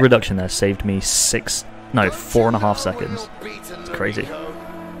 lag reduction there saved me 4.5 seconds. It's crazy.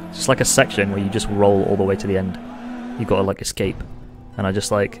 It's just like a section where you just roll all the way to the end. You gotta like escape. And I just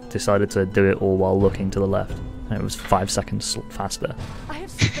like decided to do it all while looking to the left. And it was 5 seconds faster.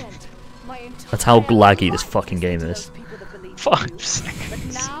 That's how laggy this fucking game is. 5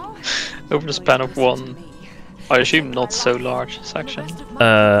 seconds. Over the span of one, I assume not so large section.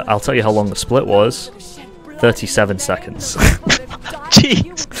 I'll tell you how long the split was. 37 seconds.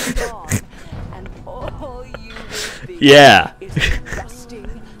 Jeez. Yeah.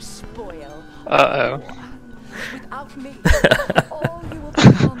 Uh-oh.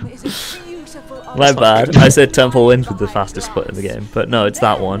 My bad. I said Temple wins with the fastest split in the game, but no, it's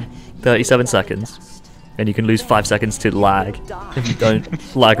that one. 37 seconds. And you can lose 5 seconds to lag if you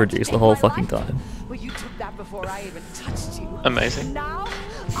don't lag reduce the whole fucking time. Amazing.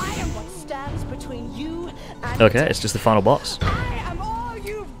 Okay, it's just the final boss.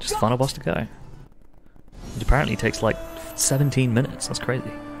 Just the final boss to go. It apparently takes like 17 minutes. That's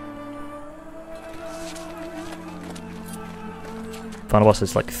crazy. Final boss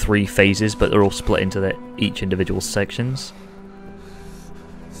is like 3 phases, but they're all split into each individual sections.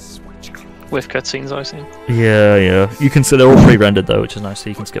 With cutscenes, I see. Yeah, yeah. You can see they're all pre-rendered though, which is nice, so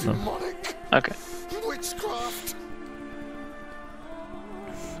you can skip them. Okay.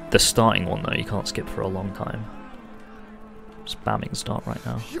 The starting one though, you can't skip for a long time. Spamming start right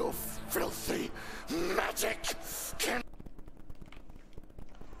now. Your filthy magic can...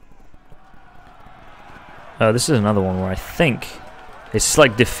 This is another one where I think it's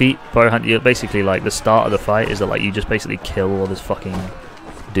like defeat bow hunt. Basically, like the start of the fight is that like you just basically kill all these fucking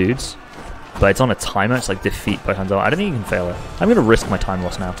dudes, but it's on a timer. It's like defeat bow hunt. I don't think you can fail it. I'm gonna risk my time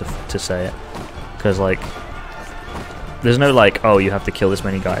loss now to say it, because like there's no like, oh, you have to kill this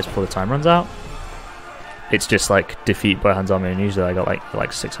many guys before the time runs out. It's just like defeat by hands army, and usually I got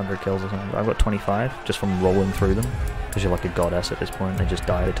like 600 kills or something. I've got 25 just from rolling through them, because you're like a goddess at this point. They just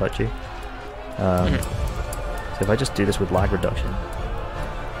die to touch you. So if I just do this with lag reduction,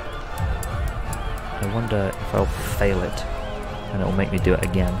 I wonder if I'll fail it, and it'll make me do it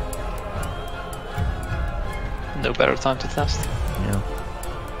again. No better time to test. Yeah.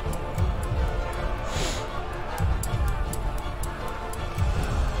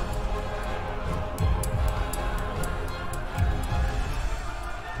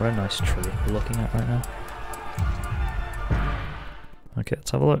 What a nice tree we're looking at right now. Okay,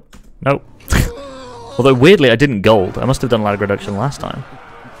 let's have a look. Nope. Although weirdly I didn't gold. I must have done lag reduction last time.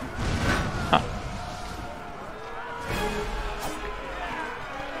 Huh.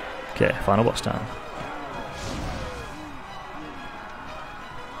 Okay, final boss down.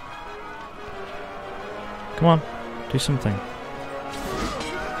 Come on, do something.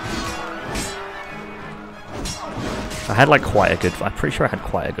 I had like quite a good. I'm pretty sure I had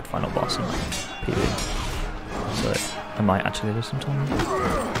quite a good final boss in like PvE, so I might actually lose some time.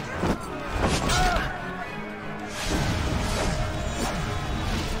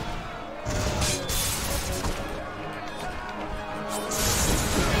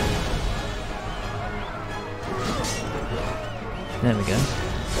 There we go.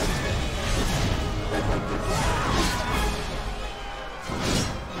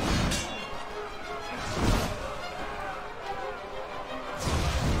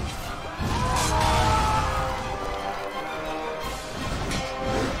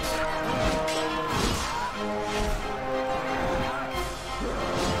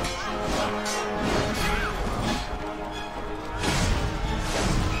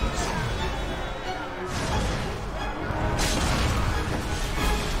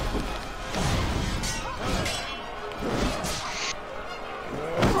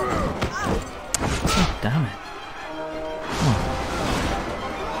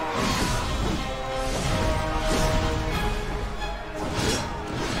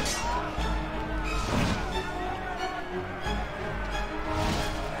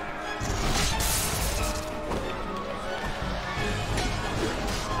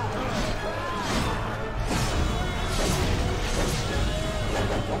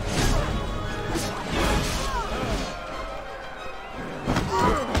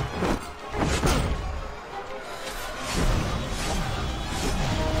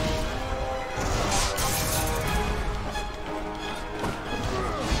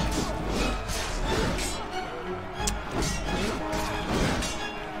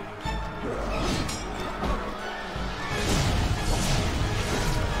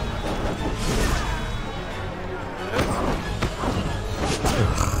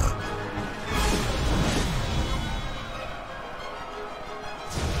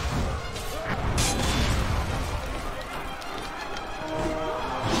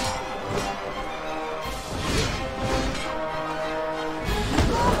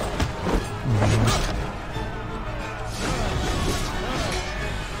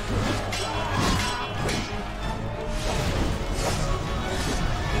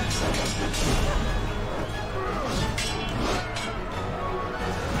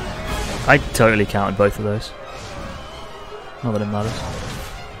 I totally counted both of those. Not that it matters.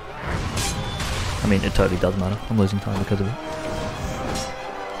 I mean, it totally does matter. I'm losing time because of it.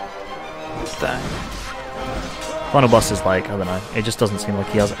 Dang. Final boss is like, I don't know, it just doesn't seem like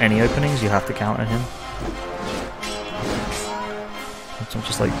he has any openings, you have to counter him. So I'm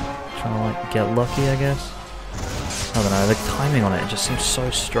just like, trying to like get lucky, I guess. I don't know, the timing on it just seems so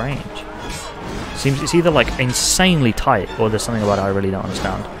strange. Seems it's either like insanely tight, or there's something about it I really don't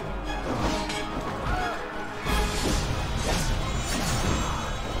understand.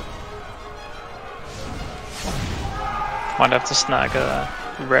 Might have to snag a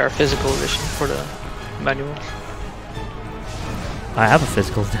rare physical edition for the manual. I have a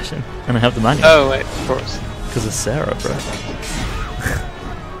physical edition, and I have the manual. Oh wait, of course. Because of Sarah, bro.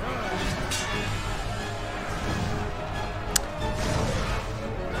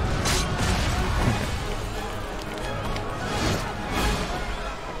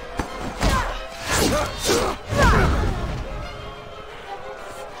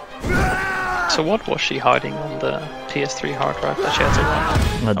 So what was she hiding on the PS3 hard drive that she had to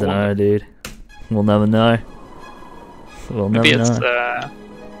run? I don't know, dude. We'll never know. We'll never know.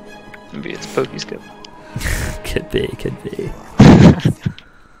 Maybe it's Pokeskip. Could be, could be.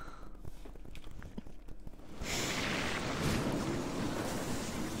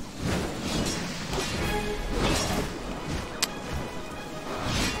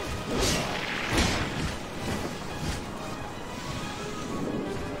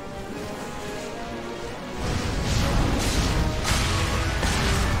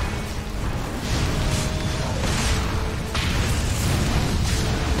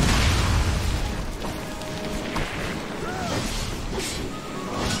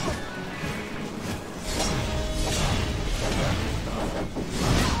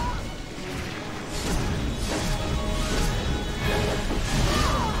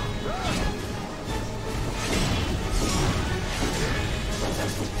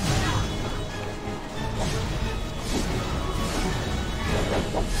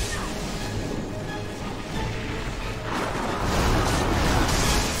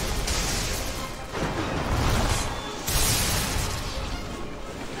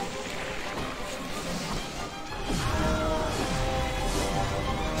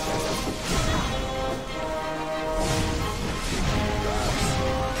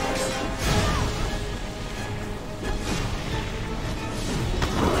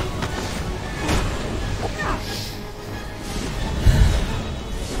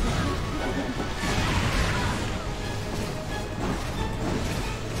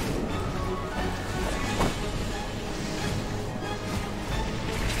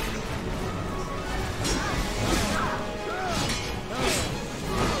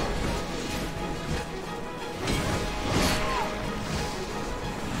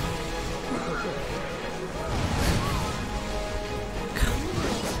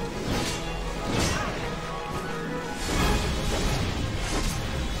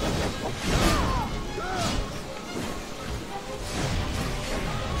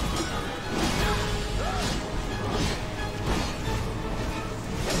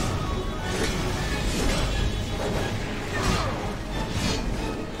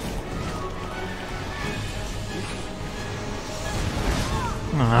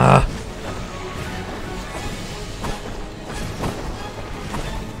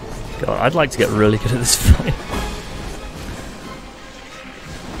 God, I'd like to get really good at this fight.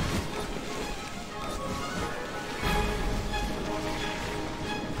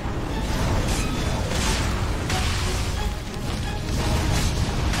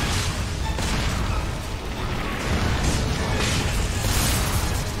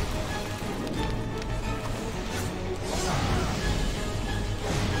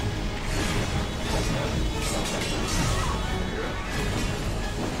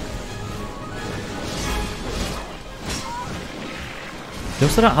 You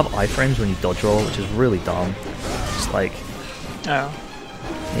also don't have iframes when you dodge roll, which is really dumb. It's like... Oh.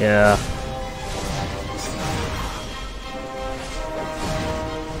 Yeah.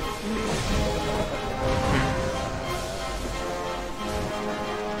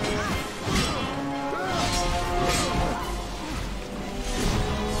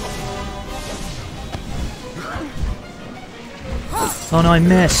 Oh no, I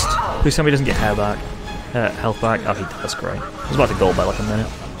missed! Please somebody doesn't get hair back. Health back. Oh, that's great. I was about to goal by like a minute.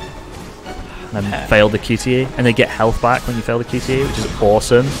 And then failed the QTE. And they get health back when you fail the QTE, which is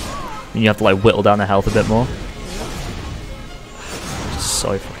awesome. And you have to like whittle down the health a bit more.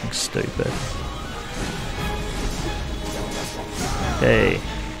 So fucking stupid. Okay.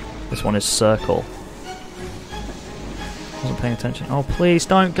 This one is circle. Wasn't paying attention. Oh, please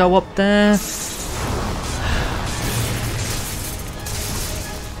don't go up there.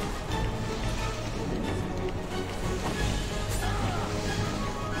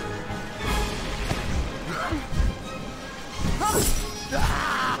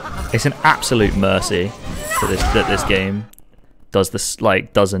 It's an absolute mercy that this game does this,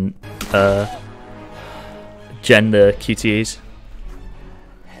 like, doesn't gender QTEs.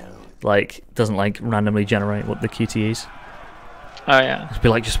 Like, doesn't like randomly generate what the QTEs. Oh yeah. It'd be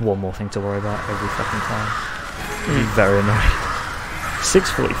like just one more thing to worry about every fucking time. It'd be very annoying.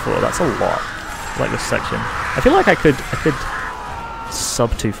 644, that's a lot. Like this section. I feel like I could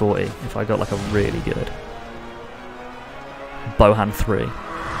sub 240 if I got like a really good Bohan 3.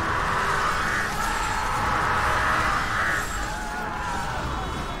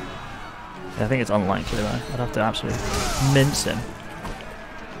 I think it's unlikely though. I'd have to absolutely mince him.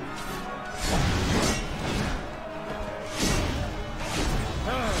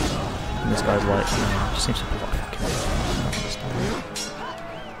 And this guy's like, just seems to block fucking. I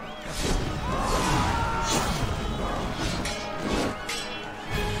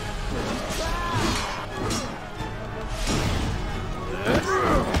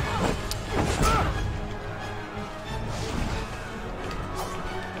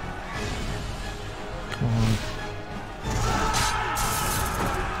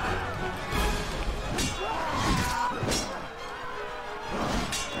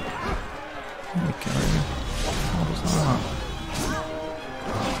don't understand.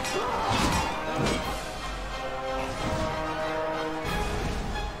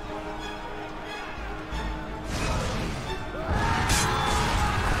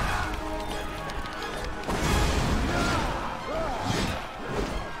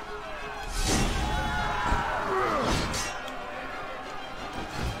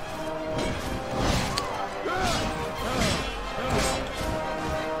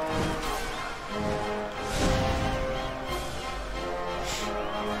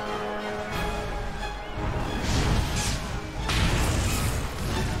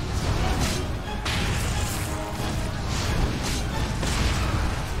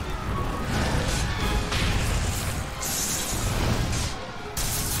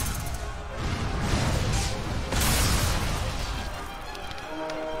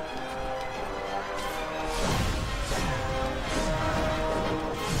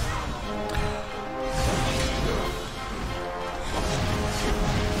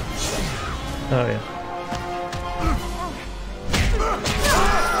 Oh yeah.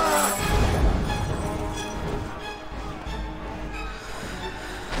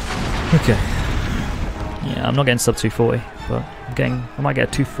 Okay. Yeah, I'm not getting sub 240, but I might get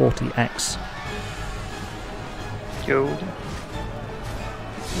a 240x. Yo.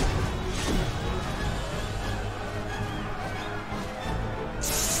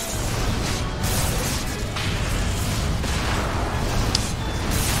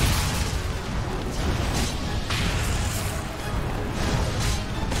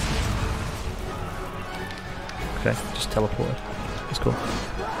 Okay, just teleported. That's cool.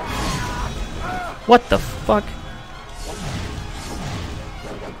 What the fuck?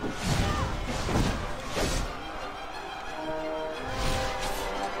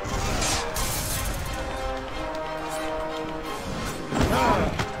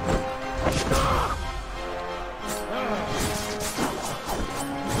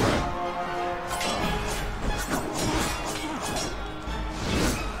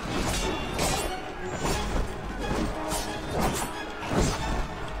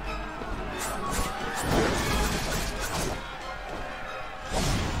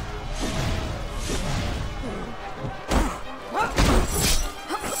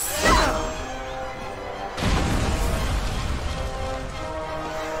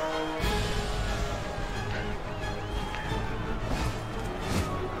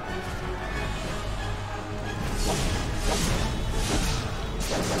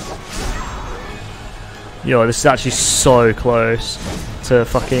 Yo, this is actually so close to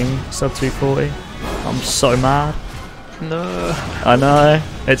fucking sub 240. I'm so mad. No. I know.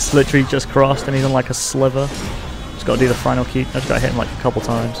 It's literally just crossed and he's on like a sliver. Just gotta do the final key. I just gotta hit him like a couple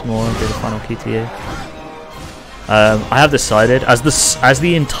times more and do the final QTE. I have decided, I've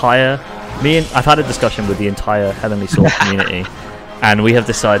had a discussion with the entire Heavenly Sword community, and we have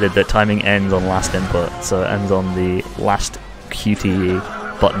decided that timing ends on last input, so it ends on the last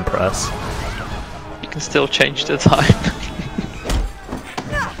QTE button press. You can still change the time.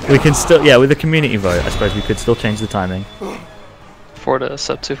 We can still, yeah, with the community vote, I suppose we could still change the timing. For the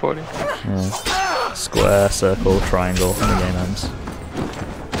sub 240. Yeah. Square, circle, triangle, and the game ends.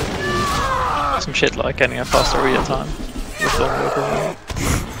 Some shit like getting a faster reader time. song.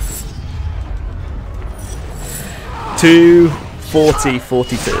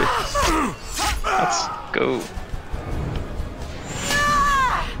 2:40:42. Let's go.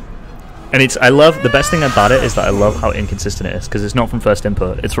 And I love, the best thing about it is that I love how inconsistent it is, because it's not from first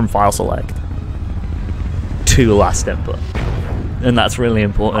input, it's from file select to last input. And that's really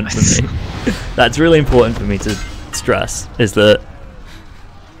important for me. That's really important for me to stress, is that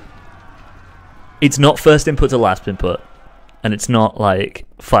it's not first input to last input, and it's not like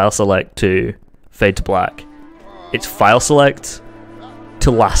file select to fade to black. It's file select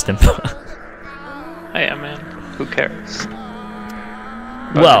to last input. Hey, man, who cares?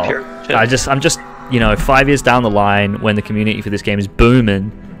 Well, I'm just, you know, 5 years down the line, when the community for this game is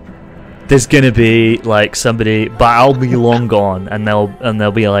booming, there's gonna be like somebody, but I'll be long gone, and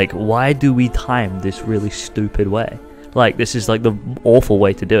they'll be like, why do we time this really stupid way? Like, this is like the awful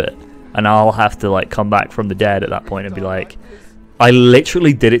way to do it, and I'll have to like come back from the dead at that point and be like, I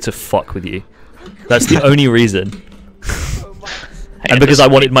literally did it to fuck with you. That's the only reason. And because I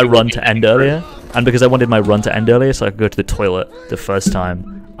wanted my run to end earlier. And because I wanted my run to end earlier, so I could go to the toilet the first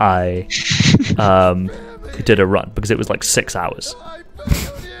time I did a run, because it was like 6 hours.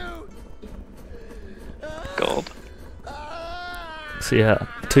 God. So yeah,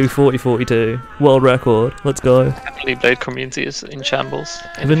 2:40:42, world record. Let's go. Heavenly Blade community is in shambles.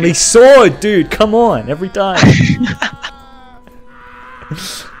 Heavenly Sword, dude, come on, every time.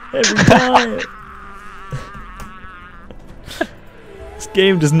 Every time. This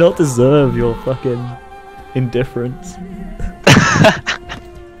game does not deserve your fucking indifference.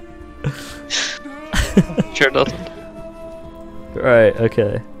 Sure doesn't. Right,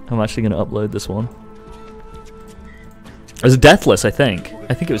 okay. I'm actually gonna upload this one. It was Deathless, I think.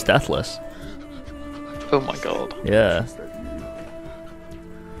 I think it was Deathless. Oh my god. Yeah.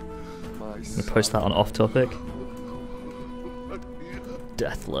 I'm gonna post that on Off Topic.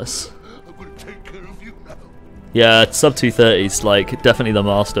 Deathless. Yeah, sub 230's like definitely the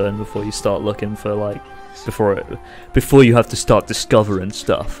milestone before you start looking for like before you have to start discovering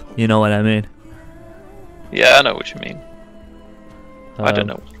stuff. You know what I mean? Yeah, I know what you mean. I don't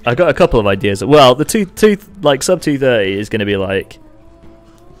know. I got a couple of ideas. Well, the like sub 230 is gonna be like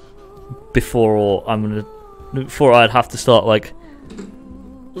before I'd have to start like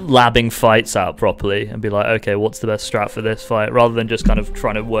labbing fights out properly and be like, okay, what's the best strat for this fight, rather than just kind of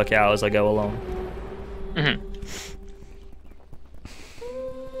trying to work it out as I go along. Mm-hmm.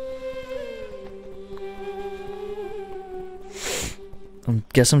 I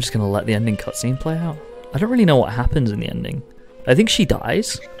guess I'm just gonna let the ending cutscene play out. I don't really know what happens in the ending. I think she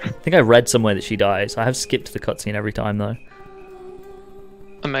dies. I think I read somewhere that she dies. I have skipped the cutscene every time though.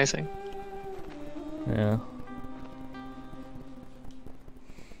 Amazing. Yeah.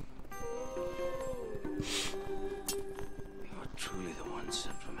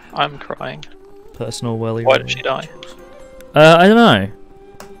 I'm crying. Personal welly. Why did she die? I don't know.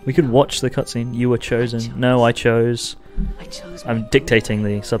 We could watch the cutscene. You were chosen. No, I chose. I'm dictating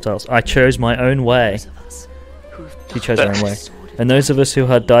the subtitles. I chose my own way. She chose her own way. And those of us who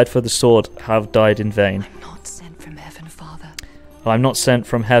had died for the sword have died in vain. I'm not sent from heaven, Father. I'm not sent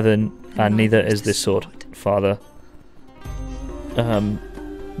from heaven, and neither is this sword, Father.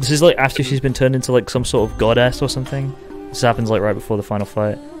 This is like after she's been turned into like some sort of goddess or something. This happens like right before the final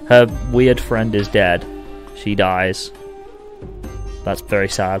fight. Her weird friend is dead. She dies. That's very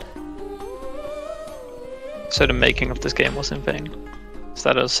sad. So the making of this game was in vain. Is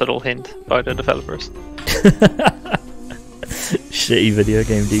that a subtle hint by the developers? Shitty video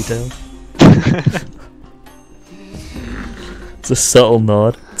game detail. It's a subtle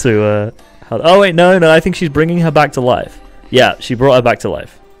nod to how. Oh wait, no, I think she's bringing her back to life. Yeah, she brought her back to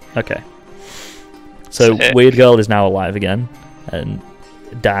life. Okay. So Sick. Weird Girl is now alive again, and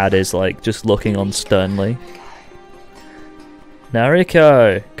Dad is like just looking on sternly.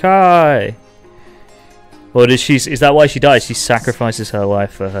 Nariko, Kai. Or is that why she dies? She sacrifices her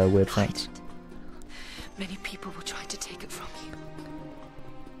life for her weird friends. Many people will try to take it from you.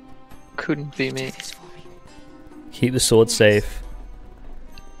 Couldn't be me. Keep the sword safe.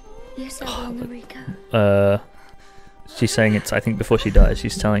 Yes, I will, Nariko. She's saying it's, I think before she dies,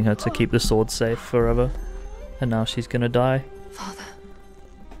 she's telling her to keep the sword safe forever. And now she's gonna die. Father.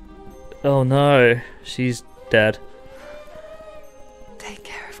 Oh no, she's dead. Take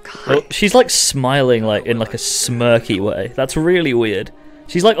care of Kai. Oh, she's like smiling like in like a smirky way. That's really weird.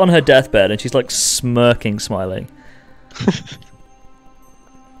 She's like on her deathbed and she's like smirking, smiling.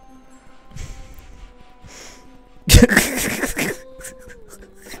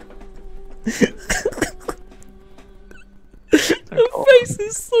 Her face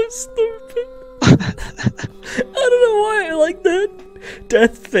is so stupid. I don't know why. like the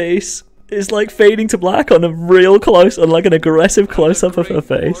death face is like fading to black on a real close, on like an aggressive close up of her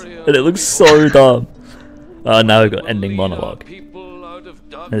face, and it looks so dumb. Now we've got ending monologue.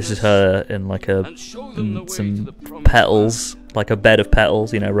 This is her in like some petals, like a bed of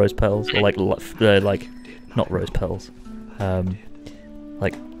petals, you know, rose petals, or like not rose petals,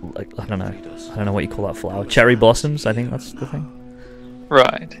 like I don't know what you call that flower, cherry blossoms. I think that's the thing.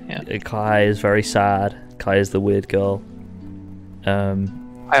 Right. Yeah. Kai is very sad. Kai is the weird girl.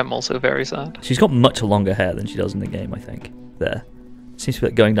 I am also very sad. She's got much longer hair than she does in the game, I think. There. Seems to be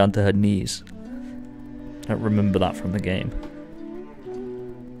like going down to her knees. I don't remember that from the game.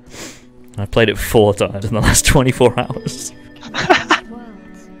 I've played it 4 times in the last 24 hours.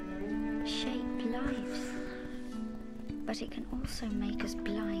 Worlds shape lives, but it can also make us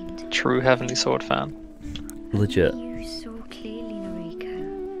blind. True Heavenly Sword fan. Legit. You saw clearly,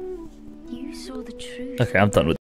 Noriko. You saw the truth. Okay, I'm done with